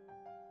I?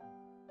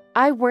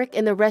 I work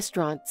in a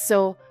restaurant,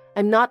 so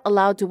I'm not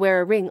allowed to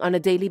wear a ring on a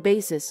daily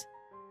basis.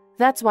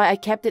 That's why I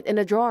kept it in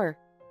a drawer.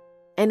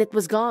 And it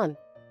was gone.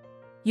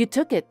 You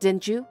took it,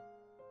 didn't you?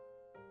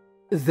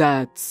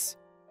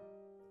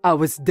 I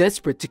was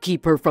desperate to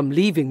keep her from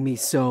leaving me,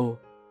 so...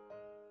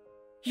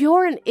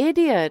 You're an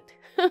idiot.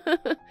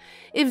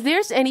 If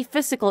there's any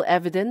physical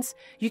evidence,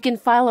 you can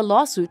file a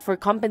lawsuit for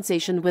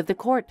compensation with the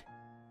court.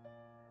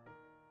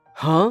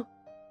 Huh?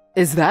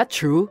 Is that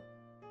true?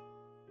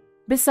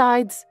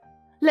 Besides,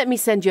 let me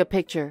send you a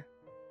picture.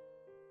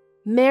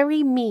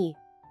 Marry me.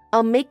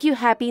 I'll make you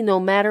happy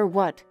no matter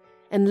what,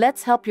 and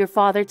let's help your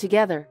father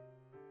together.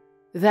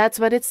 That's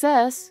what it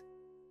says.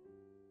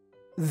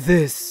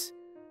 These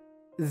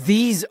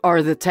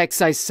are the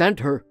texts I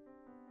sent her.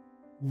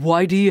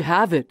 Why do you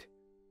have it?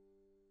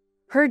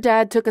 Her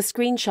dad took a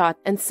screenshot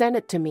and sent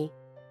it to me.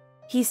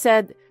 He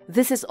said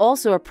this is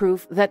also a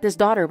proof that his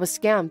daughter was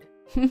scammed.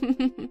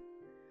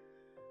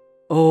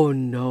 Oh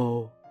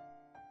no.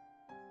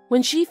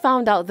 When she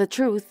found out the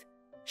truth,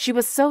 she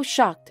was so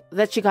shocked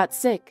that she got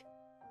sick.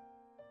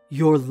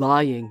 You're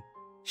lying.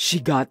 She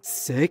got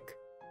sick?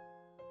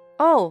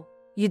 Oh,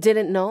 you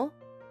didn't know?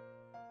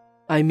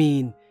 I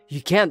mean,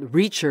 you can't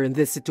reach her in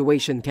this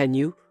situation, can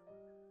you?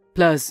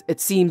 Plus,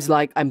 it seems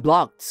like I'm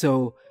blocked,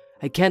 so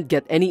I can't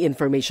get any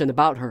information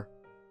about her.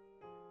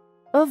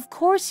 Of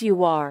course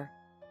you are.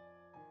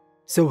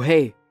 So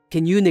hey,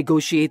 can you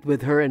negotiate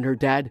with her and her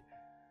dad?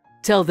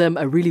 Tell them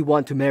I really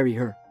want to marry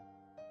her.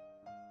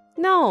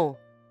 No,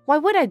 why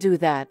would I do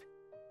that?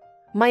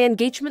 My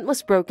engagement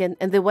was broken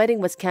and the wedding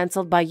was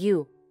canceled by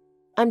you.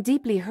 I'm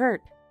deeply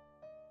hurt.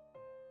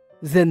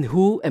 Then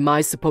who am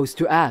I supposed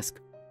to ask?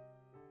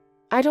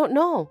 I don't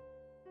know.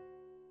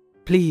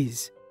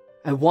 Please,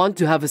 I want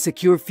to have a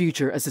secure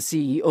future as a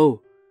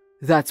CEO.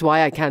 That's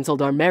why I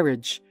canceled our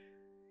marriage.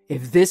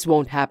 If this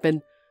won't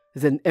happen,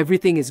 then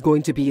everything is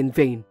going to be in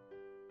vain.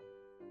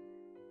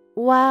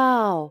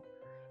 Wow,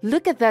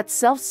 look at that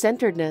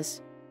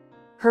self-centeredness.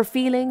 Her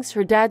feelings,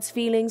 her dad's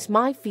feelings,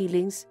 my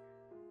feelings.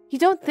 You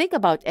don't think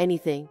about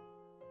anything.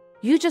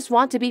 You just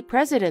want to be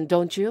president,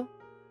 don't you?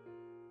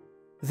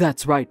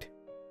 That's right.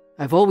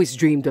 I've always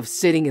dreamed of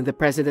sitting in the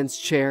president's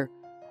chair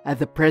at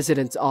the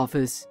president's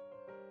office.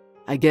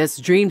 I guess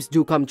dreams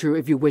do come true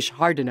if you wish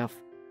hard enough.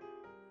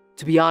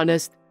 To be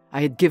honest,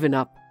 I had given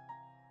up.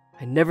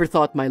 I never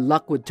thought my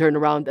luck would turn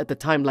around at a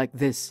time like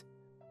this.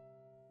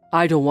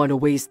 I don't want to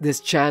waste this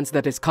chance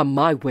that has come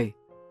my way.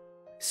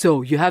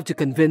 So you have to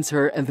convince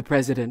her and the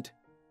president.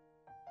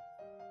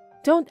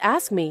 Don't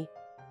ask me.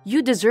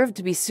 You deserve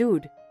to be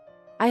sued.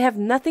 I have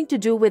nothing to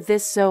do with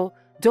this, so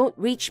don't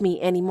reach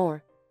me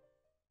anymore.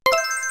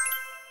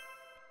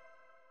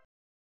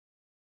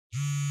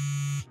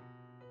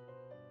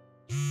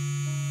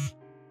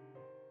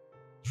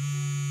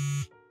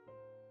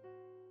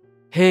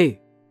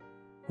 Hey,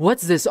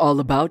 what's this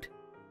all about?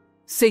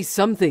 Say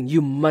something,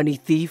 you money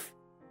thief.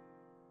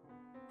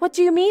 What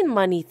do you mean,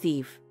 money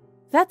thief?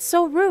 That's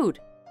so rude.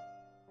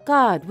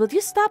 God, will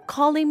you stop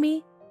calling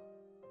me?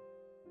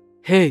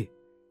 Hey,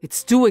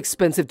 it's too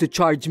expensive to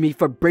charge me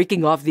for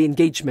breaking off the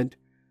engagement.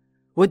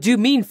 What do you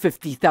mean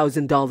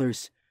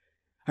 $50,000?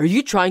 Are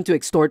you trying to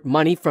extort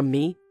money from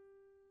me?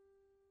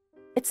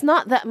 It's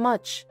not that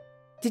much.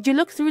 Did you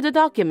look through the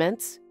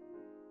documents?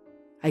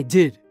 I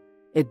did.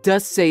 It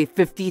does say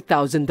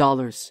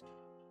 $50,000.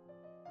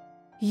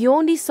 You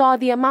only saw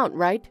the amount,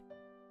 right?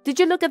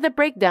 Did you look at the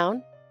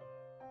breakdown?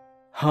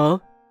 Huh?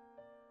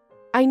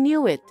 I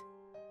knew it.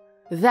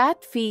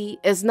 That fee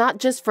is not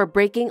just for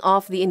breaking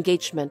off the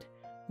engagement,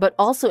 but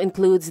also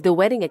includes the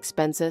wedding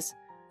expenses,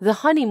 the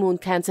honeymoon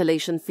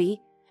cancellation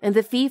fee, and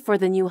the fee for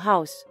the new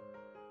house.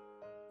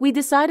 We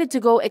decided to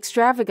go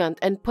extravagant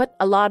and put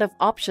a lot of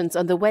options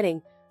on the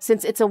wedding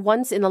since it's a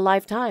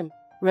once-in-a-lifetime,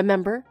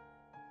 remember?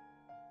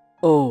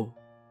 Oh,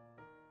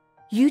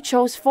 You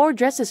chose 4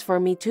 dresses for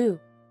me too.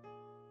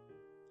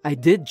 I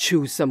did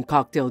choose some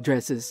cocktail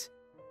dresses.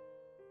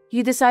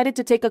 You decided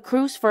to take a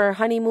cruise for our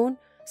honeymoon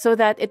so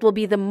that it will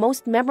be the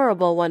most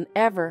memorable one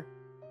ever.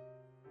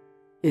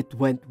 It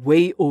went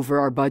way over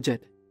our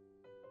budget.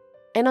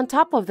 And on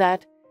top of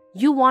that,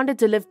 you wanted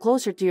to live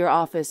closer to your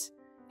office,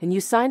 and you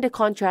signed a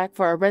contract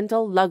for a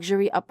rental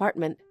luxury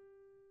apartment.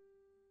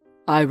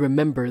 I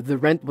remember the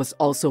rent was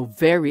also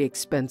very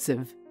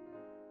expensive.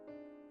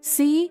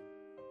 See?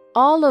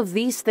 All of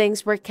these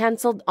things were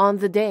canceled on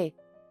the day.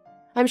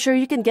 I'm sure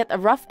you can get a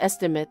rough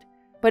estimate,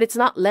 but it's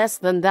not less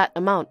than that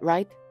amount,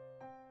 right?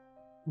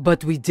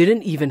 But we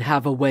didn't even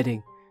have a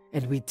wedding,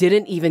 and we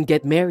didn't even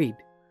get married.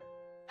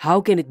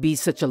 How can it be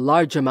such a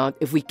large amount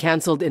if we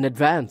canceled in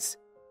advance?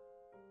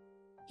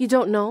 You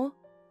don't know?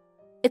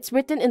 It's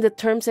written in the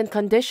terms and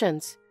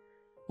conditions.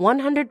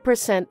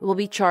 100% will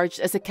be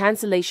charged as a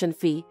cancellation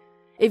fee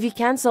if you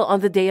cancel on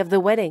the day of the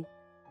wedding.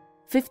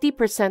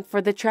 50%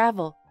 for the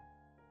travel.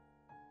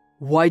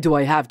 Why do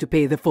I have to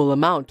pay the full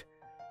amount?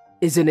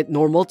 Isn't it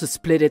normal to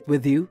split it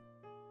with you?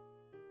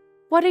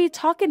 What are you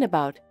talking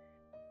about?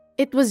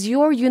 It was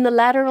your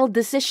unilateral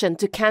decision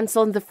to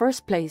cancel in the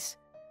first place.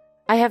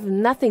 I have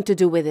nothing to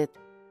do with it.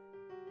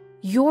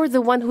 You're the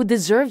one who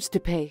deserves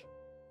to pay.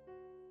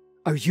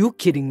 Are you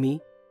kidding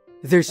me?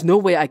 There's no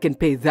way I can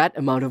pay that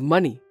amount of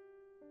money.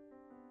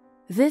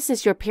 This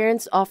is your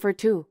parents' offer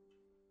too.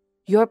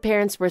 Your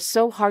parents were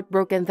so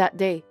heartbroken that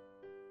day.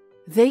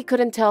 They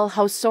couldn't tell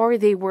how sorry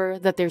they were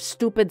that their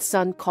stupid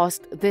son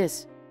caused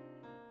this.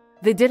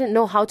 They didn't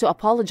know how to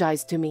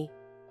apologize to me.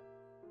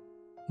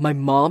 My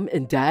mom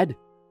and dad?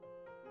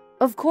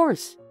 Of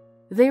course.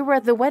 They were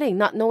at the wedding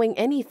not knowing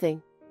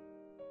anything.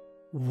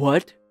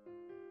 What?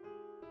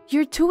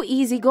 You're too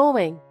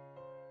easygoing.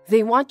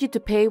 They want you to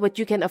pay what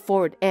you can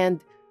afford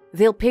and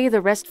they'll pay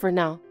the rest for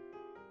now.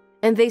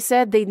 And they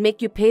said they'd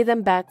make you pay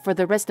them back for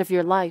the rest of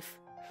your life.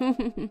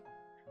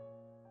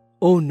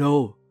 Oh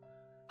no.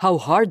 How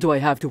hard do I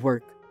have to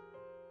work?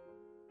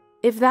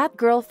 If that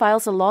girl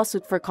files a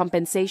lawsuit for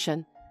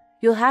compensation,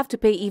 you'll have to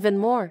pay even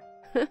more.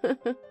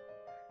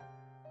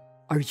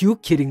 Are you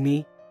kidding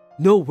me?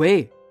 No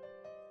way.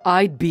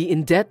 I'd be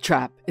in debt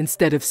trap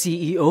instead of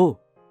CEO.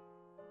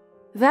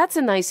 That's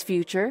a nice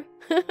future.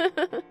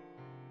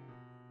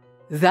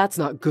 That's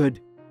not good.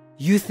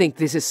 You think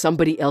this is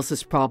somebody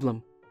else's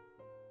problem.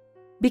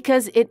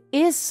 Because it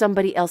is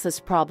somebody else's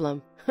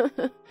problem.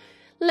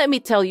 Let me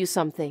tell you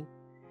something.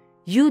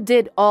 You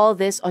did all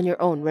this on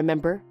your own,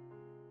 remember?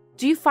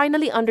 Do you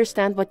finally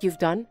understand what you've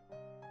done?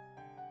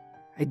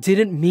 I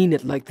didn't mean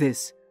it like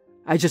this.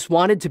 I just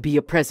wanted to be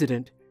a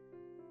president.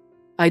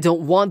 I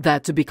don't want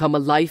that to become a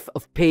life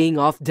of paying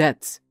off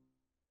debts.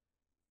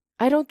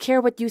 I don't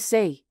care what you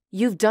say.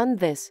 You've done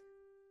this.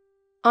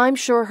 I'm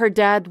sure her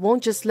dad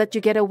won't just let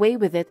you get away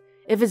with it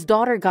if his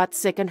daughter got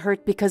sick and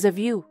hurt because of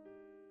you.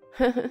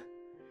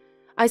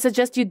 I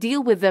suggest you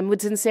deal with them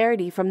with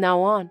sincerity from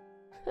now on.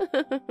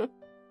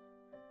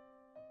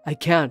 I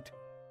can't.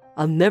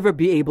 I'll never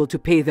be able to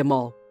pay them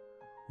all.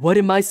 What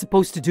am I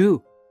supposed to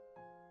do?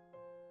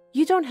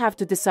 You don't have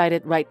to decide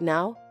it right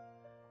now.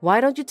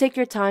 Why don't you take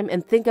your time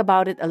and think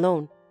about it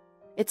alone?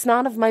 It's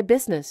none of my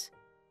business.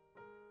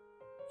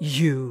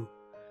 You.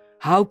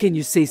 How can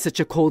you say such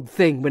a cold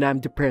thing when I'm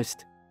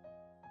depressed?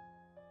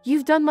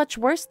 You've done much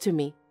worse to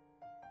me.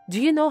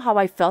 Do you know how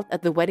I felt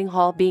at the wedding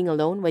hall being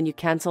alone when you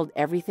canceled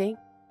everything?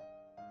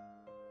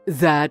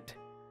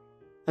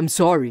 I'm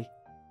sorry.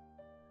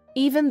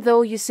 Even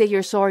though you say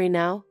you're sorry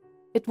now,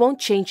 it won't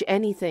change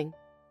anything.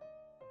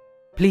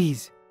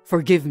 Please,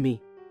 forgive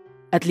me.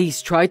 At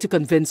least try to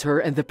convince her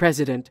and the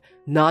president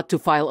not to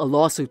file a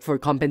lawsuit for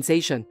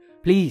compensation.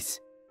 Please.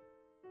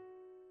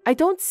 I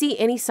don't see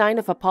any sign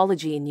of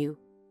apology in you.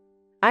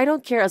 I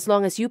don't care as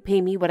long as you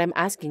pay me what I'm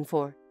asking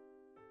for.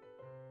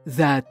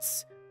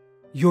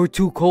 You're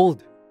too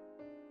cold.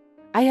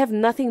 I have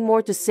nothing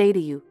more to say to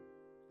you.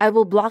 I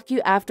will block you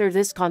after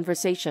this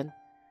conversation.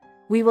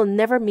 We will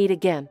never meet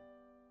again.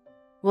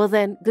 Well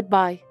then,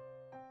 goodbye.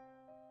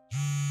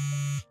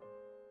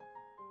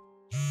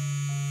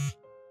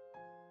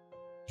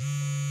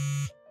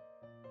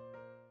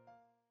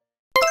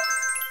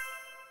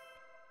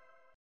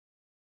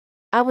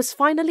 I was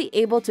finally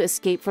able to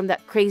escape from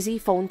that crazy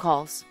phone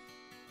calls.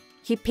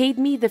 He paid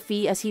me the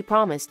fee as he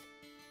promised,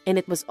 and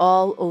it was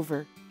all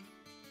over.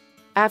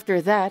 After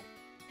that,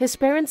 his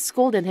parents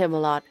scolded him a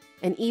lot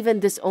and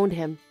even disowned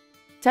him,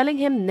 telling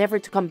him never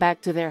to come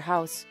back to their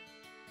house.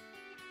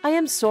 I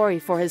am sorry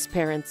for his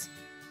parents,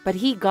 but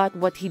he got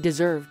what he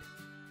deserved.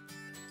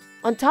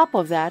 On top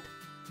of that,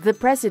 the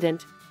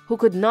president, who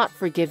could not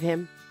forgive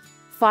him,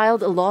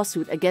 filed a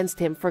lawsuit against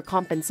him for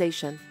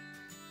compensation.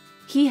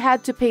 He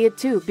had to pay it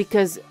too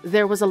because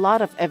there was a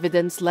lot of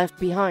evidence left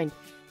behind.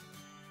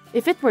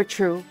 If it were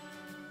true,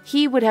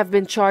 he would have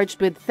been charged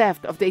with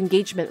theft of the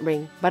engagement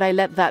ring, but I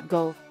let that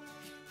go.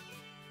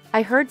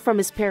 I heard from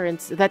his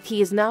parents that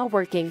he is now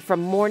working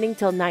from morning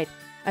till night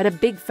at a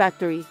big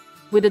factory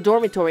with a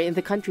dormitory in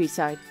the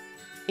countryside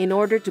in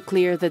order to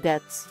clear the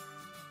debts.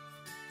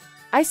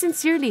 I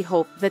sincerely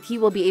hope that he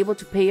will be able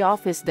to pay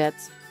off his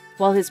debts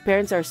while his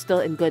parents are still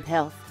in good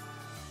health.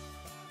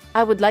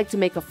 I would like to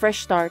make a fresh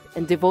start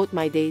and devote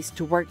my days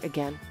to work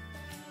again.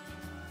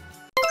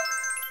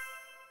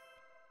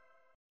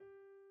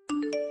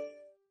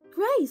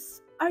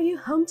 Grace, are you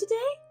home today?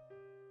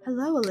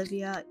 Hello,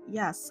 Olivia.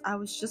 Yes, I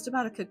was just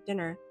about to cook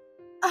dinner.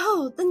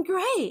 Oh, then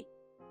great.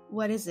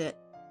 What is it?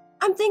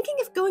 I'm thinking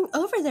of going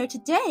over there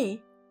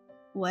today.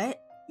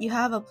 What? You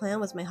have a plan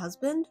with my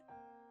husband?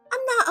 I'm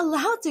not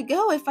allowed to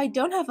go if I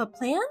don't have a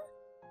plan?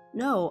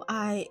 No,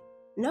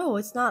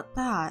 it's not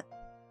that.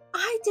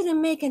 I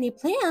didn't make any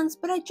plans,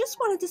 but I just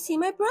wanted to see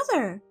my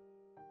brother.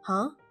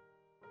 Huh?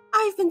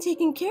 I've been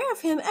taking care of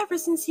him ever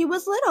since he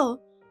was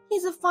little.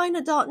 He's a fine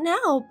adult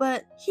now,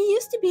 but he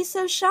used to be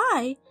so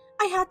shy.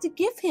 I had to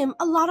give him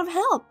a lot of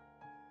help.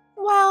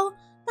 Well,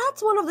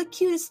 that's one of the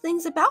cutest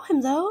things about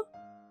him, though.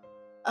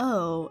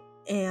 Oh,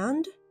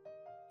 and?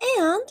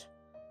 And?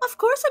 Of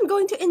course I'm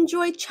going to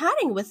enjoy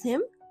chatting with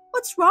him.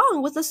 What's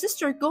wrong with a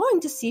sister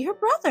going to see her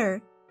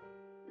brother?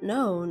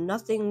 No,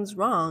 nothing's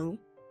wrong.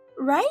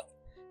 Right?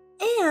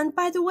 And,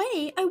 by the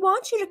way, I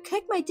want you to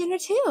cook my dinner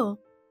too.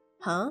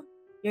 Huh?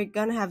 You're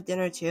gonna have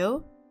dinner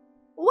too?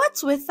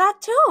 What's with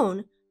that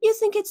tone? You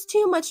think it's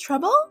too much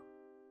trouble?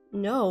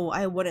 No,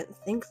 I wouldn't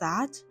think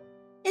that.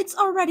 It's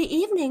already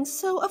evening,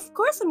 so of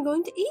course I'm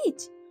going to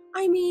eat.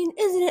 I mean,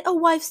 isn't it a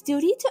wife's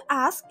duty to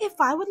ask if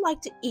I would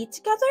like to eat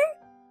together?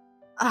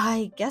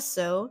 I guess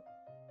so.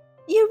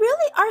 You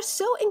really are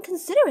so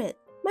inconsiderate.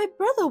 My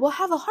brother will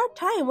have a hard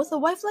time with a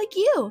wife like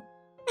you.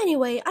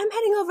 Anyway, I'm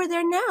heading over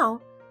there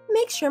now.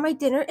 Make sure my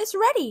dinner is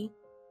ready.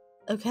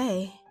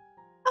 Okay.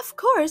 Of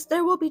course,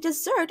 there will be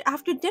dessert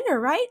after dinner,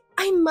 right?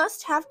 I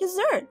must have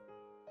dessert.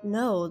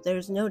 No,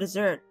 there's no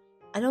dessert.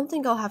 I don't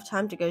think I'll have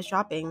time to go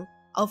shopping.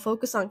 I'll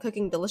focus on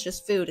cooking delicious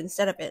food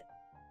instead of it.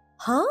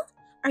 Huh?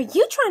 Are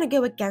you trying to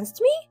go against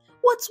me?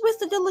 What's with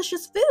the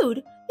delicious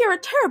food? You're a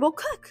terrible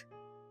cook.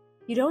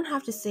 You don't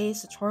have to say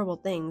such horrible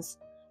things.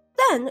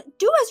 Then,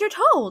 do as you're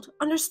told,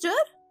 understood?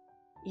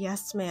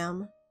 Yes,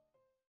 ma'am.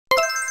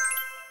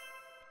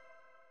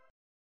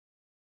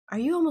 Are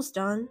you almost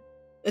done?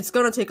 It's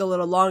gonna take a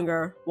little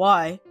longer.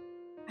 Why?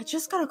 I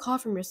just got a call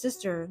from your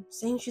sister,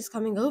 saying she's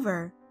coming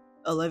over.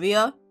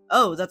 Olivia?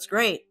 Oh, that's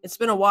great. It's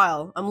been a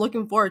while. I'm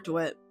looking forward to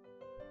it.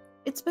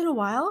 It's been a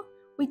while?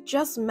 We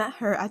just met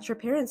her at your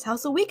parents'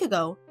 house a week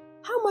ago.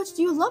 How much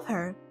do you love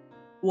her?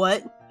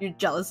 What? You're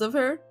jealous of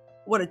her?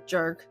 What a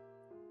jerk.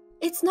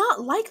 It's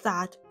not like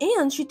that,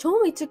 and she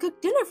told me to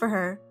cook dinner for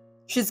her.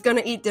 She's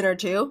gonna eat dinner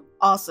too?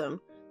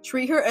 Awesome.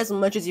 Treat her as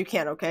much as you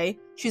can, okay?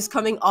 She's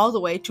coming all the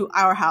way to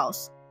our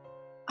house.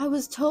 I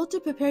was told to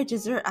prepare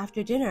dessert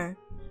after dinner.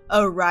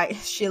 Oh right,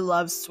 she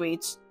loves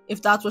sweets.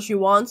 If that's what she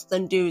wants,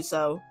 then do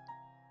so.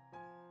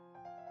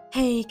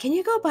 Hey, can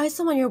you go buy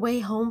some on your way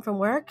home from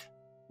work?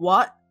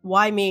 What?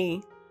 Why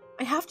me?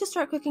 I have to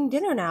start cooking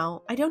dinner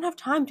now. I don't have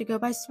time to go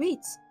buy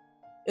sweets.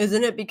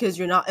 Isn't it because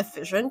you're not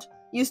efficient?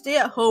 You stay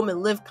at home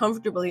and live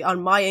comfortably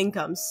on my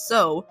income,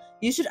 so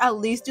you should at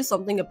least do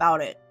something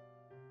about it.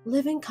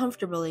 Living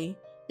comfortably?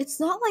 It's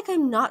not like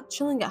I'm not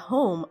chilling at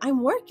home.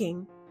 I'm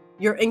working.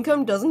 Your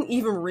income doesn't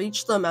even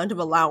reach the amount of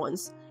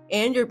allowance,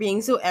 and you're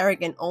being so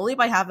arrogant only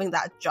by having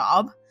that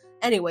job.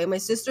 Anyway, my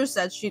sister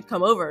said she'd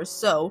come over,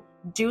 so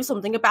do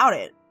something about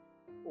it.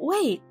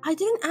 Wait, I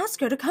didn't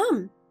ask her to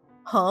come.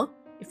 Huh?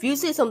 If you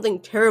say something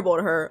terrible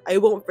to her, I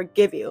won't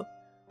forgive you.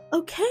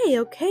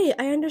 Okay,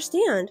 I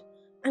understand.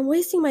 I'm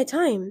wasting my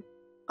time.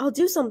 I'll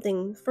do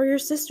something for your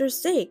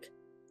sister's sake.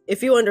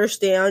 If you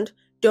understand,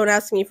 don't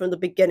ask me from the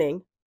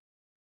beginning.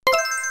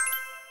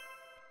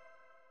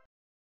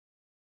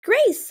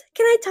 Grace,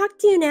 can I talk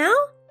to you now?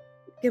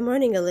 Good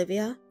morning,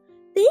 Olivia.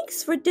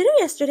 Thanks for dinner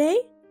yesterday.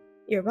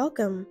 You're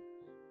welcome.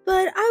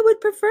 But I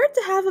would prefer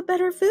to have a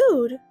better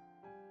food.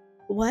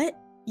 What?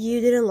 You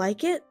didn't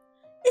like it?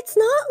 It's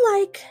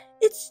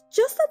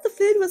just that the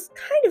food was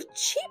kind of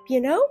cheap,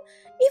 you know?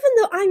 Even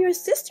though I'm your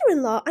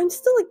sister-in-law, I'm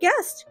still a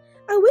guest.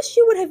 I wish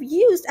you would have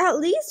used at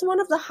least one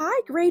of the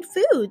high-grade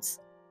foods.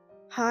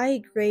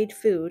 High-grade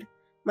food.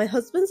 My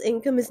husband's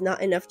income is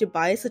not enough to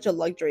buy such a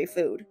luxury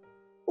food.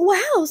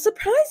 Wow,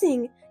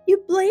 surprising!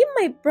 You blame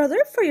my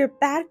brother for your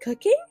bad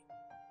cooking?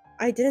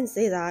 I didn't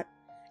say that.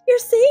 You're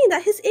saying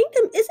that his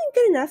income isn't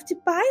good enough to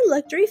buy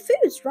luxury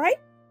foods, right?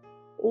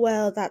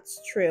 Well,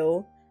 that's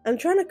true. I'm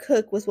trying to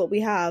cook with what we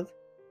have.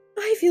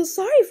 I feel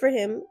sorry for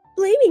him,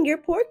 blaming your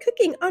poor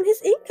cooking on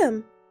his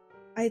income.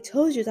 I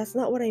told you that's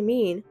not what I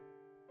mean.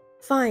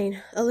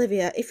 Fine,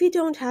 Olivia, if you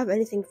don't have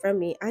anything from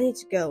me, I need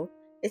to go.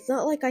 It's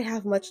not like I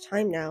have much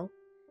time now.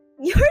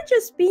 You're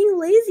just being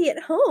lazy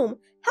at home.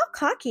 How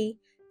cocky.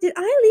 Did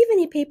I leave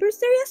any papers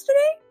there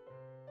yesterday?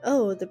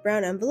 Oh, the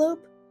brown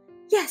envelope?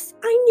 Yes,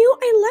 I knew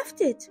I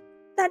left it.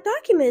 That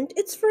document,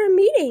 it's for a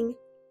meeting.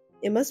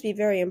 It must be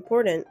very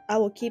important. I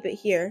will keep it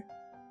here.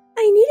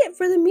 I need it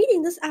for the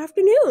meeting this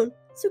afternoon,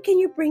 so can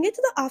you bring it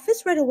to the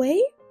office right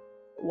away?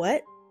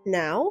 What?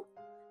 Now?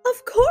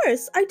 Of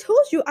course! I told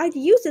you I'd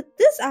use it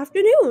this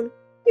afternoon!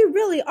 You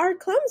really are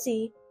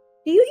clumsy.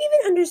 Do you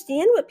even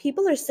understand what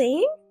people are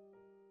saying?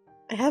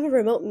 I have a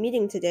remote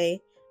meeting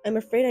today. I'm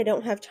afraid I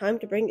don't have time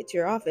to bring it to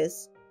your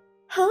office.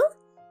 Huh?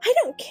 I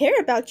don't care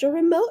about your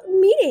remote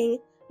meeting.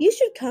 You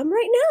should come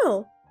right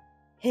now.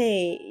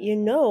 Hey, you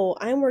know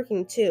I'm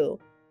working too.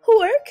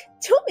 Work?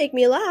 Don't make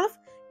me laugh.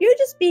 You're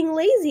just being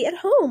lazy at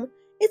home.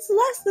 It's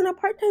less than a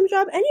part-time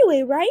job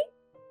anyway, right?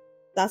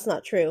 That's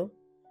not true.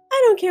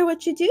 I don't care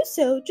what you do,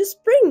 so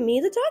just bring me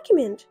the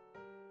document.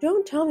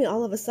 Don't tell me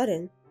all of a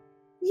sudden.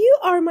 You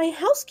are my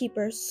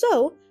housekeeper,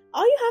 so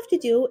all you have to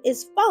do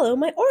is follow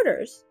my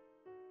orders.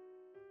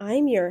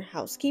 I'm your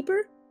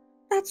housekeeper?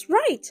 That's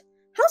right.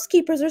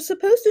 Housekeepers are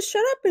supposed to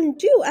shut up and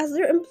do as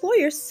their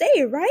employers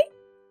say, right?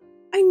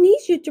 I need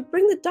you to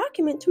bring the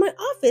document to my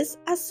office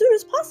as soon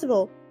as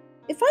possible.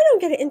 If I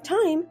don't get it in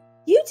time,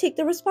 you take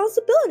the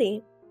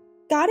responsibility.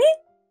 Got it?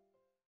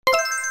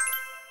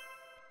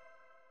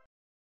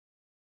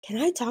 Can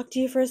I talk to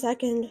you for a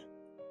second?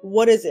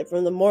 What is it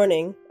from the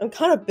morning? I'm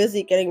kind of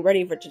busy getting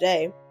ready for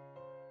today.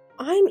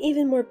 I'm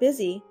even more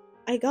busy.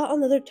 I got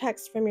another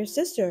text from your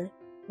sister.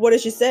 What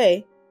did she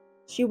say?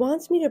 She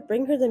wants me to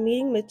bring her the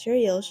meeting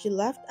material she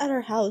left at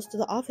her house to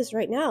the office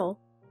right now.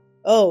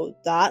 Oh,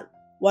 that?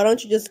 Why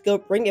don't you just go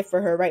bring it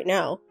for her right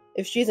now?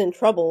 If she's in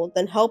trouble,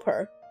 then help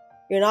her.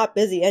 You're not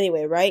busy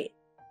anyway, right?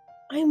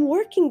 I'm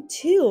working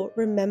too,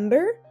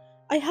 remember?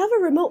 I have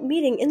a remote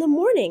meeting in the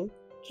morning.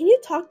 Can you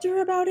talk to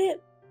her about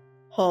it?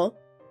 Huh?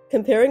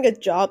 Comparing a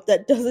job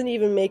that doesn't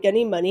even make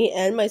any money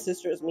and my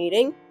sister's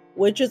meeting?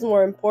 Which is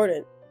more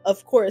important?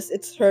 Of course,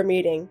 it's her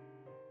meeting.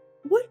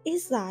 What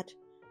is that?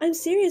 I'm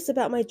serious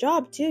about my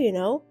job too, you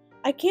know.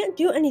 I can't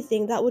do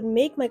anything that would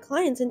make my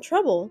clients in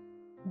trouble.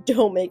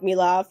 Don't make me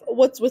laugh.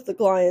 What's with the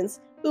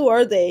clients? Who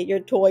are they? Your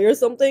toy or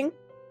something?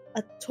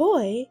 A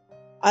toy?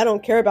 I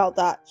don't care about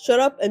that. Shut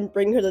up and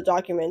bring her the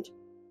document.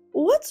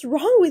 What's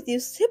wrong with you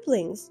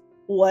siblings?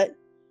 What?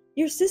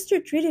 Your sister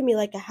treated me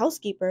like a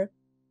housekeeper.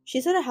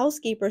 She said a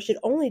housekeeper should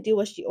only do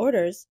what she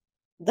orders.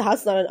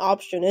 That's not an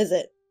option, is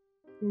it?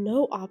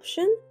 No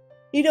option?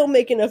 You don't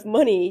make enough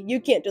money. You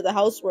can't do the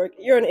housework.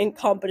 You're an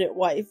incompetent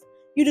wife.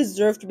 You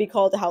deserve to be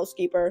called a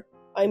housekeeper.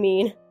 I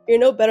mean, you're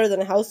no better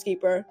than a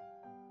housekeeper.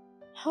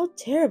 How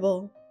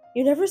terrible.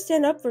 You never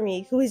stand up for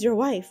me, who is your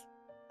wife.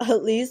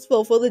 At least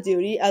fulfill the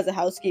duty as a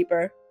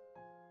housekeeper.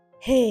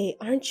 Hey,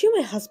 aren't you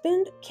my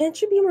husband?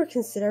 Can't you be more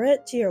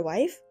considerate to your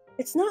wife?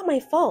 It's not my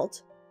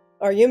fault.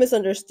 Are you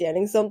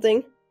misunderstanding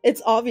something?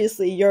 It's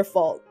obviously your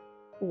fault.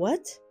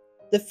 What?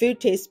 The food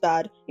tastes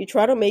bad. You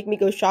try to make me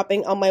go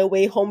shopping on my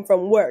way home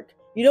from work.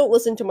 You don't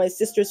listen to my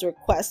sister's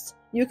requests.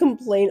 You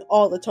complain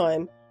all the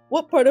time.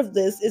 What part of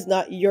this is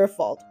not your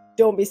fault?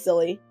 Don't be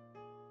silly.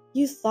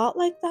 You thought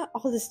like that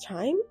all this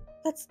time?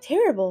 That's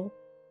terrible.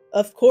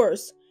 Of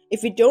course.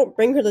 If you don't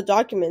bring her the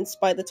documents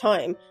by the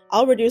time,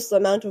 I'll reduce the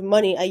amount of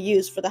money I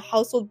use for the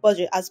household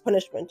budget as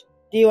punishment.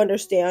 Do you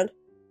understand?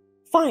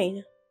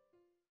 Fine.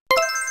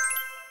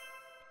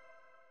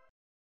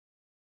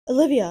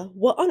 Olivia,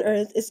 what on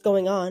earth is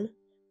going on?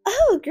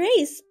 Oh,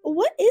 Grace,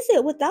 what is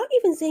it without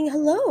even saying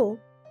hello?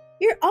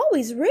 You're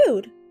always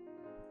rude.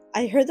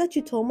 I heard that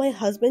you told my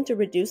husband to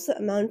reduce the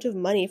amount of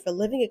money for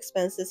living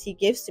expenses he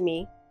gives to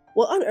me.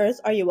 What on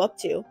earth are you up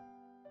to?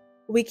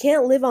 We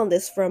can't live on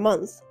this for a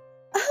month.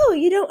 Oh,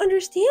 you don't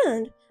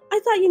understand. I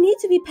thought you need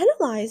to be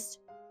penalized.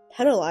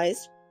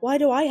 Penalized? Why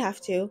do I have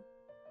to?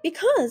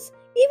 Because,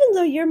 even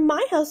though you're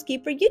my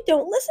housekeeper, you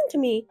don't listen to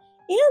me.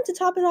 And to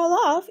top it all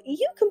off,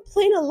 you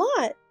complain a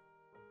lot.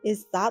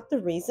 Is that the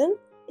reason?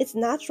 It's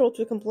natural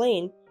to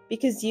complain,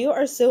 because you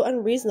are so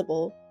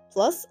unreasonable.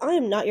 Plus, I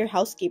am not your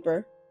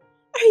housekeeper.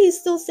 Are you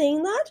still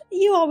saying that?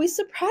 You always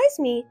surprise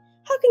me.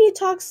 How can you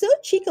talk so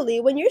cheekily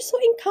when you're so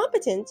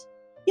incompetent?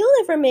 You'll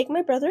never make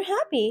my brother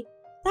happy.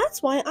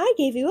 That's why I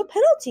gave you a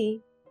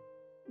penalty.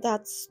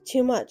 That's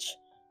too much.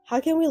 How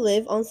can we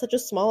live on such a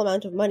small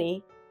amount of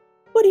money?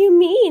 What do you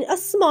mean, a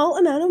small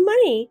amount of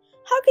money?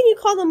 How can you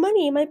call the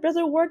money my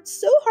brother worked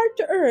so hard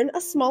to earn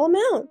a small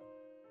amount?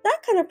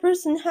 That kind of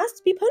person has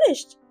to be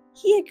punished.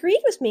 He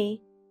agreed with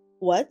me.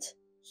 What?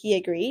 He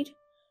agreed?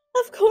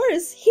 Of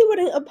course, he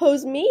wouldn't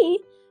oppose me,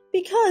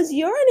 because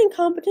you're an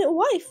incompetent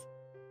wife.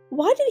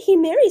 Why did he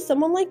marry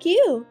someone like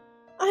you?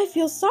 I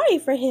feel sorry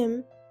for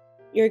him.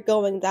 You're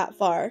going that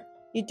far.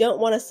 You don't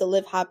want us to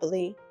live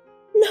happily.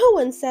 No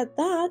one said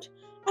that.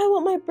 I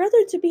want my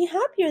brother to be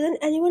happier than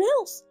anyone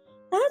else.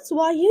 That's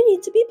why you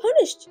need to be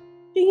punished.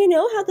 Do you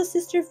know how the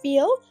sister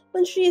feels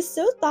when she is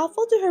so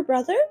thoughtful to her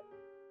brother?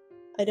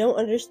 I don't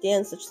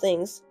understand such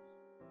things.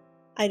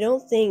 I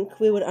don't think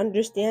we would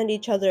understand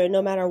each other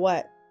no matter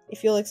what,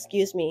 if you'll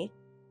excuse me.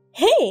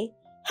 Hey,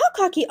 how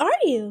cocky are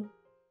you?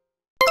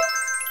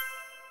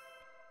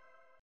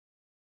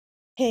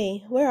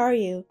 Hey, where are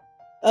you?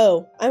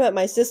 Oh, I'm at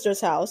my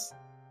sister's house.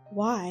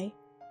 Why?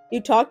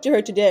 You talked to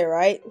her today,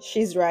 right?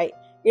 She's right.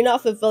 You're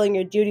not fulfilling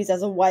your duties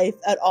as a wife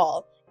at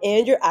all.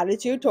 and your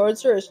attitude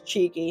towards her is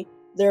cheeky.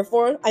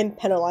 Therefore, I'm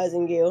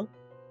penalizing you.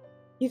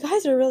 You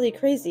guys are really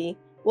crazy.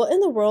 What in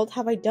the world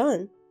have I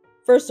done?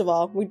 First of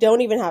all, we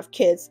don't even have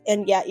kids,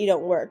 and yet you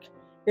don't work.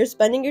 You're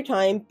spending your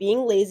time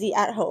being lazy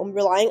at home,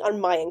 relying on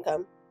my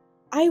income.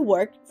 I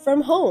work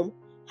from home.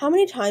 How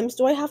many times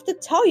do I have to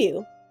tell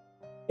you?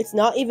 It's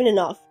not even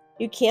enough.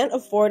 You can't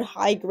afford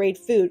high-grade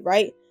food,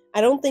 right?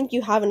 I don't think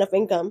you have enough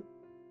income.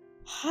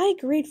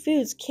 High-grade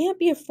foods can't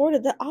be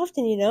afforded that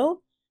often, you know?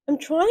 I'm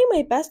trying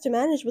my best to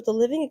manage with the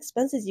living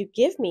expenses you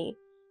give me.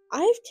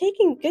 I've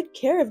taken good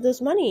care of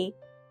those money.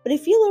 But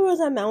if you lower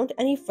the amount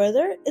any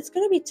further, it's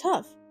gonna be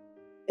tough.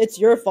 It's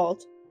your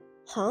fault.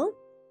 Huh?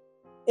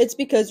 It's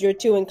because you're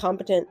too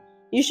incompetent.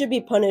 You should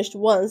be punished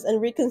once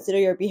and reconsider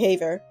your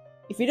behavior.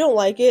 If you don't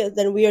like it,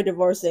 then we are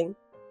divorcing.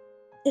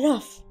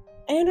 Enough.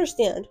 I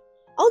understand.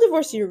 I'll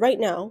divorce you right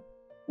now.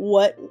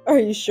 What? Are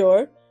you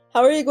sure?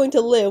 How are you going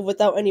to live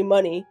without any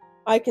money?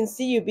 I can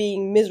see you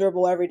being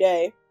miserable every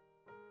day.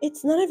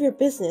 It's none of your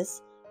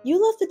business.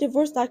 You left the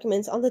divorce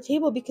documents on the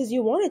table because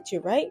you wanted to,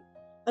 right?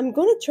 I'm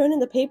going to turn in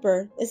the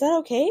paper. Is that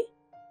okay?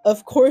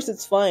 Of course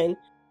it's fine.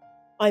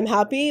 I'm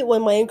happy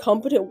when my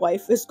incompetent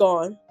wife is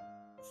gone.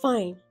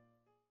 Fine.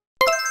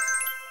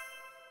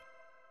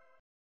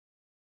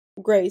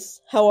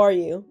 Grace, how are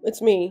you?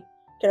 It's me.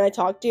 Can I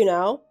talk to you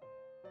now?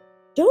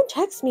 Don't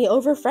text me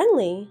over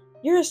friendly.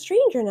 You're a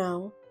stranger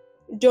now.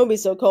 Don't be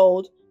so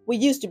cold. We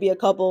used to be a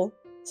couple.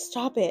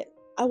 Stop it.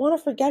 I want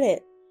to forget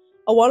it.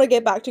 I want to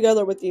get back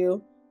together with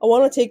you. I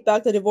want to take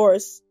back the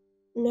divorce.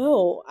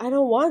 No, I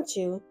don't want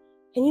to.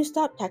 Can you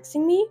stop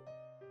texting me?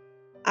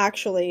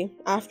 Actually,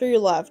 after you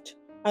left,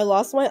 I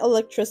lost my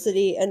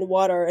electricity and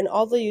water and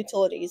all the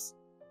utilities.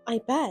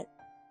 I bet.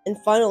 And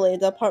finally,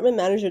 the apartment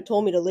manager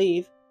told me to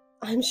leave.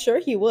 I'm sure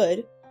he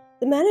would.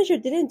 The manager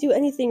didn't do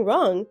anything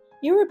wrong.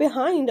 You were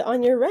behind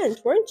on your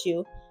rent, weren't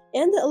you?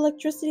 And the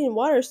electricity and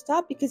water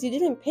stopped because you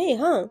didn't pay,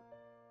 huh?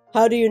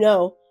 How do you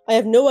know? I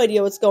have no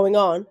idea what's going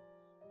on.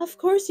 Of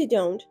course you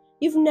don't.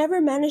 You've never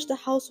managed the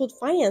household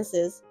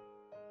finances.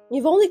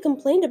 You've only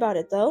complained about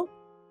it, though.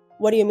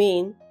 What do you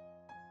mean?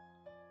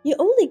 You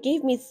only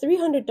gave me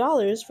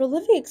 $300 for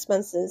living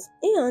expenses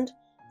and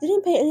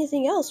didn't pay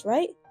anything else,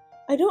 right?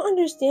 I don't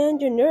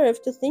understand your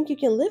nerve to think you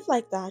can live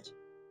like that.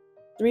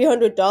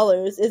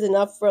 $300 is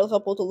enough for a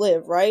couple to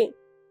live, right?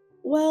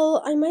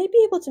 Well, I might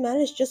be able to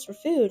manage just for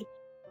food,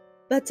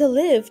 but to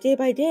live day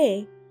by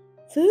day,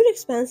 food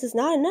expense is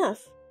not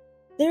enough.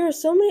 There are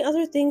so many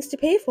other things to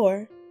pay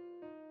for.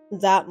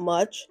 That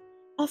much?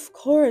 Of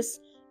course.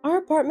 Our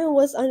apartment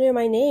was under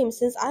my name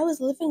since I was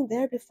living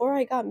there before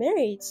I got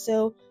married,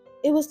 so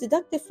it was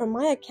deducted from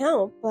my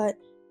account, but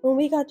when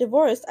we got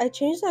divorced, I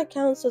changed the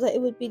account so that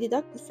it would be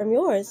deducted from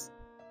yours.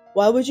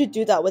 Why would you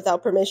do that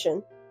without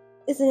permission?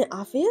 Isn't it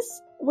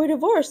obvious? We're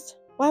divorced.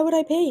 Why would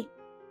I pay?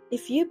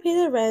 If you pay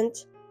the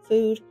rent,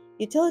 food,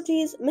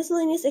 utilities,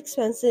 miscellaneous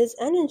expenses,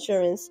 and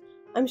insurance,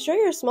 I'm sure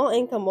your small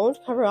income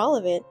won't cover all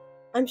of it.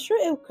 I'm sure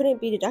it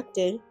couldn't be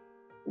deducted.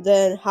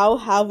 Then how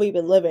have we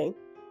been living?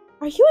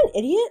 Are you an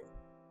idiot?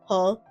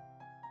 Huh?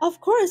 Of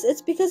course,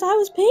 it's because I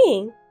was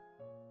paying.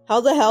 How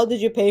the hell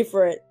did you pay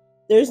for it?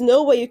 There's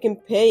no way you can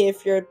pay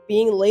if you're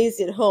being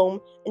lazy at home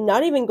and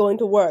not even going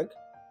to work.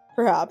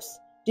 Perhaps.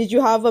 Did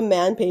you have a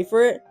man pay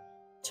for it?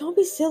 Don't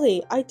be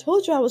silly. I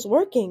told you I was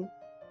working.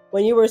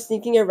 When you were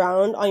sneaking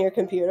around on your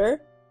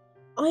computer?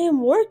 I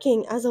am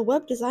working as a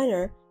web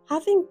designer,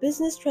 having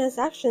business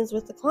transactions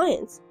with the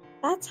clients.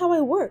 That's how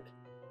I work.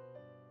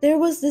 There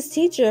was this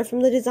teacher from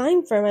the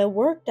design firm I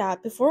worked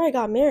at before I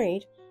got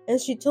married, and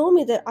she told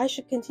me that I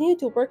should continue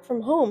to work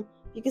from home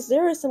because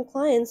there are some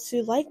clients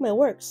who like my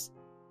works.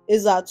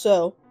 Is that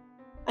so?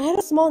 I had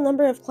a small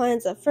number of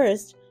clients at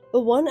first,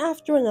 but one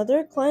after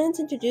another, clients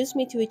introduced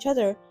me to each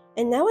other,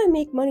 and now I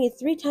make money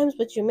 3 times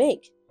what you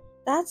make.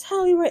 That's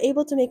how we were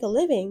able to make a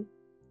living.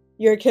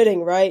 You're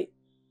kidding, right?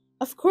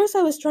 Of course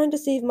I was trying to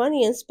save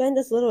money and spend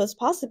as little as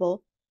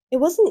possible. It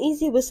wasn't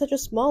easy with such a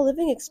small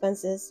living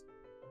expenses.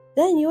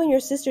 Then you and your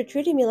sister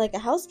treated me like a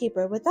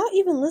housekeeper without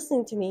even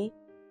listening to me.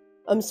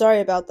 I'm sorry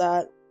about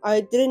that.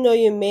 I didn't know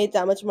you made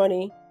that much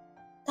money.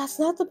 That's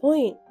not the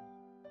point.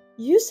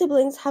 You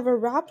siblings have a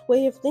wrapped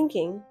way of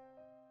thinking.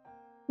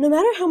 No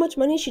matter how much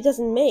money she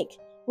doesn't make,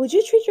 would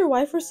you treat your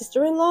wife or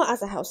sister-in-law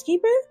as a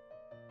housekeeper?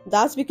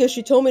 That's because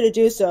she told me to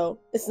do so.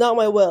 It's not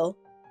my will.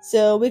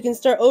 So we can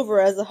start over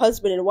as a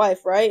husband and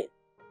wife, right?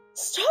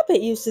 Stop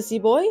it, you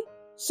sissy boy.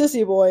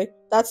 Sissy boy,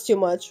 that's too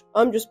much.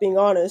 I'm just being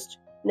honest.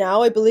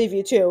 Now I believe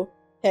you too.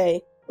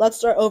 Hey, let's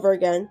start over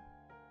again.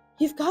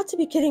 You've got to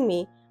be kidding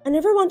me. I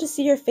never want to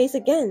see your face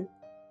again.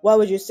 Why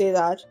would you say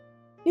that?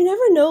 You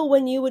never know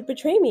when you would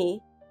betray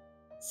me.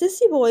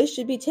 Sissy boys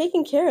should be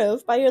taken care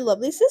of by your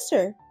lovely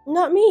sister,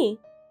 not me.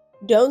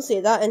 Don't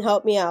say that and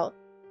help me out.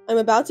 I'm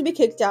about to be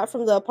kicked out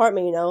from the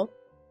apartment, you know.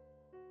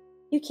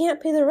 You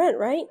can't pay the rent,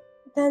 right?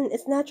 Then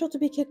it's natural to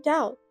be kicked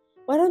out.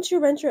 Why don't you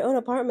rent your own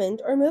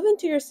apartment or move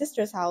into your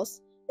sister's house?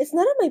 It's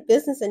none of my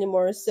business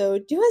anymore, so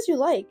do as you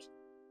like.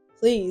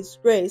 Please,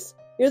 Grace,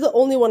 you're the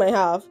only one I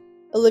have.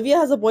 Olivia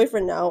has a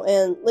boyfriend now,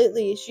 and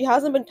lately she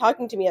hasn't been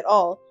talking to me at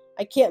all.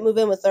 I can't move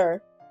in with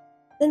her.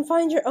 Then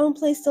find your own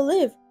place to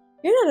live.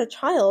 You're not a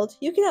child.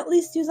 You can at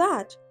least do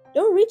that.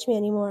 Don't reach me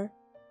anymore.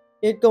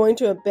 You're going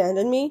to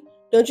abandon me?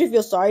 Don't you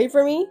feel sorry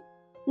for me?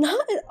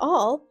 Not at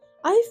all.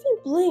 I've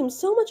been blamed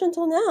so much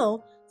until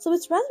now, so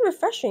it's rather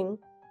refreshing.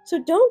 So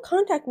don't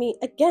contact me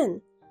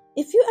again.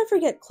 If you ever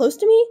get close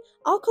to me,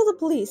 I'll call the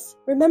police.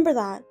 Remember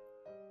that.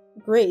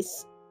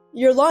 Grace,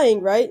 you're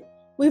lying, right?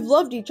 We've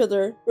loved each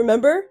other,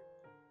 remember?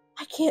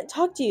 I can't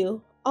talk to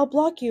you. I'll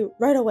block you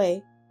right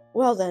away.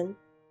 Well then,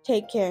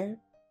 take care.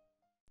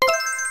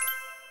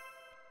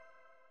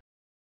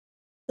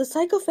 The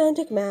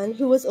sycophantic man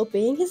who was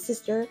obeying his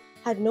sister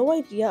had no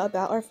idea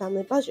about our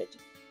family budget.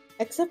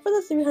 Except for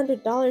the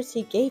 $300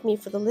 he gave me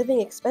for the living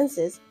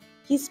expenses,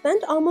 he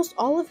spent almost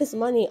all of his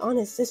money on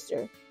his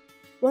sister.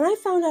 When I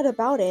found out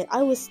about it,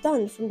 I was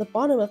stunned from the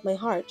bottom of my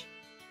heart.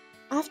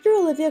 After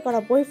Olivia got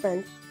a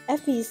boyfriend,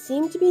 Effie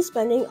seemed to be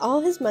spending all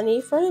his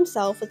money for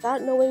himself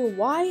without knowing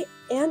why,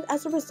 and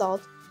as a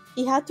result,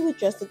 he had to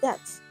address the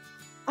debts.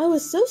 I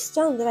was so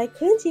stunned that I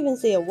couldn't even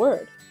say a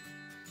word.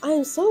 I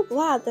am so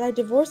glad that I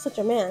divorced such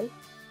a man.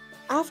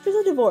 After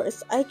the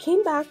divorce, I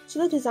came back to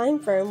the design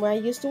firm where I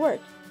used to work,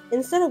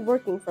 instead of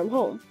working from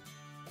home.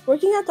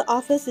 Working at the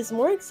office is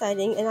more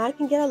exciting and I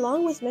can get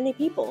along with many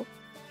people.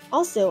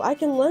 Also, I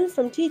can learn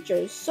from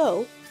teachers,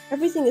 so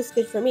everything is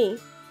good for me.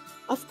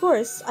 Of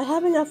course, I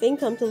have enough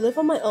income to live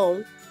on my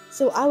own,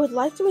 so I would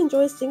like to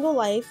enjoy single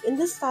life in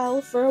this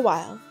style for a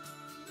while.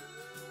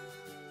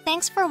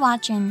 Thanks for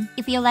watching.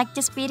 If you liked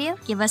this video,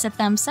 give us a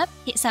thumbs up,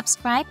 hit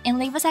subscribe, and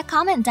leave us a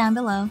comment down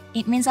below.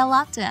 It means a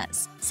lot to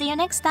us. See you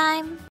next time!